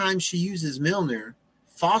each time she uses Mjolnir,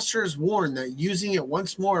 Foster is warned that using it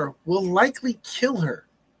once more will likely kill her.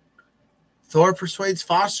 Thor persuades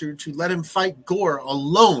Foster to let him fight Gore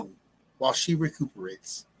alone while she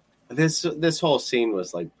recuperates. This whole scene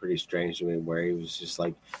was like pretty strange to me, where he was just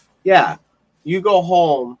like, "Yeah, you go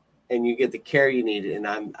home and you get the care you need." And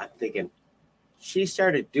I'm thinking, she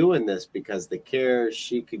started doing this because the care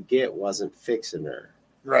she could get wasn't fixing her.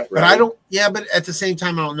 Right. But I don't, but at the same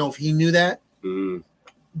time, I don't know if he knew that. Mm.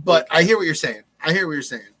 But I hear what you're saying. I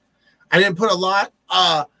didn't put a lot.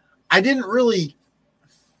 I didn't really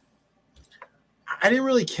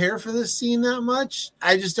care for this scene that much.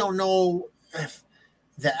 I just don't know if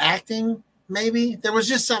the acting, maybe. There was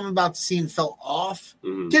just something about the scene felt off.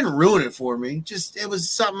 Mm-hmm. Didn't ruin it for me. Just, it was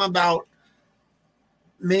something about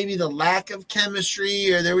maybe the lack of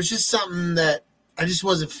chemistry, or there was just something that I just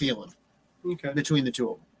wasn't feeling between the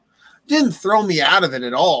two of them. Didn't throw me out of it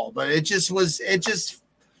at all, but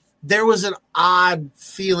there was an odd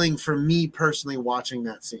feeling for me personally watching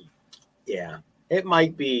that scene. Yeah, it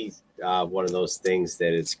might be one of those things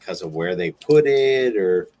that it's because of where they put it,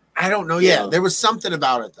 or I don't know. Yeah, there was something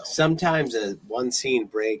about it though. Sometimes one scene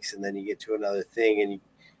breaks and then you get to another thing,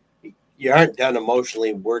 and you aren't done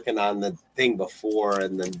emotionally working on the thing before,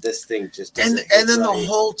 and then this thing just and then the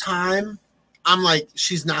whole time I'm like,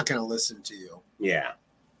 she's not going to listen to you. Yeah.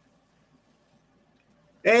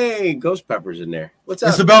 Hey, Ghost Pepper's in there. What's up?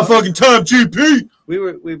 It's about fucking time, GP.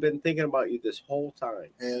 We've been thinking about you this whole time.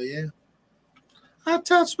 Hell yeah. I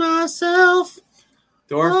touch myself.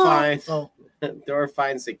 Thor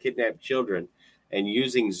finds the kidnapped children, and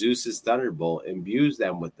using Zeus's thunderbolt imbues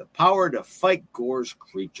them with the power to fight Gor's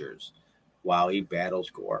creatures while he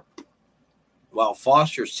battles Gor. While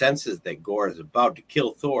Foster senses that Gor is about to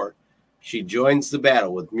kill Thor, she joins the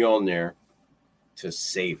battle with Mjolnir to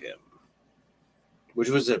save him, which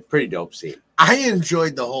was a pretty dope scene. I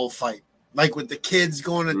enjoyed the whole fight. Like with the kids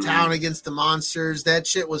going to town against the monsters. That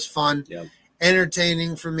shit was fun. Yep.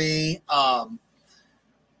 Entertaining for me.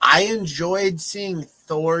 I enjoyed seeing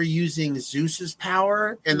Thor using Zeus's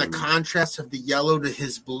power and the contrast of the yellow to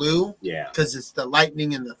his blue. Yeah. Because it's the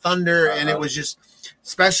lightning and the thunder. And it was just,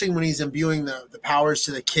 especially when he's imbuing the powers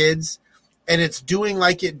to the kids. And it's doing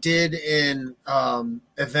like it did in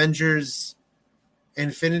Avengers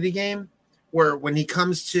Infinity Game, where when he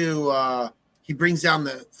comes to, he brings down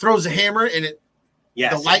throws a hammer and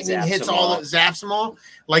the lightning hits zaps them all.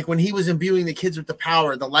 Like when he was imbuing the kids with the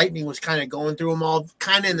power, the lightning was kind of going through them all,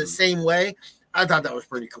 kind of in the same way. I thought that was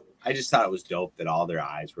pretty cool. I just thought it was dope that all their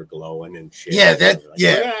eyes were glowing and shit. Yeah,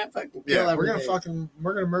 We're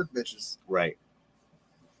gonna murk bitches. Right.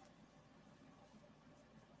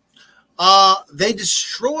 They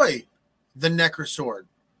destroy the Necrosword,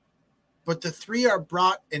 but the three are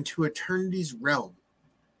brought into Eternity's realm.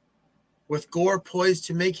 With Gor poised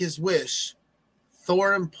to make his wish,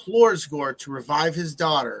 Thor implores Gor to revive his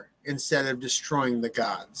daughter instead of destroying the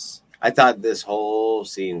gods. I thought this whole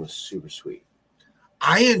scene was super sweet.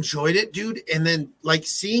 I enjoyed it, dude. And then, like,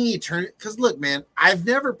 seeing Eternity, because look, man, I've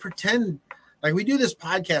never pretended. Like, we do this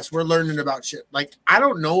podcast, we're learning about shit. Like, I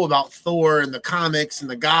don't know about Thor and the comics and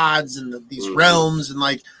the gods and these realms and,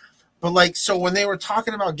 like, but, like, so when they were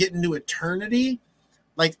talking about getting to Eternity,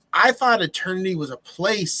 like, I thought Eternity was a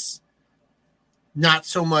place, not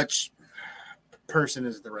so much person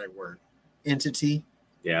is the right word, entity.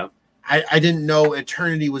 Yeah. I didn't know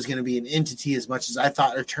Eternity was going to be an entity as much as I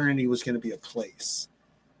thought Eternity was going to be a place.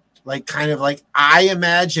 Like, kind of like, I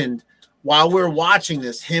imagined while we're watching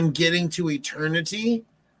this, him getting to Eternity,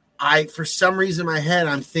 for some reason in my head,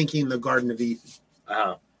 I'm thinking the Garden of Eden.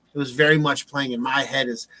 It was very much playing in my head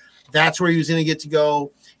as that's where he was going to get to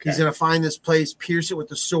go. Okay. He's going to find this place, pierce it with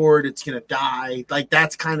the sword. It's going to die. Like,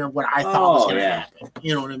 that's kind of what I thought was going to happen.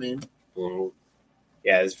 You know what I mean? Mm-hmm.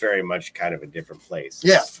 Yeah, it's very much kind of a different place.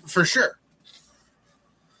 Yeah, for sure.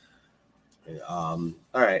 All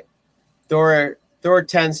right. Thor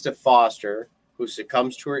tends to Foster, who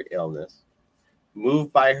succumbs to her illness.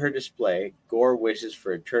 Moved by her display, Gor wishes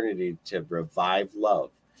for Eternity to revive love,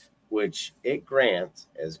 which it grants.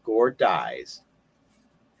 As Gor dies,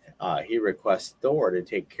 he requests Thor to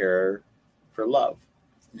take care for love.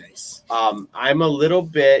 Nice. I'm a little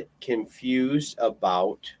bit confused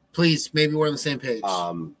about... Please, maybe we're on the same page.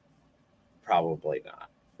 Probably not.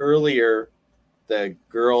 Earlier, the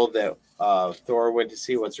girl that Thor went to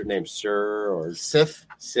see, what's her name, Sif.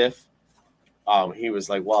 He was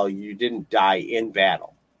like, well, you didn't die in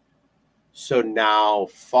battle. So now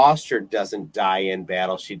Foster doesn't die in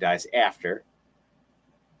battle. She dies after.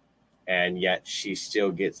 And yet she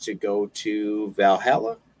still gets to go to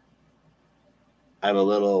Valhalla. I'm a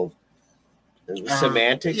little...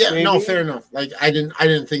 semantics. Yeah, maybe? No, fair enough. Like I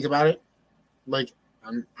didn't think about it. Like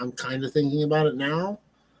I'm kind of thinking about it now,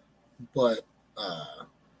 but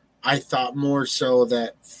I thought more so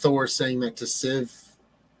that Thor saying that to Sif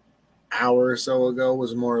hour or so ago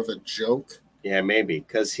was more of a joke. Yeah, maybe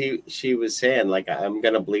because she was saying like I'm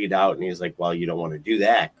gonna bleed out, and he's like, well, you don't want to do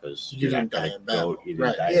that because you didn't die in battle. You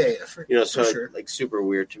didn't die. Yeah, so sure. Like super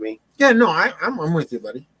weird to me. Yeah, no, I'm with you,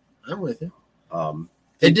 buddy. I'm with you.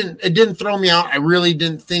 It didn't throw me out. I really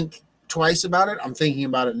didn't think twice about it. I'm thinking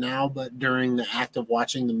about it now, but during the act of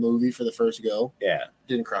watching the movie for the first go,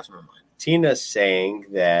 didn't cross my mind. Tina's saying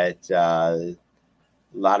that a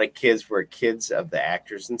lot of kids were kids of the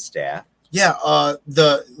actors and staff. Yeah,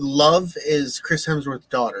 the Love is Chris Hemsworth's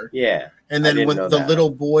daughter. Yeah. And then when the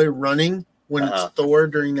little boy running when it's Thor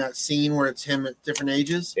during that scene where it's him at different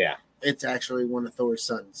ages. Yeah. It's actually one of Thor's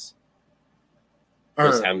sons.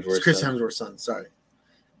 Chris Hemsworth's son, sorry.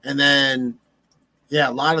 And then, yeah,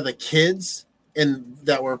 a lot of the kids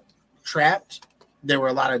that were trapped, there were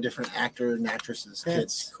a lot of different actors and actresses.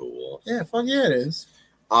 That's kids. cool. Yeah, fuck yeah, it is.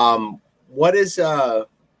 What is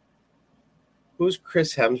who's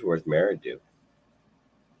Chris Hemsworth married to?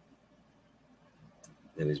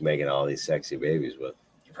 That he's making all these sexy babies with.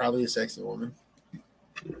 Probably a sexy woman.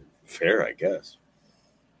 Fair, I guess.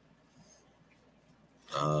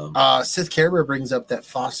 Sith Kerber brings up that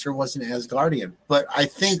Foster wasn't Asgardian, but I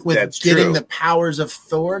think with That's getting true. the powers of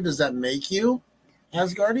Thor, does that make you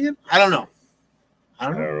Asgardian? I don't know. I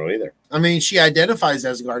don't know either. I mean, she identifies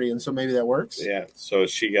as Guardian, so maybe that works. Yeah, so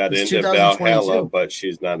she got It's into 2022. Valhalla, but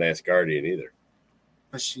she's not Asgardian either.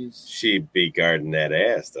 But she's She'd be guarding that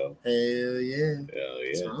ass, though. hell yeah. Hell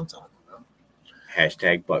That's yeah. what I'm talking about.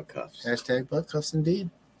 Hashtag butt cuffs. Hashtag butt cuffs indeed.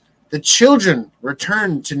 The children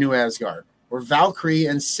returned to New Asgard, where Valkyrie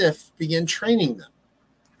and Sif began training them.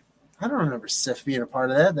 I don't remember Sif being a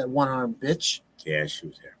part of that one-armed bitch. Yeah, she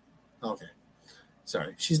was there. Okay.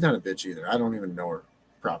 Sorry. She's not a bitch either. I don't even know her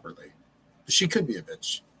properly. But she could be a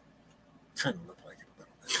bitch. Kind of look like it a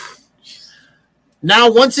little bit.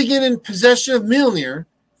 Now, once again in possession of Mjolnir,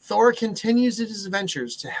 Thor continues his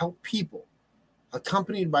adventures to help people,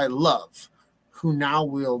 accompanied by Love, who now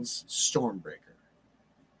wields Stormbreaker.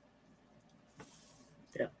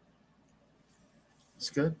 Yeah.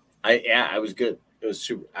 It's good. I was good. It was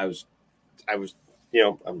super. I was,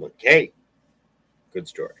 I'm like, hey, good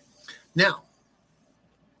story. Now,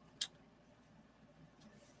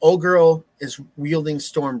 old girl is wielding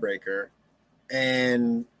Stormbreaker,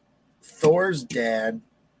 and Thor's dad,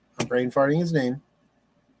 I'm brain farting his name,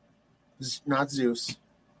 is not Zeus.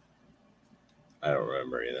 I don't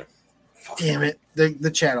remember either. Damn it.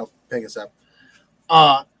 The chat will pick us up.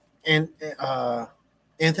 And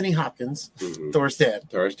Anthony Hopkins, Mhm. Thor's dad.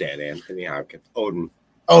 Thor's dad, Anthony Hopkins,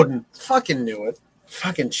 Odin. Fucking knew it.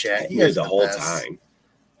 Fucking chat. He You guys was the are whole best.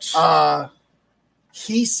 time.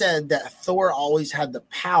 He said that Thor always had the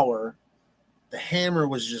power. The hammer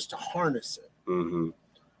was just to harness it. Mm-hmm.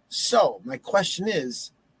 So my question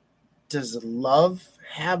is, does Love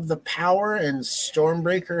have the power and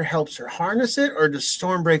Stormbreaker helps her harness it, or does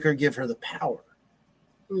Stormbreaker give her the power?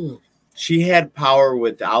 She had power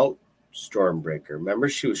without Stormbreaker. Remember,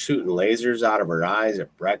 she was shooting lasers out of her eyes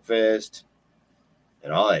at breakfast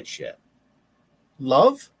and all that shit.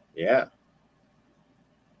 Love? Yeah.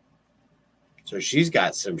 So she's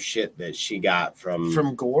got some shit that she got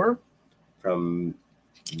From Gore? from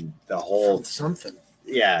the whole From something.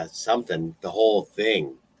 something. The whole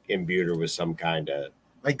thing imbued her with some kind of.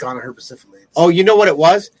 Like Gone herpacifilates. Oh, you know what it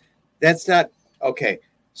was? That's not okay.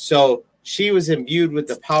 So she was imbued with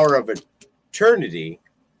the power of eternity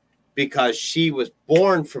because she was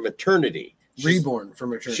born from eternity. Reborn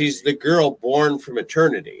from eternity. She's the girl born from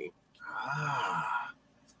eternity.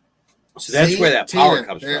 So that's See, where that power Tina,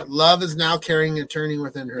 comes that from. Love is now carrying eternity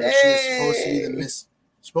within her. She is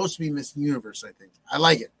supposed to be Miss Universe, I think. I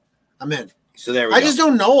like it. I'm in. So there we I go. just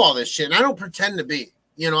don't know all this shit, and I don't pretend to be.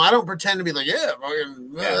 I don't pretend to be like,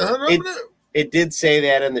 It did say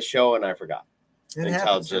that in the show, and I forgot. It until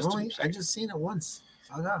happens. just a I second. just seen it once.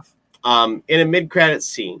 Fuck off. In a mid-credit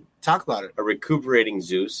scene, Talk about it. a recuperating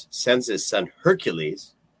Zeus sends his son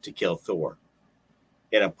Hercules to kill Thor.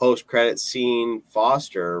 In a post-credit scene,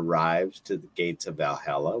 Foster arrives to the gates of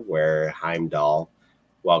Valhalla, where Heimdall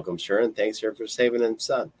welcomes her and thanks her for saving his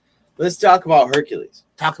son. Let's talk about Hercules.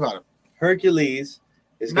 Talk about it. Hercules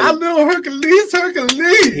is My little Hercules.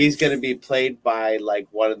 he's going to be played by like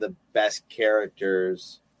one of the best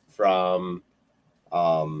characters from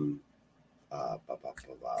what's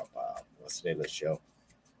the name of the show?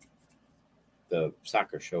 The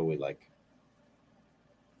soccer show we like.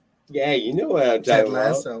 Yeah, you know what I'm Ted talking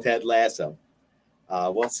Lasso. about. Ted Lasso.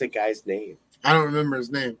 What's the guy's name? I don't remember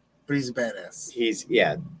his name, but he's a badass. He's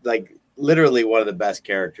like literally one of the best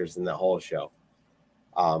characters in the whole show.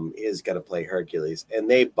 Is going to play Hercules, and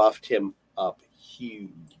they buffed him up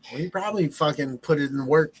huge. He probably fucking put it in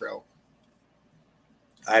work, bro.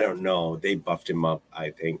 I don't know. They buffed him up.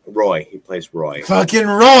 I think Roy. He plays Roy. Fucking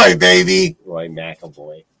Roy, baby. Roy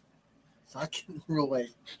McAvoy. Fucking Roy.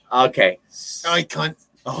 Okay. Oi, cunt.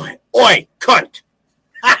 Oi, cunt.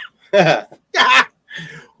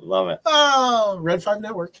 Love it. Oh, Red 5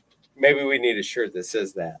 Network. Maybe we need a shirt that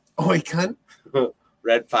says that. Oi, cunt.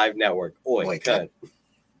 Red 5 Network. Oi, Oi, cunt.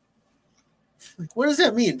 What does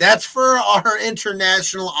that mean? That's for our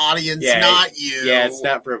international audience, Yeah, not you. Yeah, it's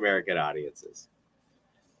not for American audiences.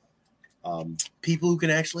 People who can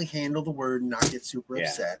actually handle the word and not get super Yeah.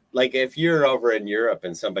 upset. Like if you're over in Europe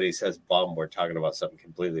and somebody says bum, we're talking about something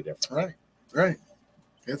completely different. Right.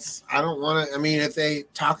 I don't want to. I mean, if they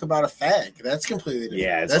talk about a fag, that's completely different.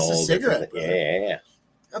 Yeah, it's that's a whole cigarette. different- brother. Yeah.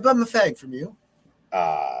 How about a fag from you?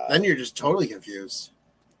 Then Then you're just totally confused.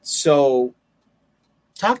 so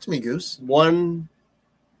Talk to me, Goose. one,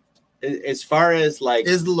 as far as like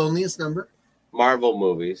Is the loneliest number? Marvel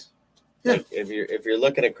movies, Yeah. like if you're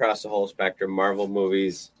looking across the whole spectrum, Marvel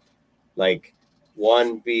movies, like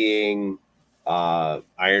one being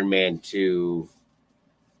Iron Man 2,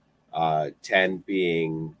 10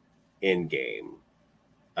 being Endgame.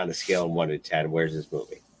 On a scale of 1 to 10, where's this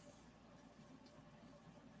movie?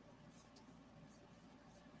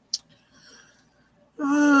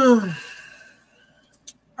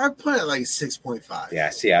 I'd put it like 6.5. Yeah,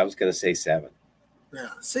 see, I was gonna say 7. Yeah,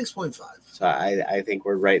 6.5. So I think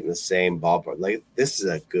we're right in the same ballpark. Like this is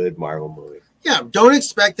a good Marvel movie. Yeah, don't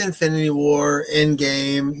expect Infinity War,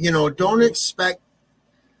 Endgame. You know, don't expect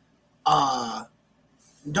that.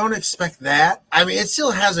 I mean, it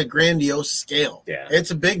still has a grandiose scale. Yeah. It's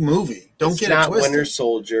a big movie. Don't get it not twisted. Winter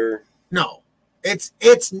Soldier. No. It's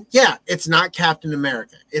not Captain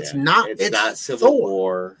America. It's not Civil Thor.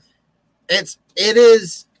 War. It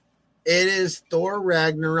is Thor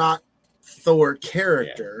Ragnarok. Thor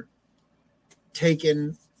character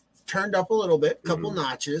turned up a little bit, couple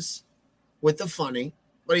notches with the funny,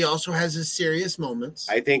 but he also has his serious moments.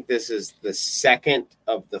 I think this is the second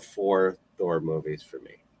of the 4 Thor movies for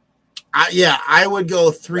me. I would go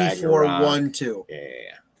 3, 4, Ragnarok. 1, 2. Yeah,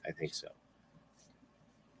 I think so.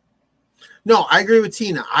 No, I agree with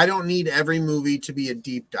Tina. I don't need every movie to be a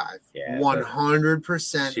deep dive. Yeah,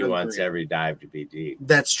 100%. She wants every dive to be deep.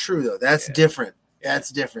 That's true, though. That's different. That's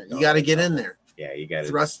different. You got to get in there. Yeah, you got to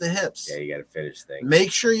thrust the hips. Yeah, you got to finish things.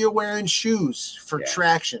 Make sure you're wearing shoes for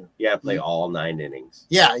traction. You got to play all 9 innings.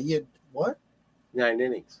 Yeah, what? 9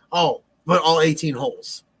 innings. Oh, but all 18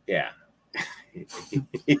 holes. Yeah.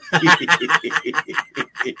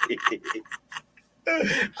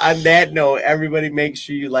 On that note, everybody make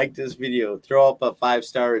sure you like this video. Throw up a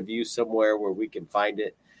 5-star review somewhere where we can find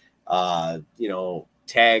it.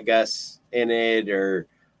 Tag us in it or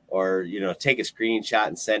take a screenshot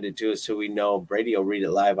and send it to us so we know. Brady will read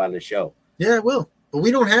it live on the show. Yeah, I will. But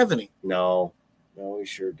we don't have any. No, we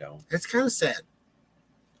sure don't. It's kind of sad.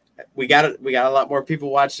 We got a lot more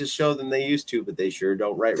people watch this show than they used to, but they sure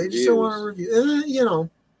don't write They reviews. just don't want to review.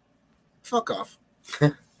 Fuck off.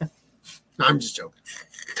 No, I'm just joking.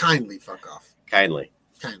 Kindly fuck off. Kindly.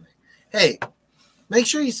 Hey, make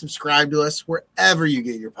sure you subscribe to us wherever you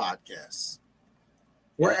get your podcasts.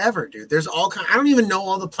 Wherever, dude. There's all kind. I don't even know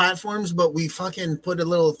all the platforms, but we fucking put a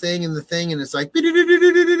little thing in the thing, and it's like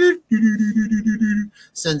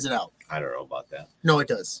sends it out. I don't know about that. No, it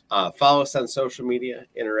does. Follow us on social media.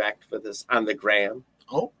 Interact with us on the gram.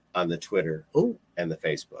 Oh. On the Twitter. Oh. And the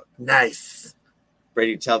Facebook. Nice.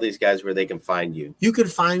 Brady, tell these guys where they can find you. You can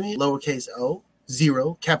find me lowercase o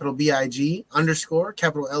 0 capital BIG _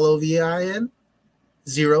 capital LOVIN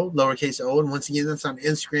 0 lowercase o, and once again that's on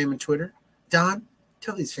Instagram and Twitter. Don,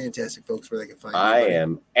 tell these fantastic folks where they can find you. I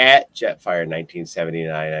am at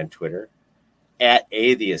Jetfire1979 on Twitter, at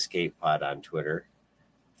the Escape Pod on Twitter,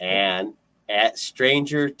 and at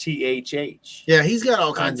Stranger THH. Yeah, he's got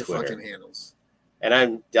all kinds of Twitter. fucking handles. And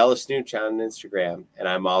I'm Della Snooch on Instagram, and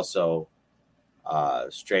I'm also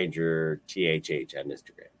Stranger THH on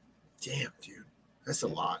Instagram. Damn, dude. That's a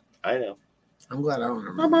lot. I know. I'm glad I don't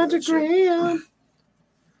remember. I'm on the that shit. gram.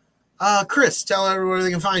 Chris, tell everyone where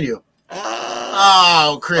they can find you.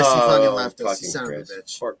 Oh, Chris, he fucking left us. You son Chris. of a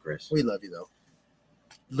bitch. Poor Chris. We love you, though.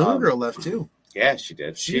 Little girl left, too. Yeah, she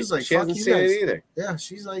did. She's like, she fuck hasn't you seen guys. it either. Yeah,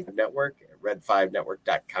 she's like, Network,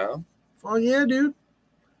 red5network.com. oh, yeah, dude.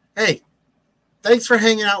 Hey, thanks for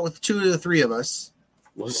hanging out with 2 of the 3 of us.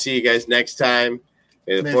 We'll see you guys next time.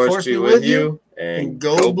 May the May force be with you. And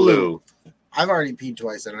go blue. I've already peed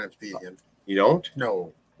twice. I don't have to pee again. You don't?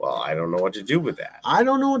 No. Well, I don't know what to do with that. I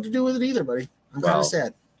don't know what to do with it either, buddy. I'm kind Well, of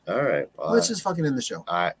sad. All right. Well, Let's just fucking end the show.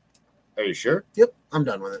 are you sure? Yep, I'm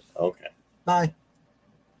done with it. Okay. Bye.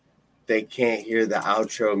 They can't hear the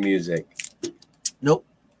outro music. Nope.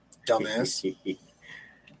 Dumbass. Hey,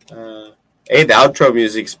 the outro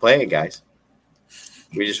music's playing, guys.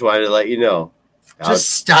 We just wanted to let you know. Just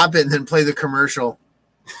stop it and then play the commercial.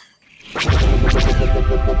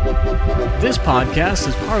 This podcast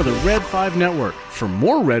is part of the Red 5 Network. For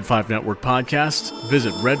more Red 5 Network podcasts,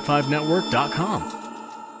 visit red5network.com.